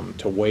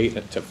to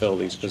wait to fill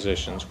these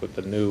positions with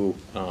the new,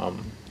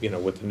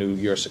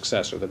 your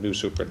successor, the new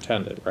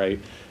superintendent, right?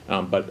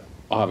 But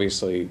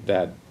obviously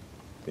that,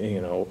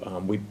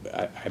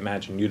 I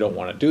imagine you don't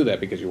want to do that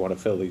because you want to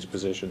fill these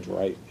positions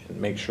right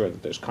and make sure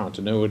that there's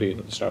continuity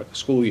at the start of the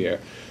school year.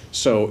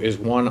 So is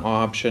one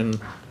option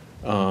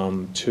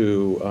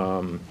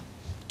to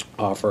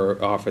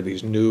offer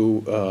these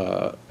new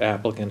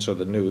applicants or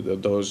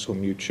those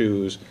whom you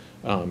choose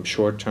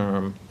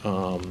short-term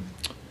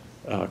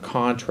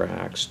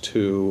contracts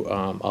to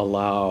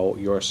allow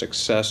your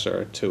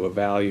successor to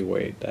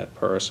evaluate that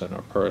person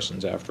or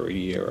persons after a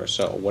year or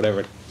so,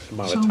 whatever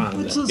amount of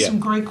time. Those are some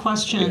great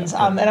questions.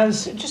 And I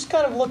was just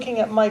kind of looking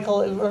at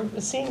Michael,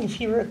 seeing if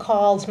he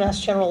recalls Mass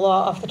General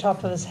Law off the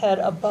top of his head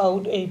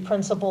about a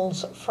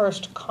principal's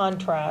first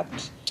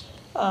contract.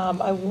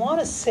 I want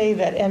to say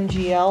that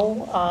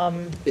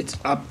MGL. It's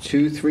up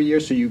to 3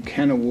 years, so you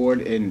can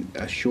award in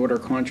a shorter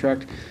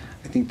contract.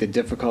 I think the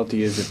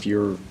difficulty is if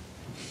you're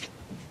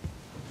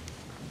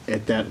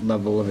at that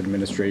level of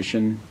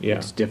administration,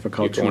 it's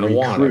difficult to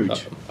recruit.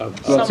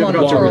 It's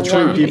difficult to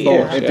recruit people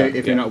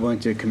if you're not willing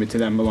to commit to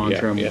them long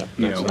term. That's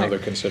another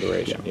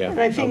consideration. And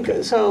I think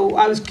so.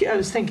 I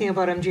was thinking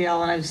about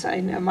MGL,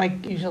 and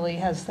Mike usually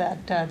has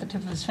that at the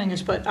tip of his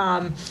fingers, but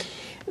I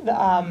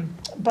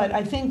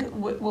think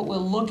what we're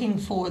looking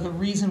for, the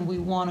reason we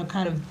want to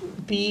kind of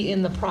be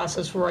in the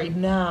process right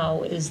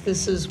now is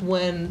this is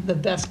when the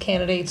best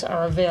candidates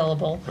are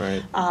available.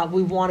 Right.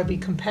 We want to be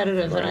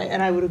competitive, Right.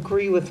 and I would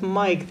agree with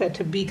Mike that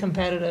to be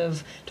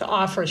competitive, to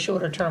offer a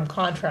shorter term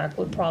contract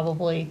would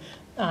probably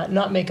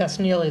not make us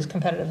nearly as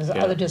competitive as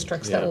other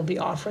districts that will be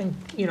offering,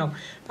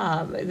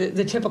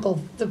 the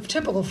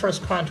typical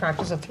first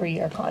contract is a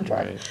 3-year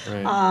contract.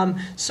 Right.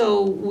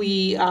 So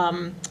we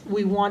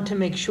want to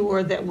make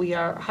sure that we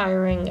are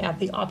hiring at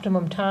the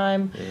optimum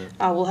time.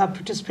 We'll have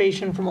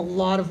participation from a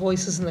lot of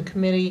voices in the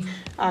community.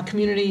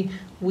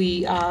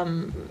 We,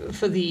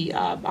 for the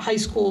high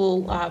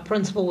school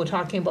principal, we're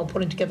talking about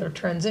putting together a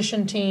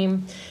transition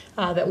team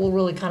that will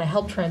really kind of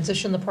help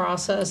transition the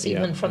process,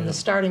 even from the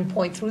starting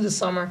point through the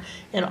summer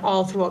and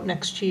all throughout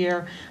next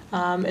year.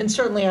 And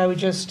certainly I would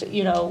just,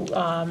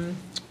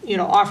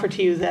 offer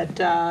to you that,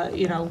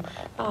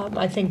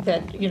 I think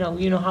that,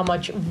 how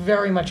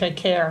very much I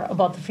care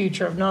about the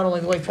future of not only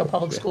the Wakefield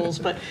Public Schools,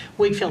 but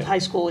Wakefield High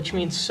School, which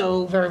means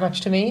so very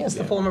much to me as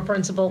the former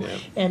principal.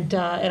 And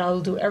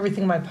I'll do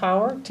everything in my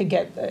power to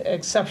get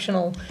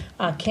exceptional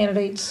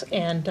candidates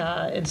and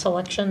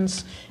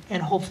selections,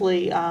 and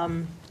hopefully,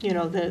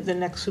 the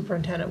next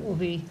superintendent will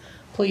be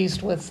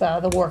pleased with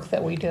the work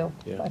that we do.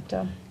 I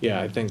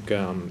think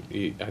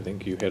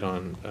you hit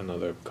on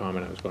another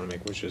comment I was going to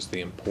make, which is the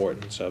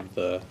importance of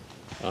the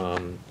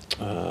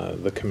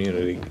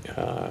community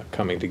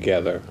coming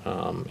together,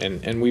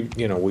 and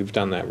we've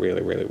done that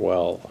really, really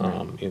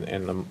well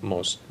in the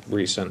most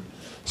recent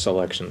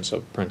selections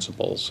of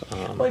principals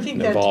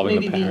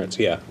involving the parents.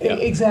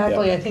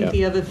 Exactly. I think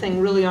the other thing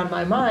really on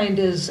my mind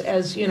is,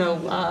 as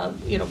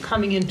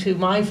coming into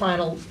my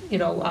final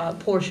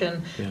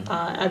portion,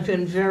 I've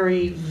been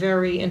very,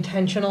 very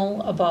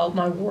intentional about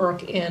my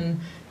work in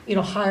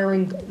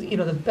hiring,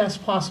 the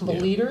best possible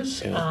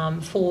leaders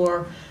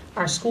for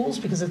our schools,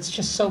 because it's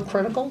just so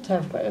critical to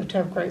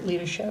have great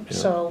leadership.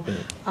 So,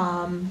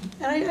 and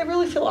I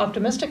really feel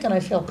optimistic and I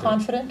feel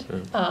confident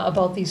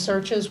about these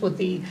searches with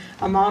the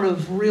amount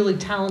of really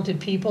talented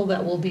people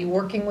that will be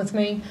working with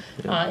me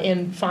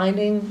in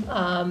finding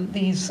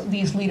these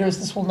leaders.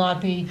 This will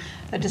not be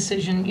a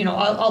decision,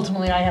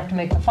 ultimately I have to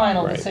make the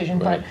final decision,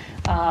 but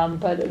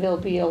there'll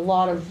be a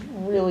lot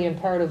of really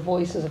imperative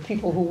voices of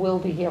people who will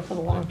be here for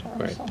the long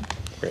term. So.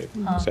 Great,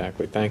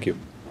 exactly, thank you.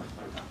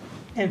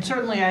 And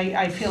certainly,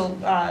 I feel,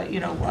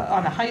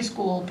 on the high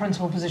school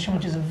principal position,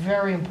 which is a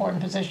very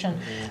important position,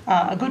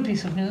 a good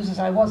piece of news is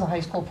I was a high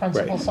school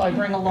principal, so I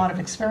bring a lot of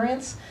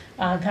experience,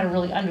 kind of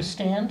really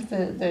understand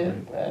the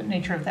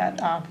nature of that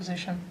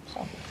position.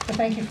 So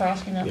thank you for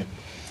asking that. Yeah.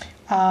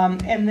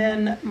 And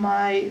then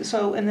my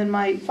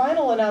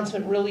final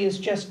announcement really is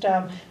just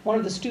one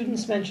of the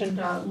students mentioned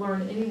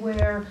Learn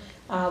Anywhere.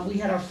 We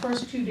had our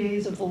first 2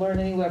 days of the Learn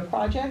Anywhere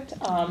project.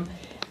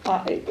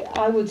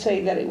 I would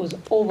say that it was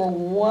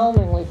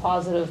overwhelmingly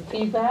positive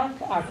feedback,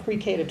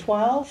 pre-K to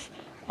 12.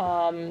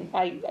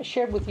 I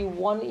shared with you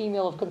one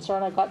email of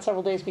concern I got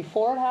several days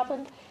before it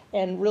happened,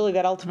 and really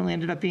that ultimately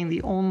ended up being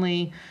the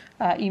only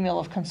email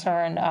of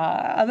concern.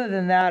 Other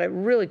than that, it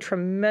really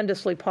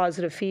tremendously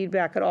positive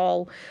feedback at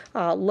all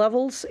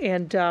levels.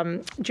 And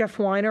Jeff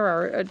Weiner,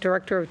 our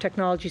director of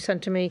technology,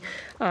 sent to me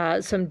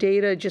some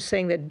data just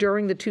saying that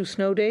during the 2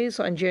 snow days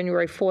on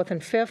January 4th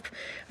and 5th,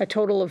 a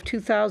total of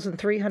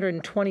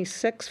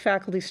 2,326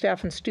 faculty,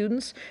 staff, and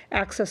students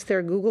accessed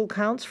their Google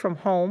accounts from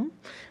home,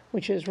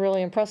 which is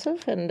really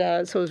impressive, and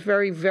so it was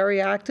very, very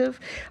active.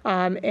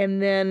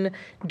 And then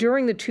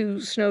during the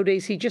 2 snow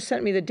days, he just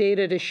sent me the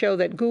data to show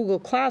that Google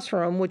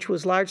Classroom, which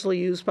was largely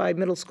used by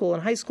middle school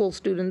and high school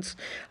students,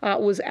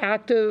 was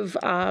active,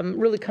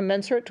 really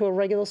commensurate to a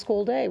regular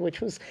school day,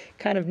 which was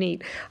kind of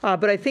neat.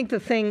 But I think the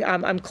thing,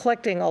 I'm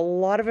collecting a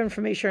lot of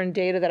information and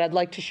data that I'd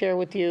like to share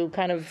with you.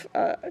 It's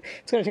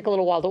going to take a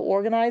little while to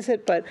organize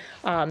it, but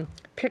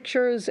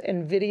pictures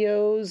and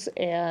videos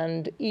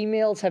and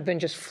emails have been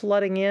just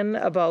flooding in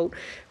about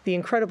the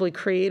incredibly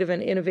creative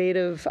and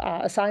innovative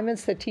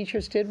assignments that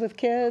teachers did with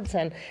kids.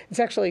 And it's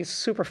actually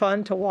super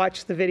fun to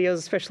watch the videos,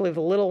 especially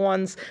the little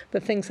ones, the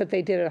things that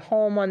they did at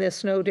home on their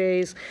snow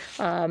days.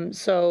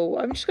 So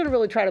I'm just going to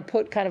really try to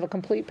put kind of a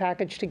complete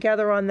package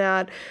together on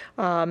that.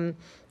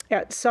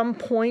 At some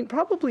point,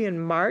 probably in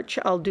March,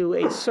 I'll do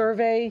a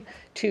survey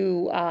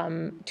to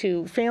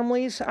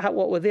families,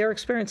 what were their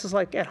experiences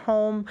like at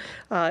home,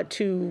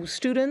 to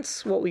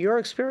students, what were your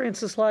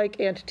experiences like,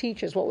 and to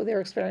teachers, what were their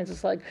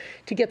experiences like,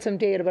 to get some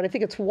data. But I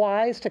think it's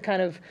wise to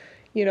kind of,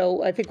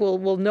 I think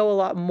we'll know a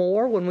lot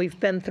more when we've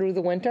been through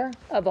the winter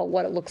about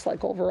what it looks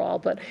like overall.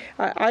 But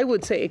I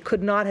would say it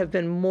could not have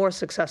been more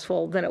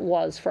successful than it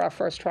was for our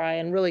first try.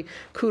 And really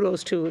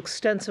kudos to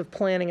extensive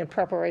planning and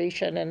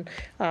preparation, and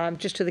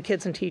just to the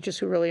kids and teachers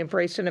who really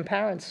embraced it, and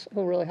parents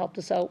who really helped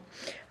us out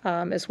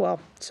as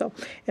well. So,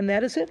 and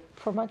that is it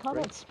for my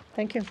comments.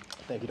 Thank you.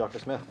 Thank you, Dr.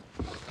 Smith.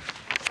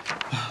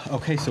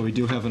 Okay, so we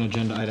do have an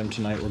agenda item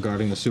tonight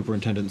regarding the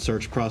superintendent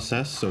search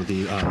process. So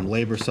the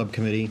Labor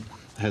Subcommittee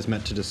has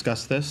met to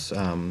discuss this.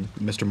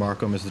 Mr.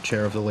 Markham, as the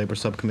chair of the Labor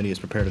Subcommittee, has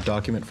prepared a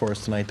document for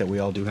us tonight that we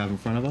all do have in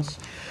front of us.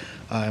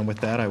 And with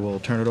that, I will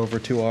turn it over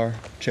to our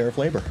Chair of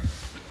Labor.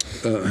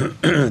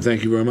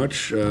 Thank you very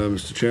much,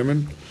 Mr.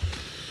 Chairman.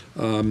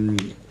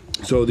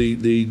 So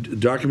the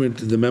document,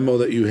 the memo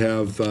that you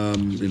have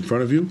in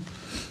front of you,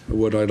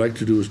 what I'd like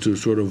to do is to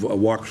sort of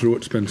walk through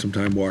it, spend some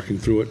time walking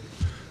through it,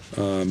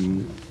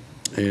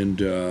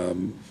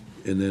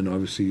 and then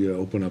obviously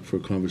open up for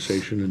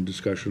conversation and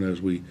discussion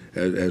as we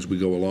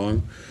go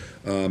along.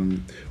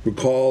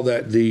 Recall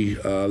that the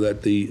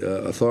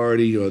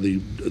authority or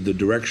the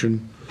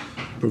direction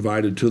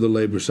provided to the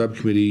Labor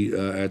Subcommittee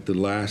at the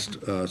last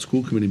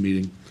school committee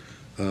meeting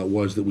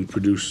was that we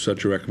produce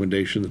such a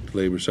recommendation that the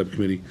Labor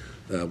Subcommittee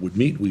would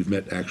meet. We've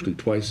met actually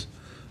twice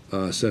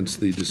since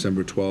the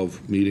December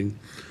 12 meeting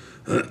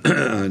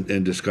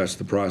and discussed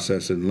the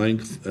process in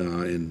length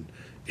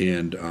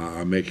and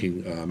are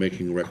making a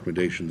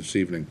recommendation this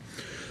evening.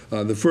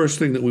 The first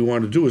thing that we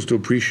want to do is to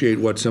appreciate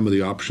what some of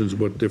the options,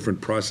 what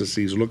different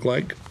processes look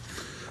like.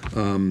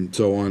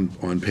 So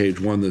on page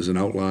 1, there's an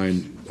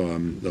outline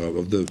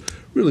of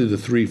the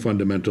 3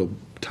 fundamental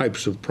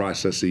types of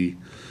processes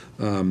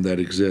that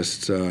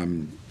exists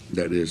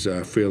that is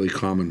fairly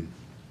common.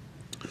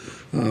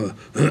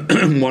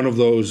 One of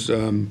those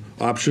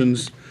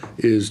options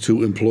is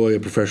to employ a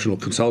professional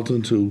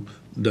consultant who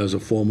does a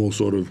formal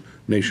sort of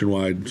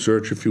nationwide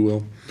search, if you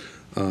will,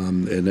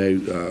 and they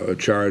are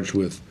charged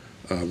with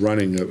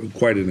running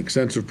quite an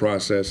extensive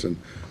process, and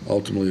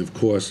ultimately, of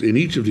course, in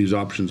each of these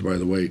options, by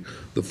the way,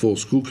 the full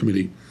school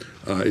committee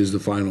is the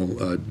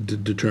final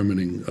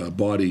determining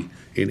body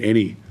in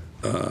any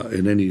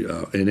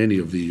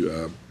of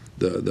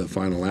the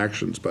final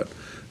actions. But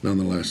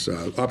nonetheless,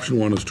 option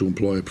 1 is to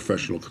employ a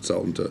professional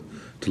consultant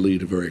to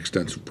lead a very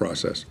extensive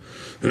process.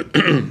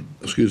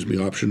 Excuse me.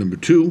 Option number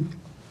 2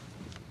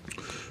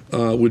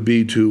 would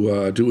be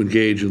to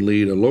engage and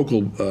lead a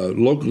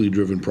locally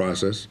driven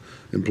process,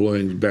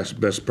 employing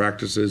best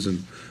practices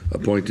and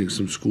appointing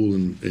some school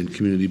and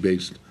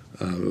community-based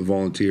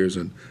volunteers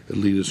and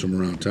leaders from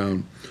around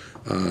town,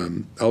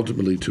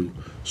 ultimately to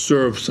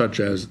serve such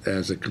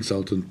as a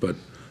consultant, but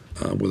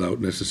without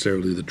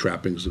necessarily the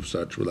trappings of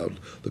such, without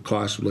the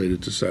costs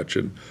related to such,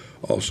 and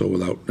also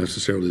without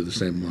necessarily the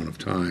same amount of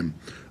time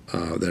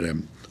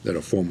that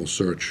a formal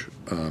search,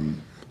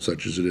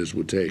 such as it is,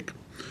 would take.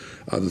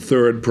 The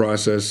third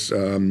process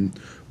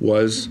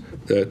was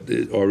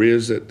that, or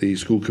is that the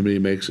school committee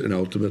makes an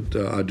ultimate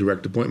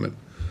direct appointment.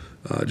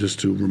 Just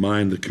to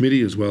remind the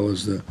committee as well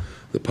as the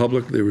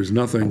public, there is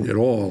nothing at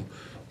all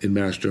in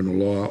Mass General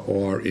Law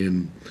or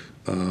in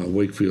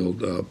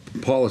Wakefield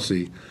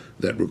policy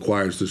that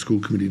requires the school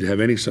committee to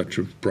have any such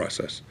a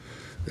process.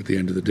 At the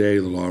end of the day,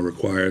 the law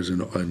requires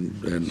and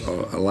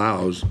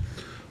allows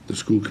the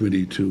school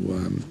committee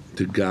to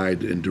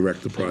guide and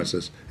direct the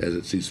process as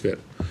it sees fit.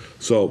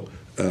 So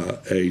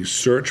a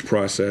search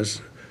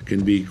process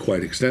can be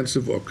quite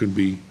extensive or can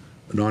be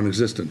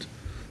non-existent,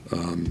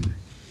 and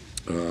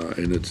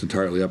it's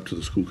entirely up to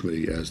the school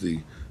committee as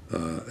the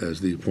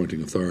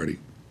appointing authority.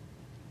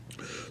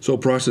 So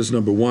process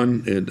number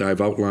one, and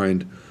I've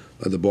outlined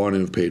at the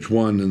bottom of page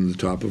 1 and the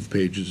top of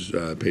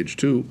page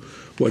 2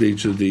 what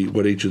each of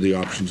the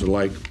options are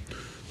like.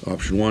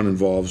 Option 1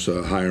 involves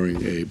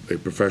hiring a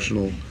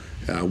professional.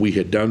 We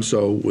had done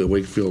so. The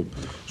Wakefield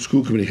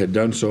School Committee had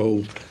done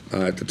so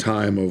at the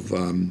time of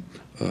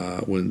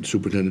when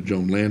Superintendent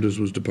Joan Landers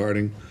was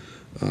departing.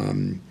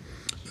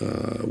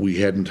 We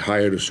hadn't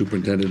hired a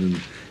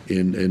superintendent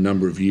in a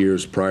number of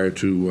years prior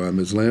to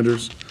Ms.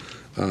 Landers,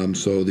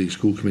 so the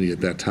school committee at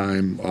that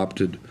time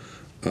opted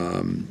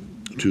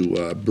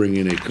to bring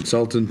in a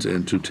consultant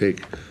and to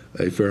take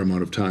a fair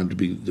amount of time to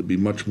be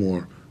much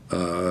more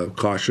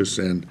cautious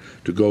and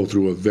to go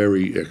through a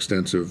very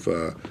extensive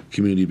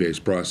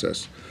community-based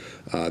process.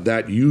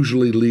 That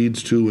usually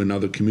leads to, in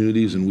other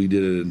communities, and we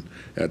did it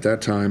at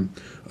that time,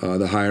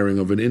 the hiring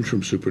of an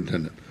interim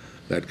superintendent.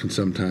 That can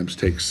sometimes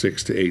take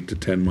 6 to 8 to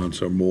 10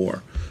 months or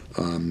more,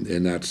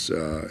 and that's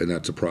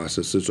a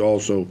process. There's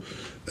also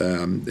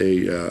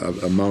a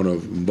amount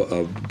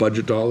of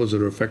budget dollars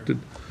that are affected.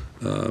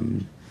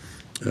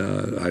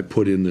 I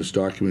put in this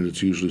document,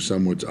 it's usually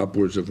somewhere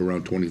upwards of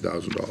around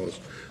 $20,000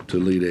 to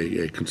lead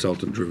a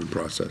consultant-driven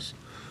process.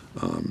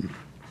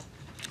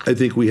 I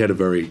think we had a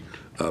very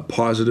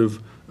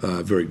positive,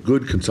 very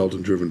good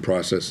consultant-driven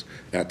process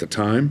at the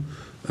time.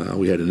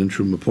 We had an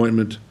interim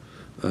appointment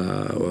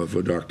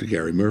of Dr.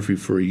 Gary Murphy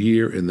for a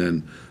year, and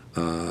then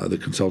the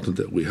consultant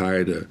that we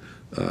hired,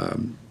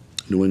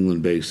 New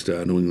England-based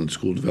New England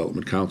School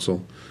Development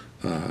Council,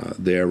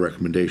 their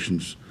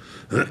recommendations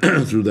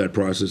through that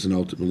process, and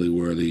ultimately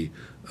were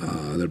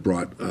that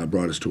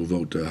brought us to a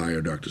vote to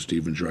hire Dr.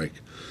 Stephen Drake.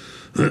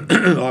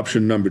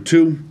 Option number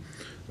 2,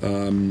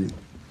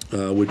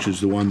 which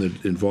is the one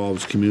that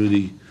involves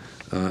community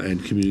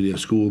and community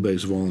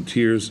school-based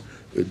volunteers.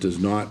 It does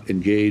not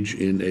engage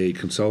in a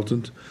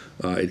consultant.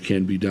 It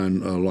can be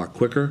done a lot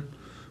quicker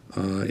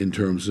in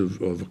terms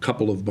of a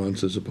couple of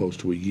months as opposed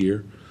to a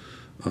year,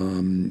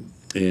 and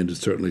it's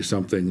certainly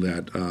something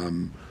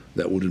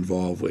that would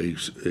involve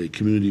a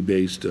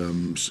community-based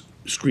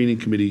screening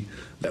committee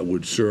that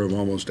would serve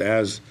almost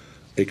as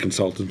a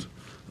consultant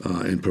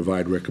and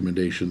provide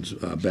recommendations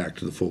back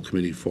to the full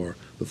committee for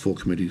the full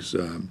committee's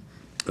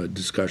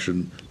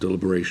discussion,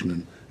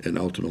 deliberation, and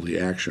ultimately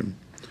action.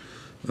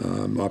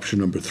 Option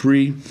number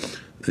 3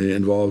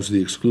 involves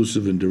the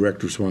exclusive and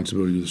direct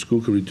responsibility of the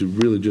school committee to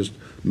really just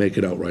make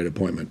an outright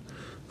appointment.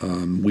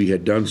 We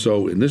had done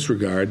so in this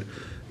regard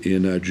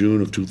in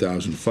June of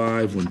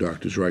 2005 when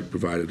Dr. Zreich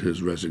provided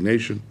his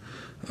resignation.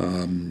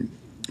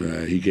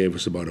 He gave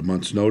us about a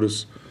month's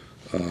notice.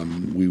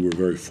 We were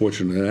very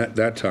fortunate at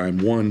that time,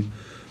 one,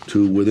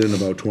 to within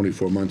about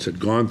 24 months had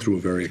gone through a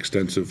very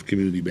extensive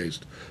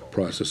community-based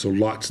process. So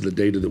lots of the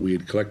data that we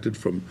had collected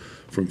from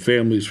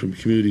families, from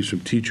communities,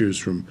 from teachers,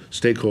 from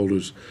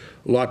stakeholders,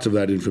 lots of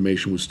that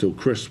information was still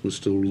crisp, was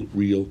still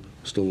real,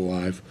 still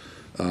alive.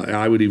 And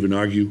I would even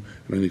argue,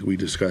 and I think we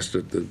discussed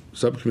at the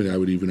subcommittee, I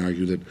would even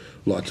argue that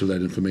lots of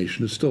that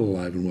information is still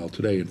alive and well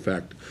today. In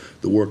fact,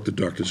 the work that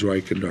Dr.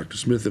 Zreich and Dr.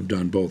 Smith have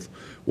done, both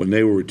when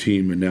they were a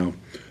team and now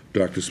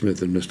Dr.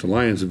 Smith and Mr.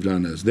 Lyons have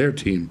done as their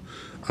team,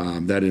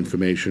 that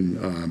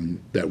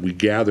information that we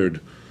gathered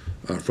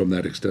from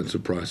that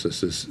extensive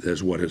process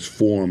is what has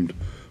formed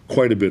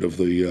quite a bit of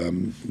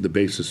the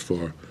basis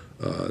for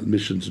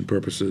missions and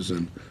purposes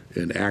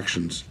and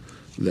actions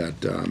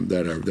that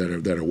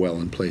are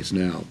well in place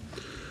now.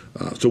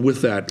 So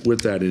with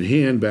that in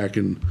hand, back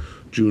in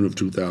June of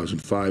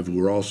 2005, we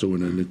were also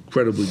in an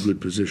incredibly good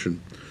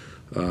position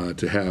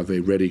to have a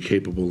ready,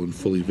 capable, and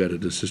fully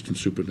vetted assistant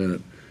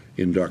superintendent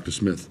in Dr.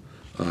 Smith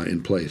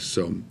in place.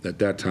 So at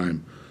that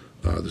time,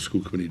 the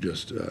school committee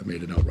just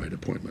made an outright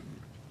appointment.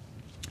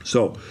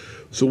 So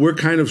we're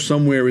kind of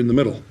somewhere in the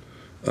middle.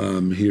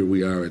 Here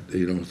we are at,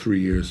 3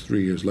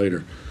 years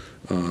later.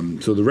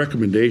 So the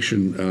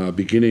recommendation,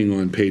 beginning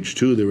on page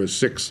 2, there are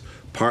 6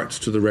 parts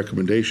to the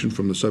recommendation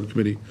from the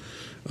subcommittee.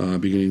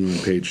 Beginning on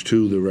page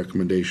 2, the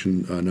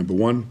recommendation number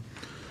 1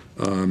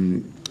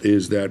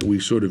 is that we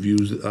sort of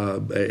use a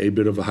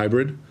bit of a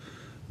hybrid,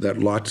 that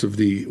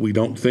we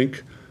don't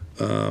think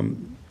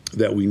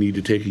that we need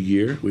to take a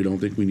year. We don't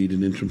think we need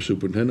an interim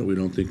superintendent. We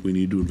don't think we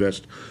need to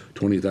invest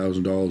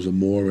 $20,000 or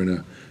more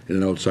in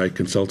an outside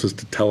consultant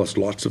to tell us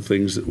lots of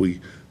things that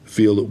we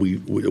feel that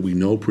we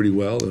know pretty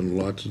well, and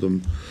lots of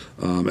them,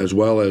 as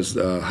well as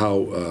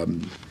how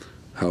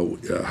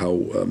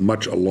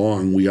much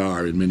along we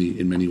are in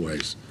many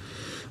ways.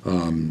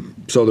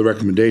 So the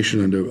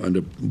recommendation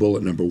under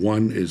bullet number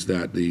 1 is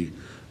that the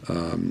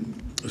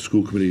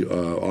school committee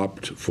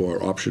opt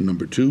for option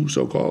number 2,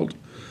 so-called,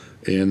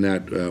 and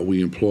that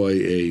we employ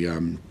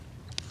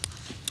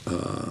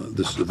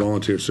this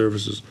volunteer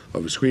services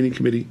of a screening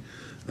committee,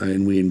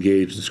 and we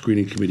engage the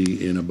screening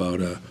committee in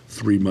about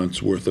 3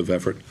 months' worth of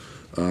effort.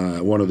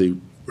 One of the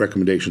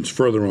recommendations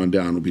further on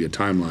down will be a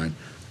timeline.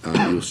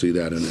 You'll see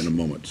that in a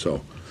moment.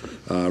 So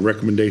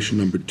recommendation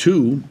number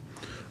 2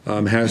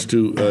 has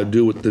to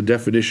do with the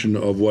definition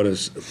of what a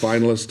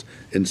finalist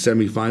and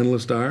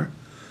semifinalist are.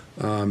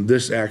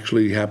 This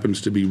actually happens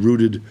to be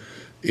rooted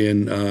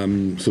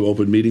in some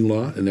open meeting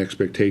law and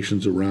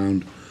expectations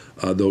around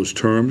those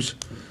terms.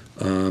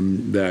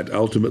 That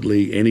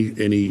ultimately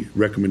any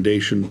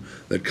recommendation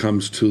that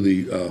comes to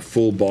the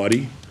full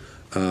body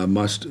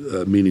must,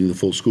 meaning the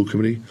full school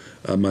committee,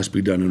 must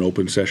be done in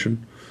open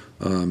session.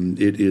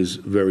 It is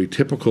very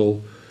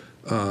typical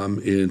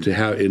in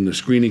the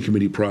screening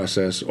committee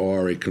process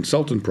or a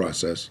consultant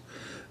process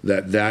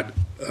that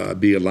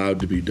be allowed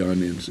to be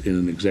done in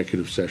an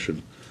executive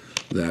session.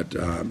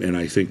 And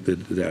I think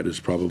that is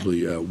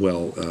probably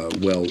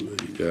well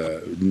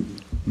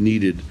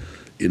needed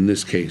in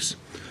this case.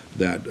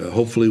 That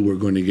hopefully we're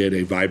going to get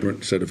a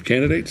vibrant set of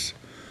candidates,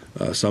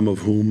 some of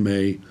whom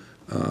may,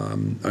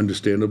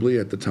 understandably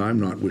at the time,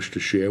 not wish to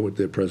share with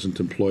their present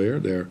employer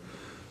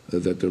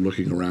that they're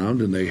looking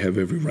around, and they have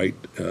every right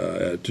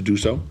to do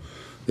so.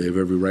 They have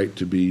every right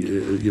to be,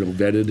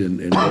 vetted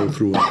and go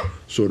through a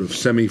sort of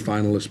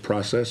semi-finalist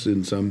process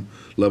in some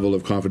level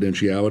of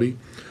confidentiality.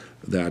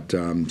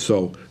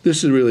 So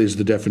this really is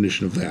the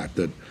definition of that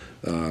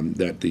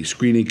the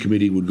screening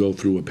committee would go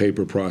through a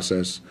paper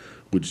process,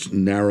 which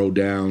narrow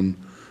down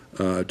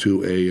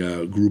to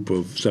a group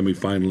of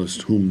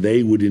semifinalists whom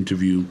they would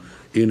interview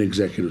in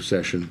executive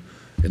session,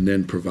 and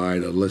then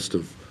provide a list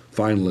of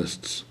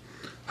finalists,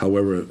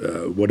 however,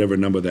 whatever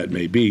number that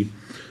may be,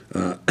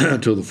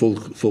 to the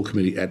full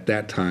committee. At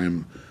that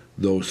time,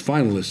 those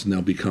finalists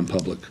now become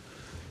public,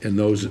 and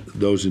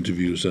those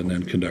interviews are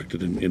then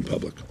conducted in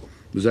public.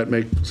 Does that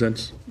make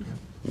sense?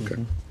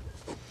 Okay.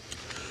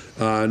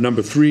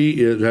 Number 3,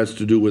 it has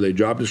to do with a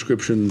job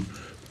description.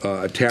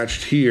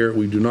 Attached here,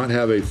 we do not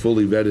have a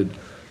fully vetted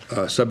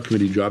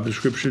subcommittee job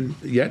description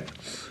yet.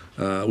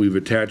 We've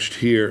attached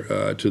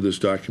here to this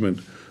document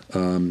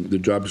the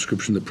job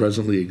description that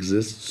presently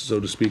exists, so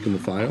to speak, in the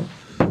file.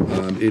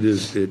 It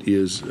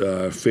is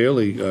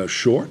fairly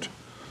short.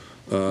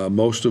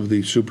 Most of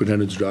the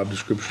superintendent's job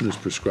description is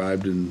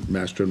prescribed in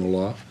Mass General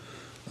Law,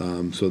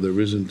 so there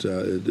isn't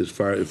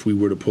if we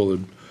were to pull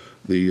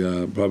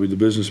probably the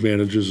business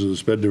managers or the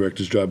SPED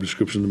director's job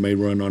description that may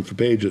run on for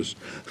pages.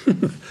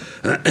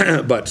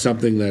 But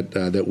something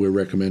that we're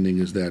recommending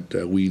is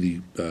that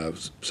we,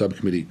 the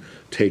subcommittee,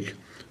 take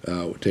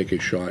a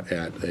shot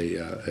at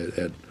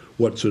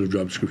what sort of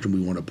job description we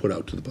want to put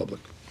out to the public.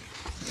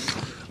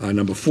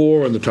 Number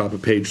 4, on the top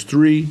of page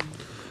 3,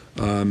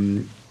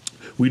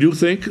 we do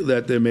think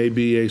that there may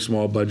be a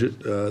small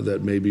budget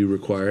that may be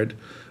required.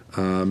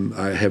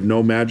 I have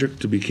no magic,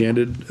 to be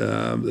candid,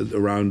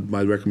 around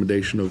my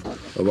recommendation of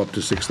up to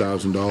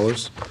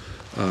 $6,000.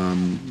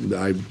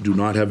 I do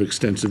not have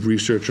extensive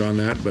research on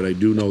that, but I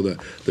do know that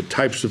the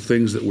types of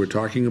things that we're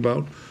talking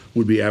about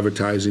would be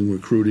advertising,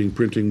 recruiting,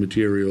 printing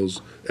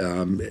materials,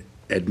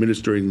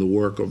 administering the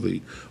work of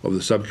the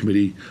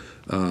subcommittee,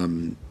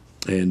 and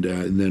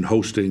then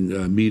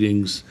hosting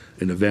meetings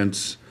and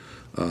events.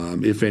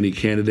 If any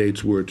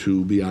candidates were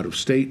to be out of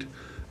state,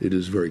 it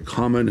is very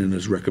common and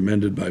is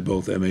recommended by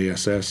both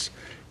MASS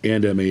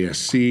and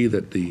MASC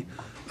that the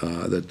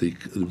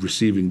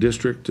receiving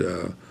district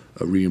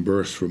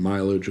reimburse for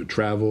mileage or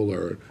travel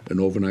or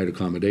an overnight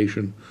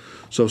accommodation.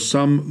 So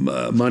some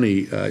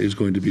money is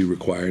going to be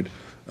required.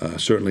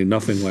 Certainly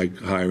nothing like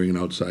hiring an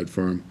outside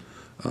firm.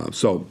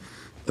 So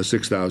a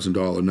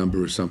 $6,000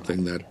 number is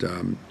something that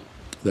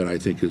I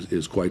think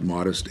is quite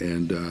modest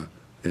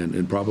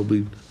and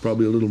probably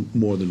a little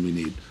more than we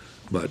need.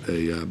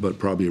 But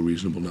probably a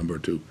reasonable number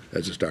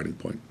as a starting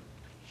point.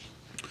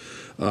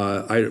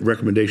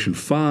 Recommendation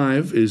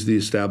 5 is the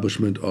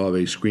establishment of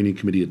a screening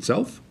committee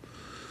itself.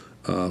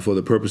 For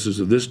the purposes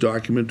of this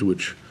document,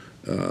 which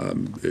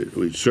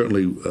we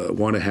certainly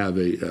want to have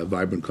a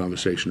vibrant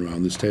conversation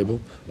around this table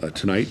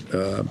tonight,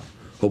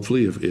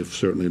 hopefully, if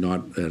certainly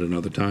not at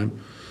another time.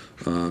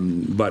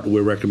 But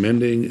we're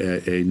recommending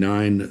a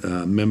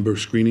 9-member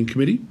screening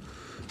committee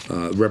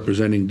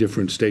representing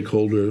different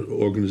stakeholder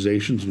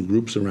organizations and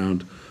groups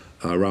around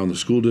the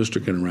school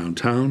district and around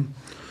town.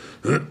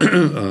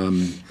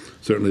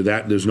 Certainly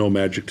there's no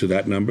magic to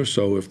that number,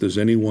 so if there's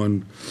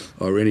anyone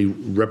or any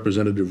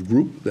representative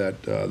group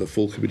that the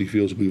full committee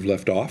feels we've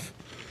left off,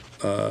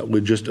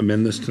 we'd just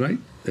amend this tonight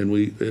and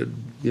we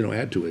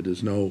add to it.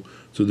 There's no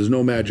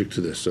magic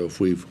to this, so if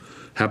we've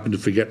happened to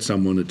forget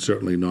someone, it's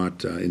certainly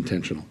not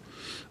intentional.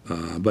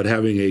 But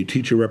having a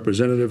teacher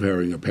representative,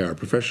 having a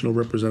paraprofessional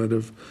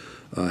representative,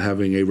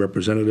 having a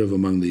representative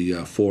among the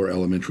 4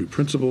 elementary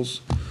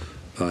principals,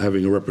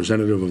 having a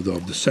representative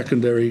of the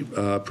secondary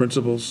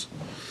principals.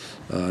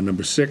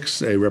 Number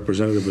 6, a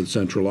representative of the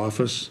central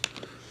office.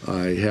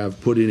 I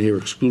have put in here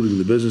excluding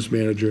the business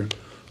manager,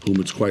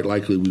 whom it's quite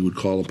likely we would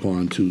call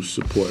upon to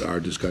support our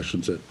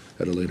discussions at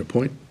a later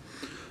point.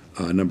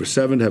 Number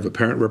 7, have a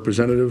parent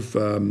representative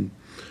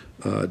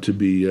to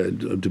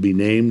be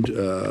named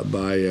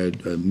by a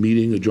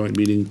joint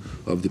meeting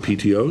of the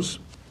PTOs.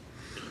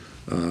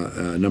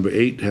 Number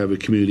 8, have a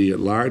community at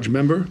large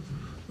member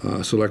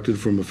selected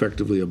from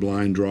effectively a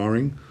blind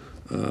drawing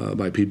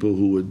by people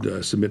who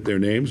would submit their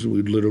names, and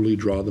we'd literally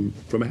draw them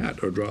from a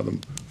hat or draw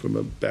them from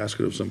a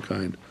basket of some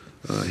kind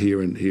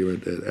here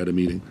at a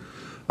meeting.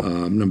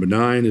 Number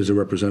 9 is a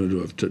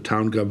representative of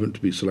town government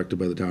to be selected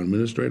by the town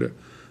administrator.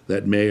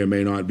 That may or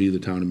may not be the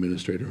town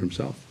administrator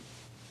himself.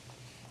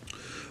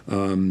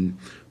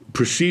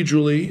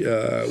 Procedurally,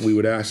 we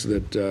would ask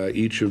that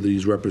each of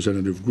these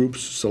representative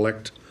groups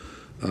select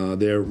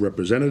their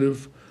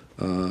representative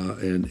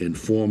and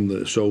inform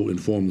the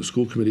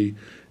school committee,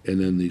 and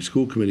then the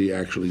school committee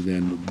actually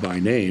then by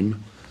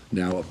name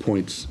now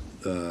appoints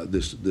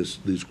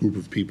this group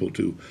of people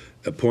to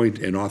appoint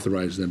and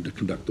authorize them to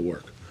conduct the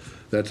work.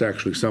 That's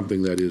actually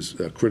something that is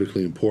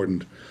critically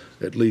important,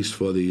 at least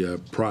for the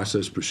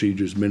process,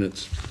 procedures,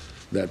 minutes,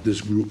 that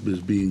this group is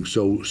being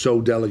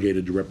so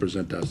delegated to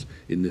represent us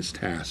in this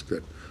task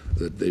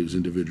that these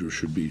individuals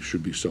should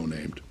be so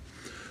named.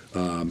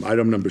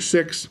 Item number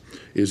 6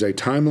 is a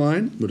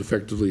timeline that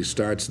effectively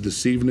starts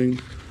this evening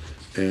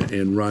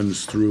and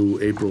runs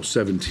through April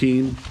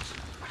 17.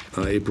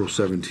 April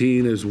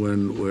 17 is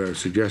when we're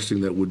suggesting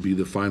that would be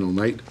the final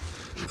night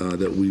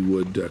that we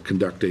would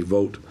conduct a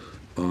vote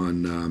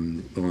on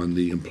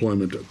the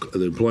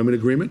employment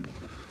agreement.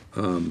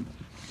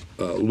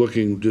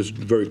 Looking just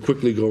very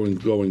quickly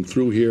going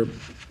through here,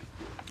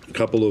 a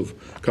couple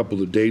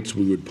of dates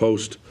we would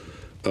post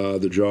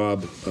the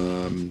job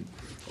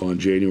on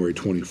January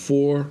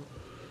 24.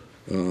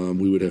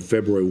 We would have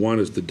February 1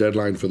 as the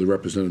deadline for the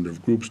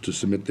representative groups to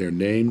submit their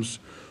names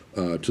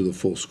to the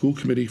full school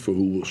committee for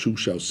who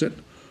shall sit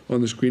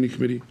on the screening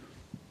committee.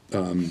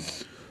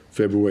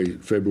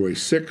 February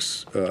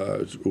 6,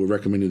 we're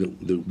recommending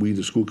that we,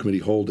 the school committee,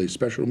 hold a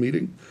special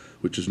meeting,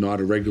 which is not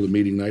a regular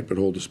meeting night, but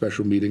hold a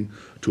special meeting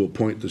to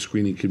appoint the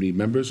screening committee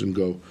members and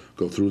go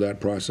through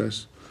that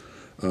process.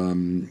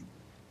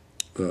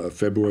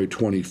 February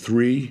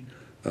 23,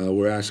 we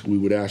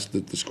would ask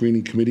that the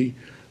screening committee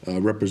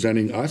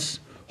representing us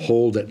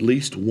hold at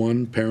least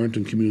one parent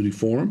and community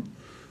forum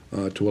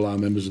to allow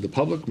members of the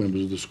public,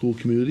 members of the school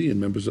community, and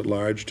members at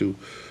large to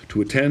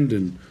attend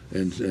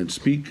and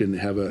speak and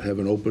have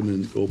an open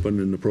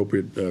and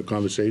appropriate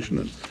conversation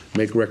and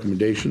make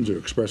recommendations or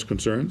express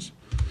concerns.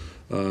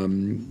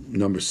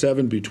 Number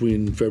 7,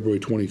 between February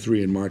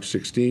 23 and March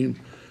 16,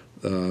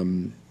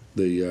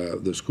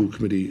 the school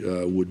committee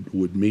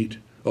would meet.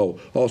 Oh,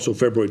 also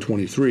February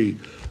 23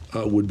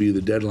 would be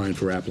the deadline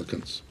for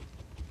applicants,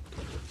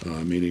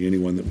 meaning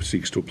anyone that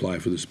seeks to apply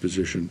for this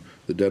position,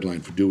 the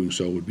deadline for doing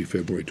so would be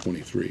February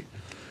 23.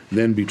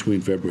 Then between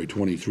February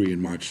 23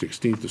 and March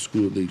 16th,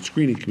 the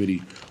screening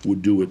committee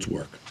would do its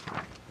work.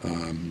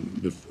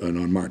 And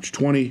on March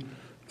 20,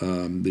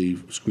 the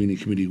screening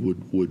committee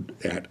would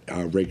at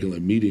our regular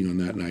meeting on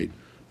that night,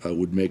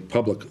 would make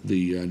public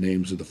the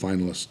names of the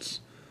finalists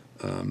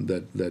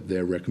that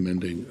they're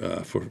recommending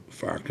for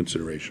our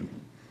consideration.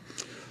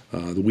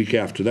 The week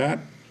after that,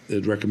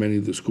 is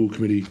recommending the school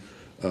committee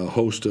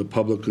host a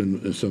public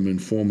and some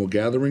informal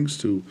gatherings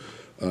to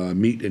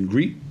meet and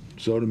greet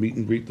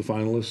the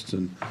finalists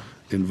and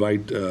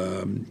invite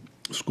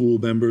school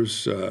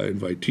members,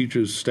 invite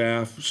teachers,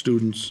 staff,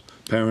 students,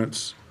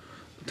 parents,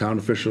 town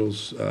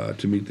officials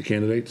to meet the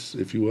candidates,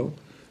 if you will,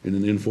 in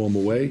an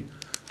informal way.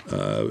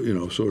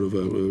 Sort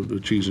of a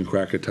cheese and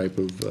cracker type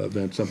of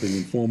event, something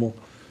informal,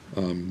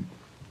 and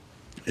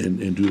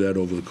do that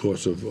over the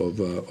course of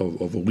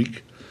a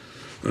week.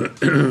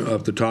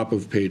 Up the top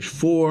of page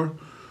 4,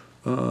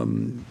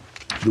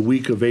 the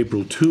week of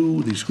April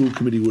 2, the school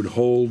committee would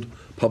hold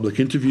public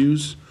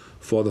interviews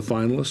for the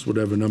finalists,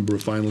 whatever number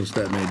of finalists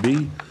that may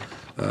be.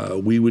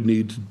 We would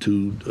need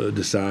to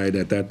decide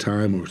at that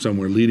time or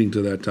somewhere leading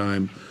to that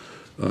time,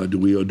 do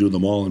we do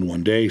them all in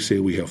one day? Say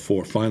we have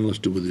 4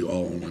 finalists, do we do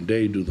all in one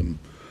day, do them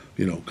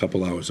a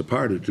couple hours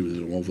apart, or do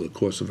them over the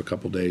course of a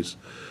couple days?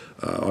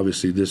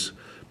 Obviously, this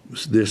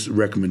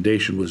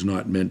recommendation was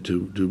not meant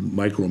to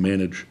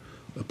micromanage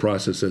a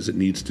process, as it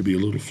needs to be a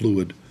little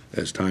fluid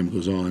as time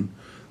goes on,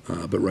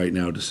 but right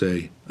now to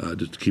say,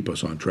 just to keep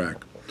us on track.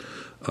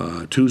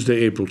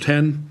 Tuesday, April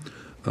 10,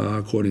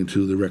 according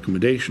to the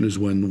recommendation, is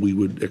when we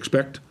would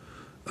expect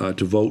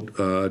to vote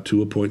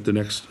to appoint the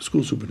next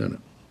school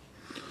superintendent.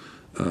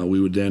 We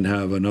would then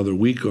have another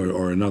week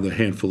or another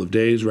handful of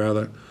days,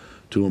 rather,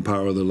 to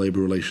empower the Labor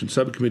Relations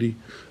Subcommittee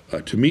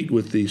to meet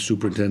with the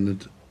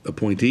superintendent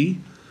appointee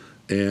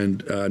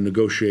and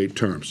negotiate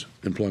terms,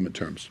 employment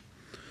terms.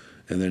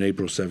 And then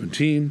April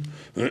 17,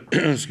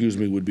 excuse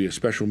me, would be a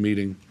special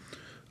meeting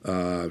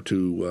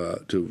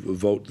to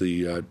vote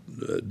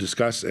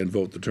discuss and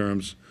vote the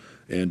terms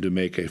and to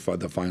make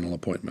the final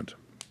appointment.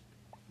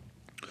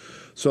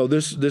 So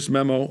this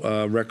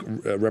memo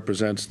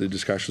represents the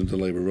discussions in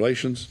labor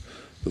relations,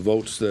 the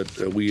votes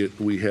that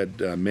we had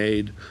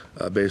made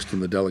based on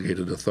the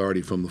delegated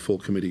authority from the full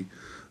committee,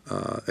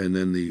 and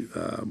then the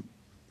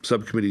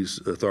subcommittee's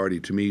authority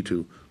to me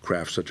to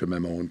craft such a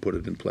memo and put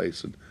it in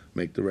place and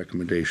make the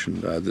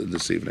recommendation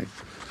this evening.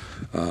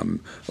 I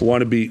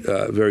want to be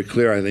very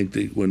clear. I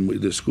think when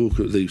the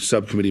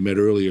subcommittee met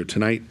earlier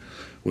tonight,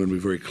 when we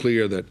were very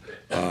clear that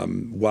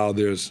while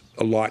there's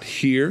a lot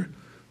here,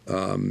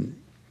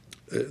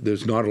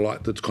 there's not a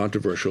lot that's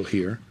controversial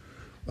here.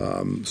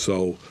 And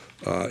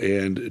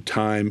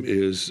time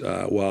is,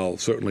 while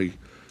certainly,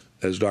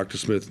 as Dr.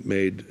 Smith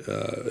made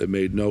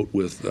note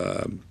with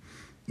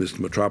Mr.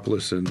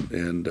 Metropolis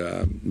and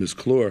Ms.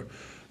 Klor,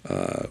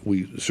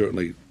 we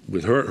certainly,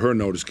 with her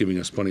notice, giving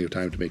us plenty of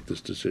time to make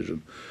this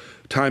decision.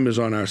 Time is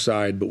on our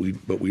side, but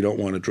we don't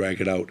want to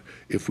drag it out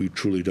if we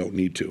truly don't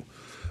need to.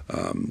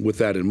 With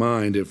that in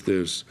mind, if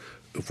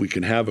we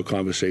can have a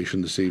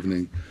conversation this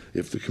evening,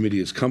 if the committee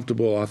is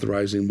comfortable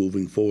authorizing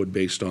moving forward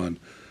based on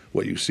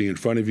what you see in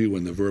front of you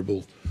and the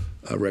verbal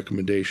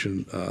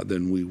recommendation,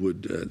 then we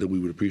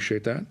would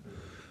appreciate that.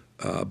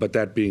 But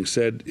that being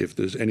said, if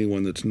there's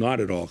anyone that's not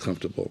at all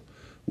comfortable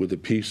with a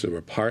piece or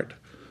a part,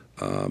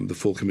 the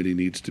full committee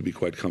needs to be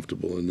quite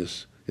comfortable in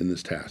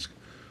this task.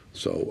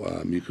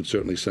 So you could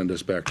certainly send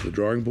us back to the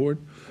drawing board.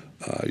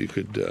 You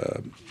could,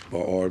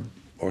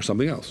 or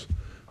something else.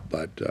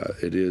 But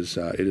it is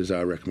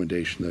our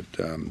recommendation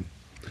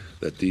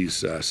that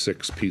these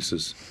 6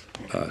 pieces,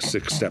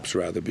 6 steps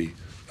rather, be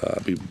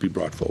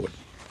brought forward.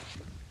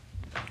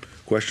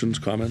 Questions,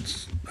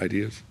 comments,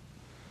 ideas?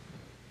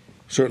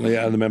 Certainly,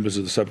 the members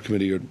of the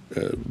subcommittee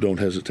don't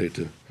hesitate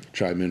to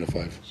chime in if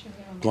I've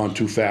gone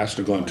too fast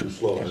or gone too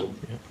slow.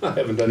 I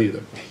haven't done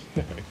either.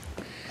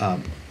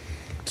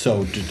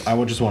 So I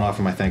would just want to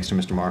offer my thanks to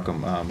Mr.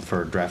 Markham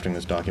for drafting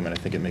this document.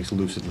 I think it makes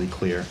lucidly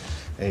clear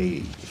a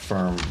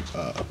firm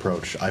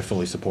approach. I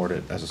fully support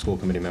it as a school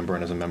committee member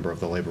and as a member of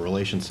the Labor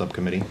Relations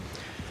Subcommittee.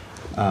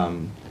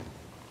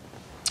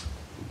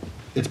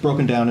 It's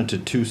broken down into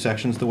 2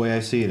 sections the way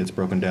I see it. It's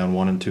broken down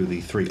 1 into the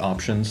 3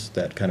 options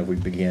that kind of we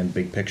began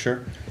big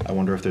picture. I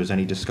wonder if there's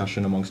any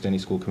discussion amongst any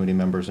school committee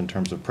members in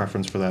terms of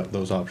preference for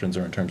those options,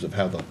 or in terms of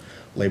how the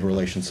Labor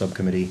Relations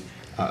Subcommittee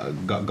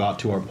got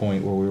to our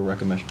point where we were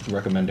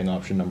recommending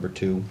option number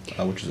 2,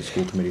 which is a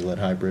school committee-led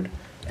hybrid.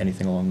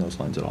 Anything along those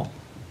lines at all?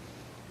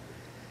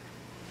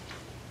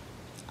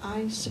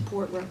 I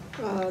support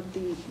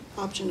the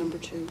option number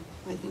 2.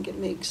 I think it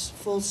makes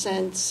full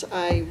sense.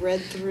 I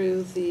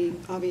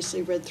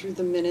obviously read through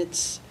the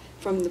minutes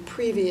from the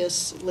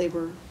previous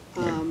labor.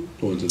 The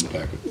ones in the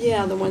packet.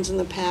 Yeah, the ones in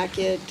the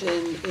packet,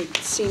 and it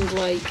seemed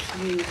like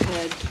you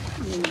had,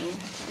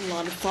 a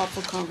lot of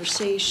thoughtful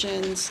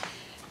conversations.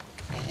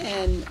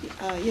 And,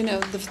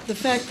 the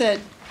fact that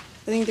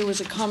I think there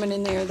was a comment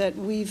in there that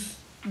we,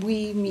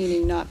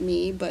 meaning not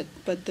me, but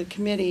the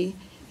committee,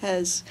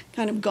 has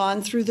kind of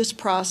gone through this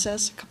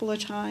process a couple of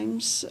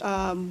times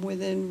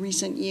within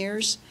recent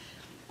years.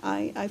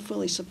 I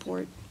fully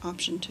support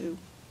option 2.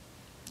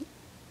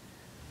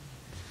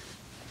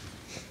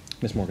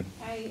 Ms. Morgan.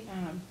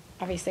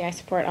 Obviously, I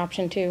support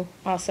option 2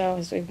 also,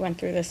 as we went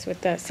through this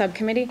with the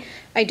subcommittee.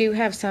 I do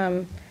have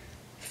some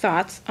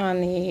thoughts on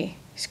the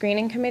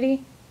screening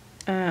committee,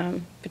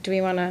 but do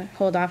we want to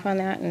hold off on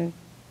that and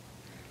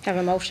have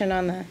a motion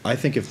on the I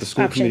think if the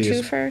school option committee 2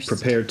 is first?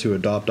 prepared to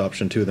adopt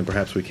option 2, then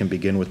perhaps we can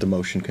begin with the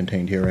motion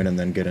contained herein and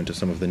then get into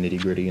some of the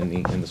nitty-gritty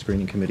in the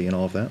screening committee and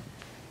all of that.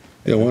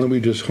 Yeah, why don't we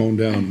just hone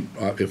down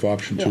if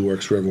option 2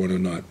 works for everyone or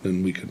not,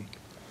 then we can.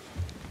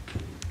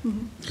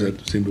 Does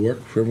that seem to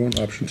work for everyone,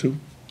 option 2?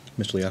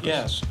 Mr. Liakos?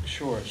 Yes,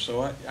 sure.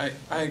 So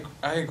I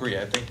agree.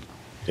 I think.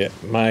 Yeah,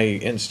 my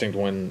instinct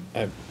when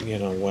I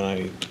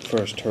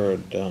first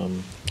heard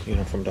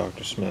from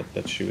Dr. Smith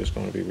that she was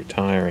going to be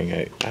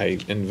retiring, I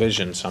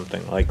envisioned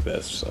something like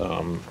this,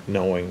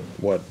 knowing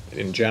what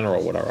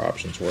our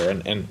options were,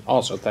 and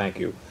also thank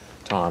you,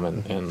 Tom,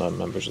 and the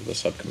members of the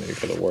subcommittee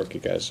for the work you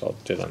guys all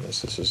did on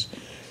this.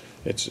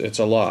 It's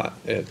a lot,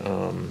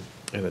 and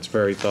it's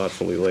very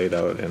thoughtfully laid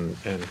out and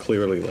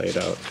clearly laid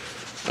out.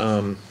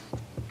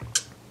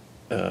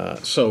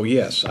 So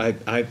yes,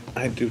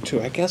 I do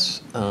too. I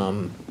guess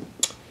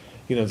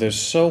there's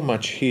so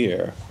much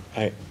here.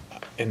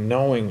 And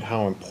knowing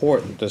how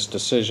important this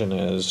decision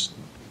is,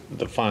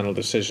 the final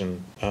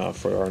decision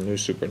for our new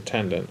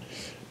superintendent,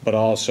 but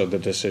also the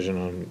decision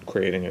on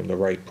creating the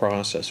right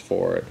process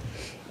for it.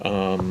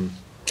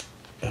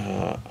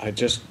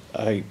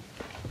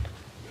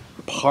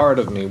 Part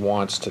of me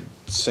wants to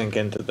sink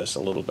into this a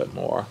little bit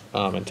more,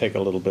 and take a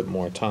little bit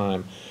more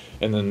time.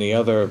 And then the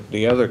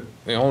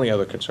only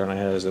other concern I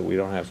had is that we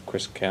don't have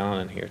Chris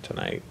Callan here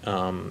tonight.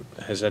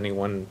 Has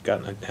anyone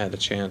had a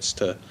chance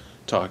to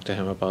talk to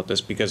him about this?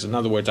 Because in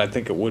other words, I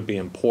think it would be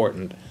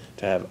important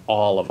to have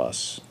all of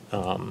us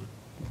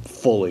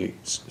fully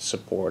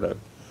supportive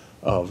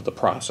of the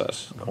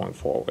process going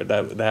forward.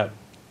 That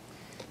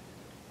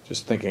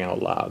just thinking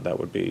out loud, that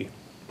would be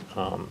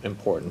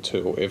important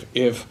too.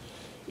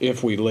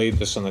 If we laid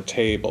this on the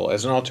table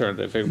as an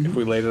alternative, if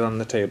we laid it on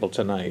the table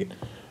tonight,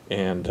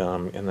 and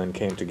then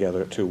came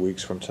together 2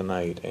 weeks from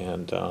tonight,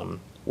 and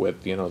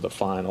with the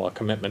final a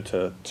commitment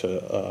to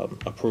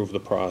approve the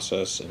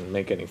process and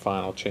make any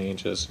final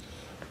changes,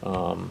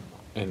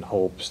 in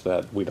hopes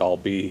that we'd all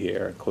be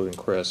here, including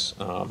Chris.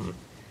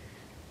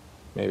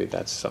 Maybe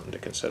that's something to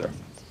consider.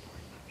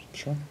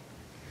 Sure.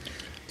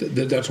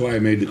 That's why I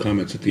made the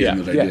comments at the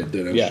end that I did.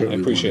 That I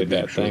certainly appreciate wanted to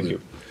make that. sure Thank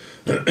you.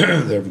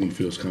 that everyone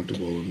feels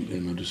comfortable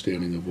in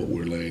understanding of what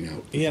we're laying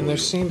out. Yeah, and there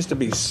seems to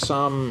be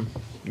some,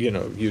 you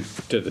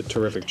did a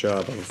terrific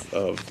job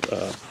of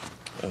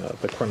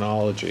the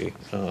chronology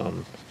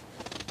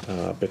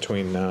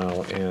between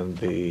now and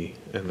the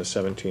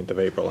 17th of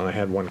April, and I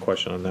had one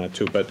question on that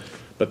too. But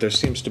there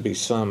seems to be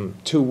some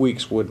 2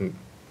 weeks wouldn't.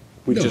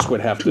 We just would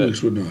have 2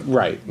 weeks would not.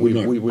 Right. We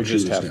not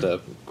just shoot us have down.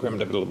 to crim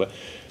it up a little bit.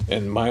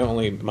 And my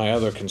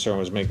other concern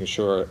was making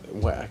sure.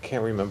 I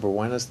can't remember,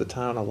 when is the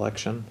town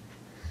election?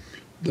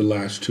 The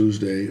last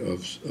Tuesday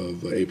of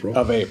April.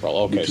 Of April,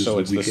 okay, which is so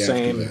it's the week after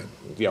same, that.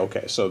 yeah,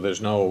 okay, so there's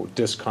no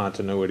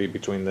discontinuity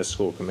between this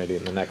school committee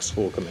and the next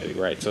school committee,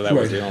 right? So that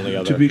was the only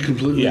other. To be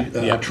completely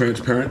Yeah.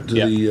 transparent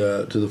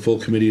to the full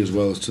committee as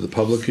well as to the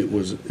public, it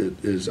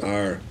is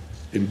our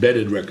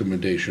embedded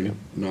recommendation,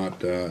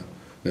 not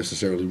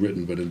necessarily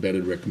written, but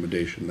embedded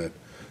recommendation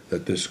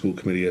that this school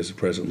committee, as it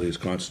presently is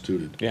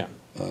constituted,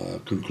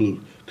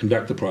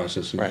 conduct the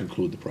process and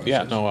conclude the process.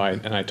 Yeah, no,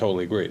 I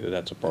totally agree that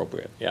that's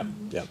appropriate, yeah,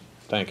 yeah,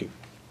 thank you.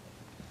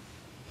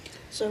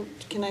 So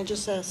can I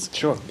just ask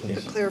Sure, a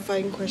please.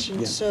 clarifying question?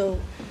 Yeah. So,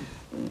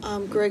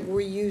 Greg, were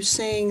you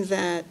saying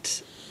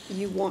that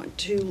you want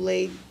to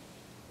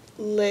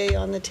lay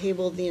on the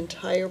table the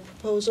entire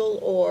proposal,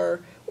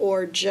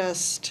 or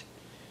just,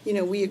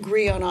 we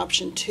agree on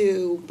option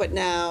 2, but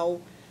now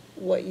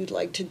what you'd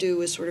like to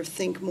do is sort of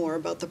think more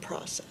about the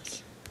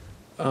process?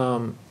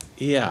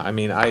 Yeah, I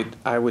mean,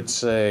 I would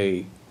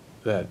say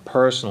that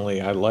personally,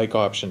 I like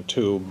option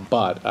 2,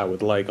 but I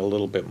would like a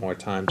little bit more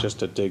time just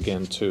to dig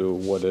into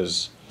what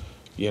is,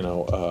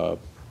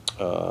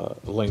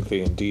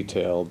 lengthy and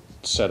detailed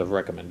set of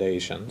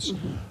recommendations.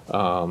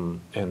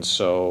 And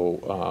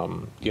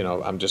so,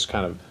 I'm just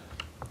kind of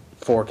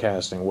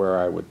forecasting where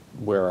I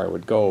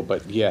would go,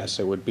 but yes,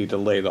 it would be to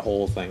lay the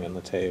whole thing on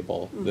the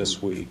table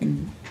this week,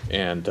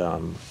 and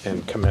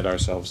commit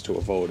ourselves to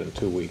a vote in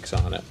 2 weeks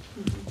on it.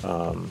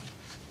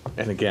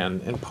 And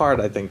again, in part,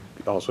 I think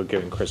also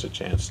giving Chris a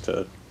chance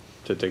to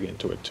dig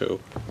into it too.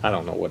 I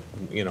don't know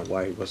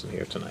why he wasn't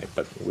here tonight,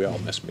 but we all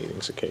miss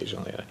meetings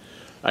occasionally.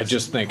 I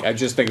just think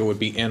it would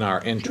be in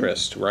our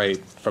interest, right,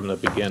 from the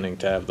beginning,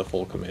 to have the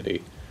full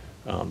committee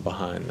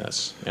behind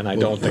this, and I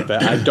don't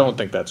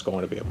think that's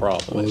going to be a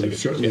problem. Well, I think it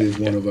certainly is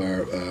one of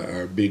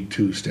our big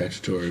 2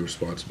 statutory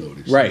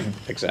responsibilities. Right,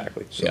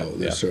 exactly. So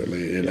there's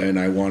certainly, and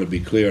I want to be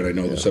clear, and I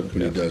know the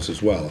subcommittee does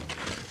as well,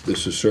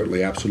 this is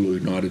certainly absolutely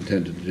not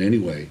intended in any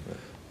way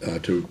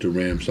to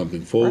ram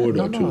something forward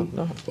or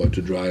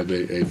to drive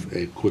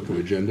a quicker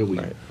agenda.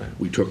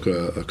 We took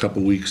a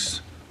couple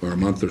weeks or a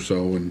month or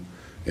so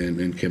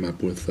and came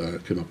up with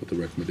the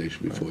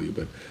recommendation before you.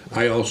 But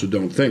I also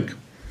don't think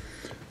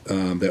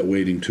that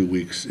waiting 2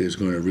 weeks is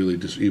going to really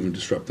even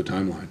disrupt the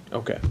timeline.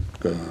 Okay.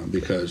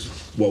 Because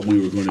what we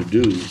were going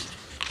to do,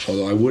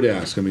 although I would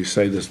ask, let me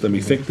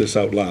think this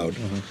out loud.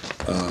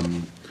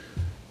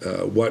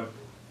 What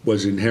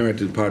was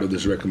inherent in part of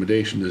this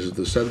recommendation is that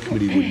the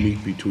subcommittee would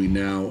meet between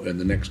now and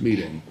the next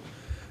meeting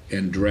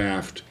and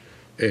draft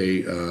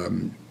a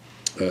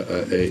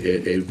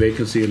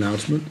vacancy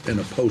announcement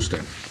and a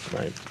posting.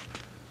 Right.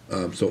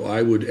 So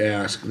I would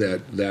ask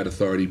that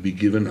authority be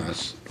given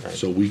us,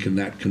 so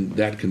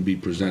that can be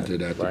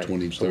presented at the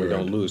 23rd. So we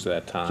don't lose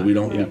that time. So we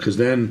don't, because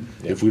then,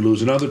 if we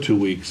lose another 2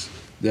 weeks,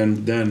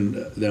 then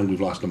we've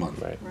lost a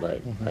month.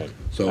 Right.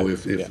 So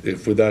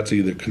if that's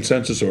either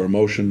consensus or a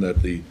motion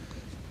that the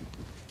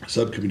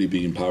subcommittee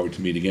be empowered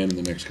to meet again in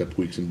the next couple of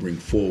weeks and bring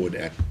forward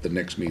at the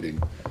next meeting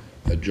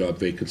a job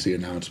vacancy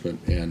announcement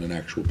and an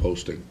actual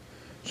posting,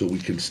 so we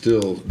can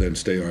still then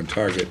stay on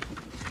target,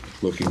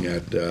 looking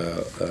at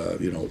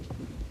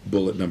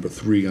bullet number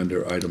 3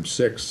 under item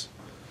 6,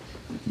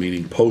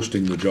 meaning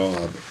posting the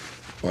job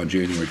on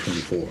January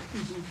 24.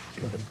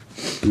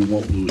 We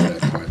won't lose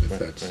that time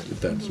if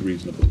that's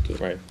reasonable to.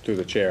 Right, through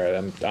the chair,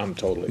 I'm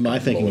totally. My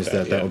thinking is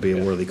comfortable with that would be a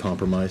yeah. worthy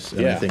compromise,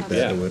 and I Yeah, think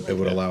that yeah. it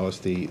would allow us,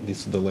 the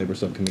Labor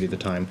Subcommittee, the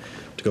time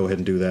to go ahead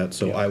and do that.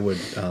 So I would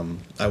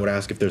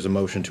ask if there's a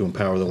motion to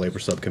empower the Labor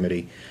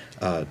Subcommittee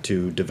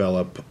to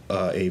develop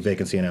a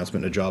vacancy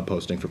announcement and a job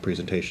posting for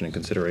presentation and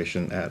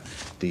consideration at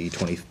the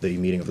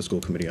meeting of the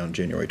school committee on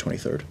January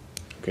 23rd.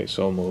 Okay,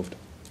 so moved.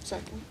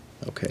 Second.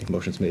 Okay,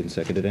 motion's made and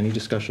seconded. Any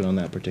discussion on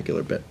that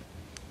particular bit?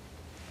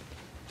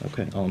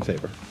 Okay, all in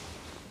favor?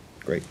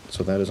 Great,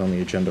 so that is on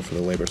the agenda for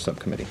the Labor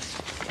Subcommittee.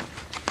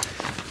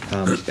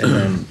 And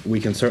then we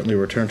can certainly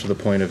return to the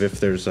point of if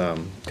there's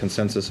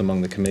consensus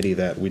among the committee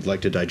that we'd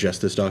like to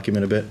digest this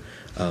document a bit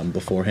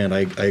beforehand.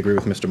 I agree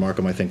with Mr.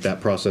 Markham. I think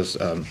that process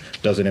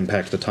doesn't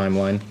impact the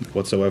timeline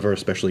whatsoever,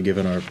 especially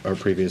given our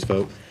previous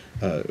vote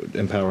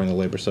empowering the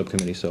Labor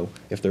Subcommittee. So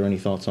if there are any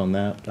thoughts on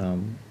that,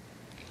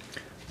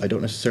 I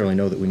don't necessarily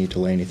know that we need to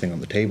lay anything on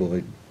the table.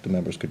 The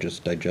members could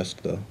just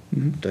digest the.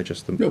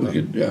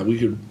 No, we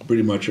could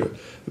pretty much. I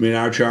mean,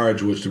 our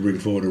charge was to bring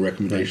forward a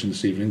recommendation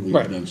this evening. We've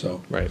done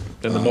so. Right,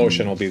 and the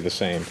motion will be the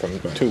same from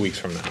 2 weeks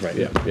from now. Right.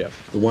 Yeah, yeah.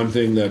 The one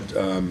thing that,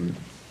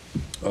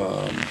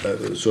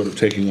 sort of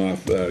taking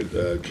off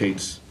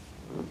Kate's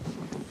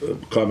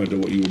comment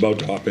on what you were about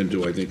to hop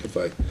into, I think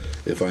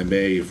if I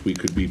may, if we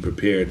could be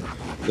prepared,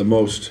 the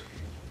most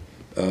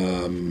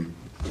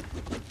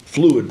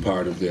fluid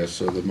part of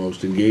this, or the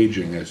most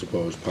engaging, I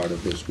suppose, part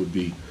of this would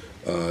be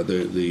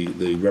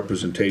the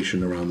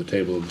representation around the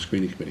table of the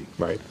screening committee.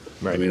 Right,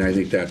 right. I mean, I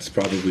think that's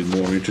probably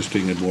more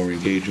interesting and more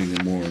engaging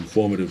and more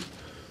informative,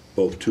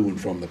 both to and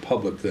from the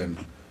public, than,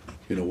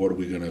 what are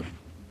we gonna,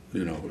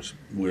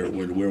 where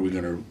are we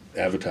gonna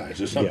advertise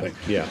or something?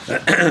 Yeah.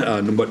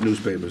 On what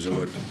newspapers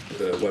or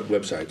what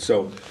websites.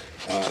 So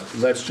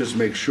let's just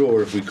make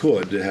sure, if we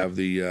could, to have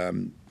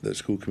the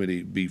school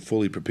committee be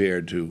fully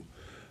prepared to,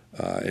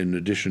 in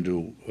addition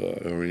to,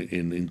 or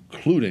in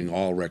including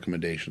all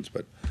recommendations,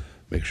 but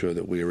make sure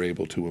that we are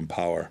able to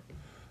empower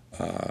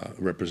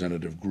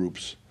representative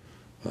groups.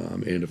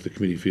 And if the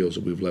committee feels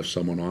that we've left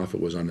someone off,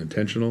 it was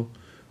unintentional,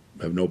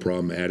 I have no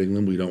problem adding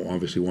them. We don't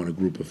obviously want a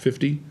group of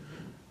 50,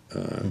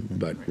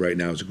 but right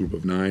now it's a group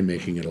of 9.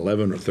 Making it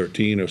 11 or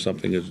 13 or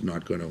something is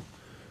not going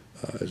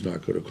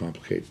to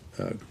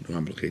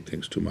complicate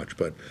things too much.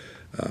 But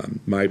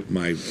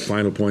my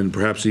final point, and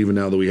perhaps even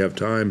now that we have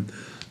time,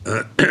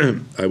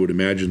 I would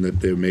imagine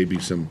that there may be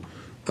some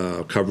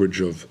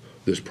coverage of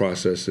this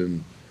process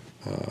in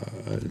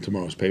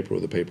tomorrow's paper or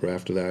the paper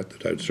after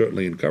that I'd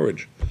certainly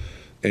encourage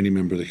any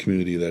member of the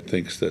community that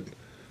thinks that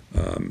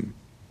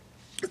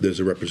there's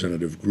a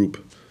representative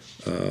group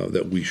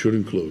that we should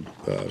include.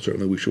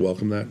 Certainly we should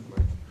welcome that.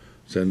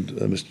 Send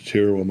Mr.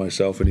 Tier or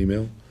myself an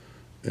email,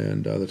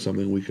 and that's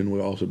something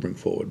we'll also bring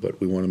forward. But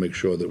we want to make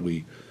sure that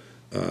we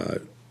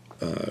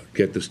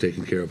get this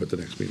taken care of at the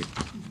next meeting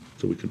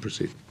so we can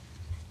proceed.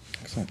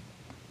 Excellent.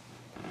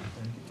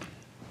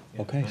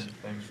 Okay.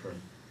 Thanks for,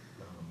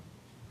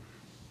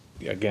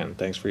 again,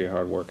 thanks for your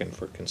hard work and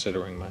for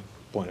considering my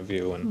point of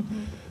view.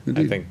 And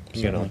I think,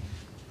 Certainly.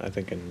 I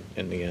think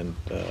in the end,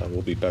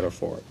 we'll be better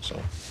for it, so.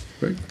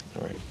 Great.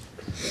 All right.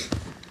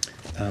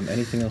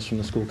 Anything else from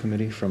the school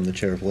committee, from the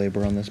chair of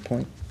labor on this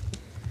point?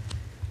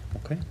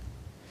 Okay.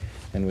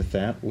 And with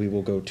that, we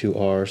will go to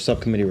our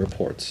subcommittee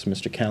reports.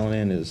 Mr.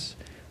 Callanan is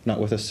not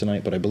with us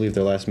tonight, but I believe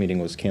their last meeting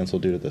was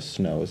canceled due to the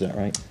snow. Is that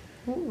right?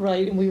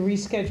 Right, and we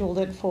rescheduled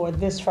it for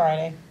this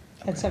Friday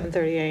at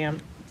 7:30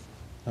 a.m.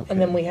 Okay. And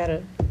then we had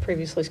a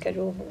previously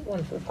scheduled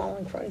one for the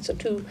following Friday, so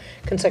 2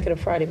 consecutive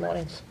Friday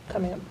mornings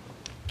coming up.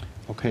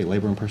 Okay,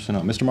 labor and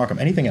personnel. Mr. Markham,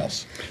 anything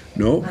else?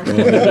 No,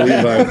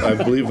 I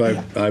believe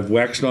I've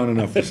waxed on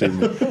enough this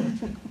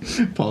evening.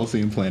 Policy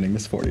and planning,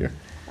 Ms. Fortier.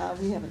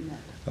 We haven't met.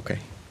 Okay.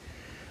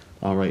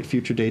 All right,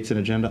 future dates and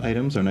agenda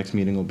items. Our next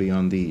meeting will be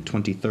on the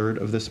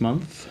 23rd of this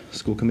month.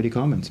 School committee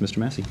comments. Mr.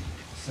 Massey.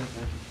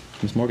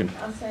 Ms. Morgan.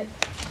 I'll sit.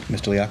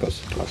 Mr.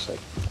 Liakos.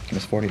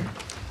 Ms. Fortier.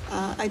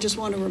 I just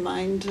want to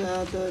remind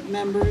the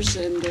members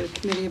and the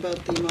committee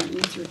about the Martin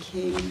Luther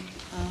King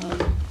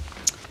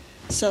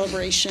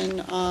celebration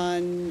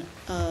on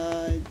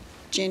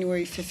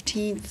January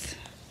 15th.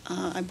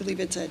 I believe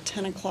it's at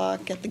 10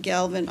 o'clock at the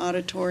Galvin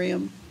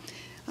Auditorium.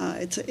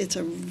 It's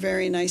a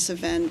very nice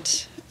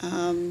event,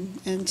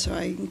 and so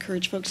I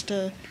encourage folks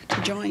to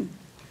join.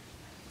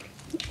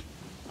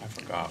 I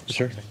forgot.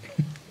 Sure. Something.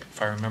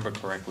 If I remember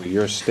correctly,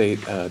 your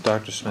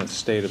Dr. Smith's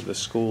State of the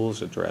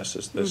Schools address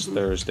is this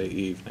Thursday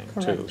evening,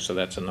 too. Correct. So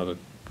that's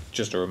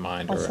just a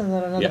reminder. I'll send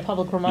out another Yeah.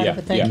 public reminder, Yeah,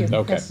 but thank you. yeah,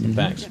 okay, Yes.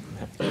 thanks.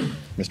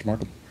 Mr.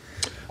 Markham.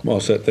 I'm all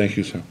set. Thank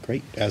you, sir.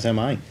 Great, as am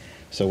I.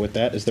 So with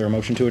that, is there a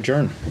motion to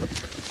adjourn?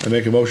 I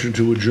make a motion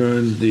to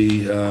adjourn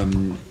the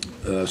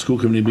school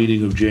committee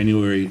meeting of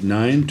January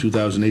 9,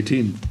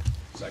 2018.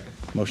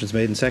 Motion's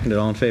made and seconded.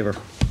 All in favor?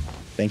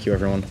 Thank you,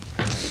 everyone.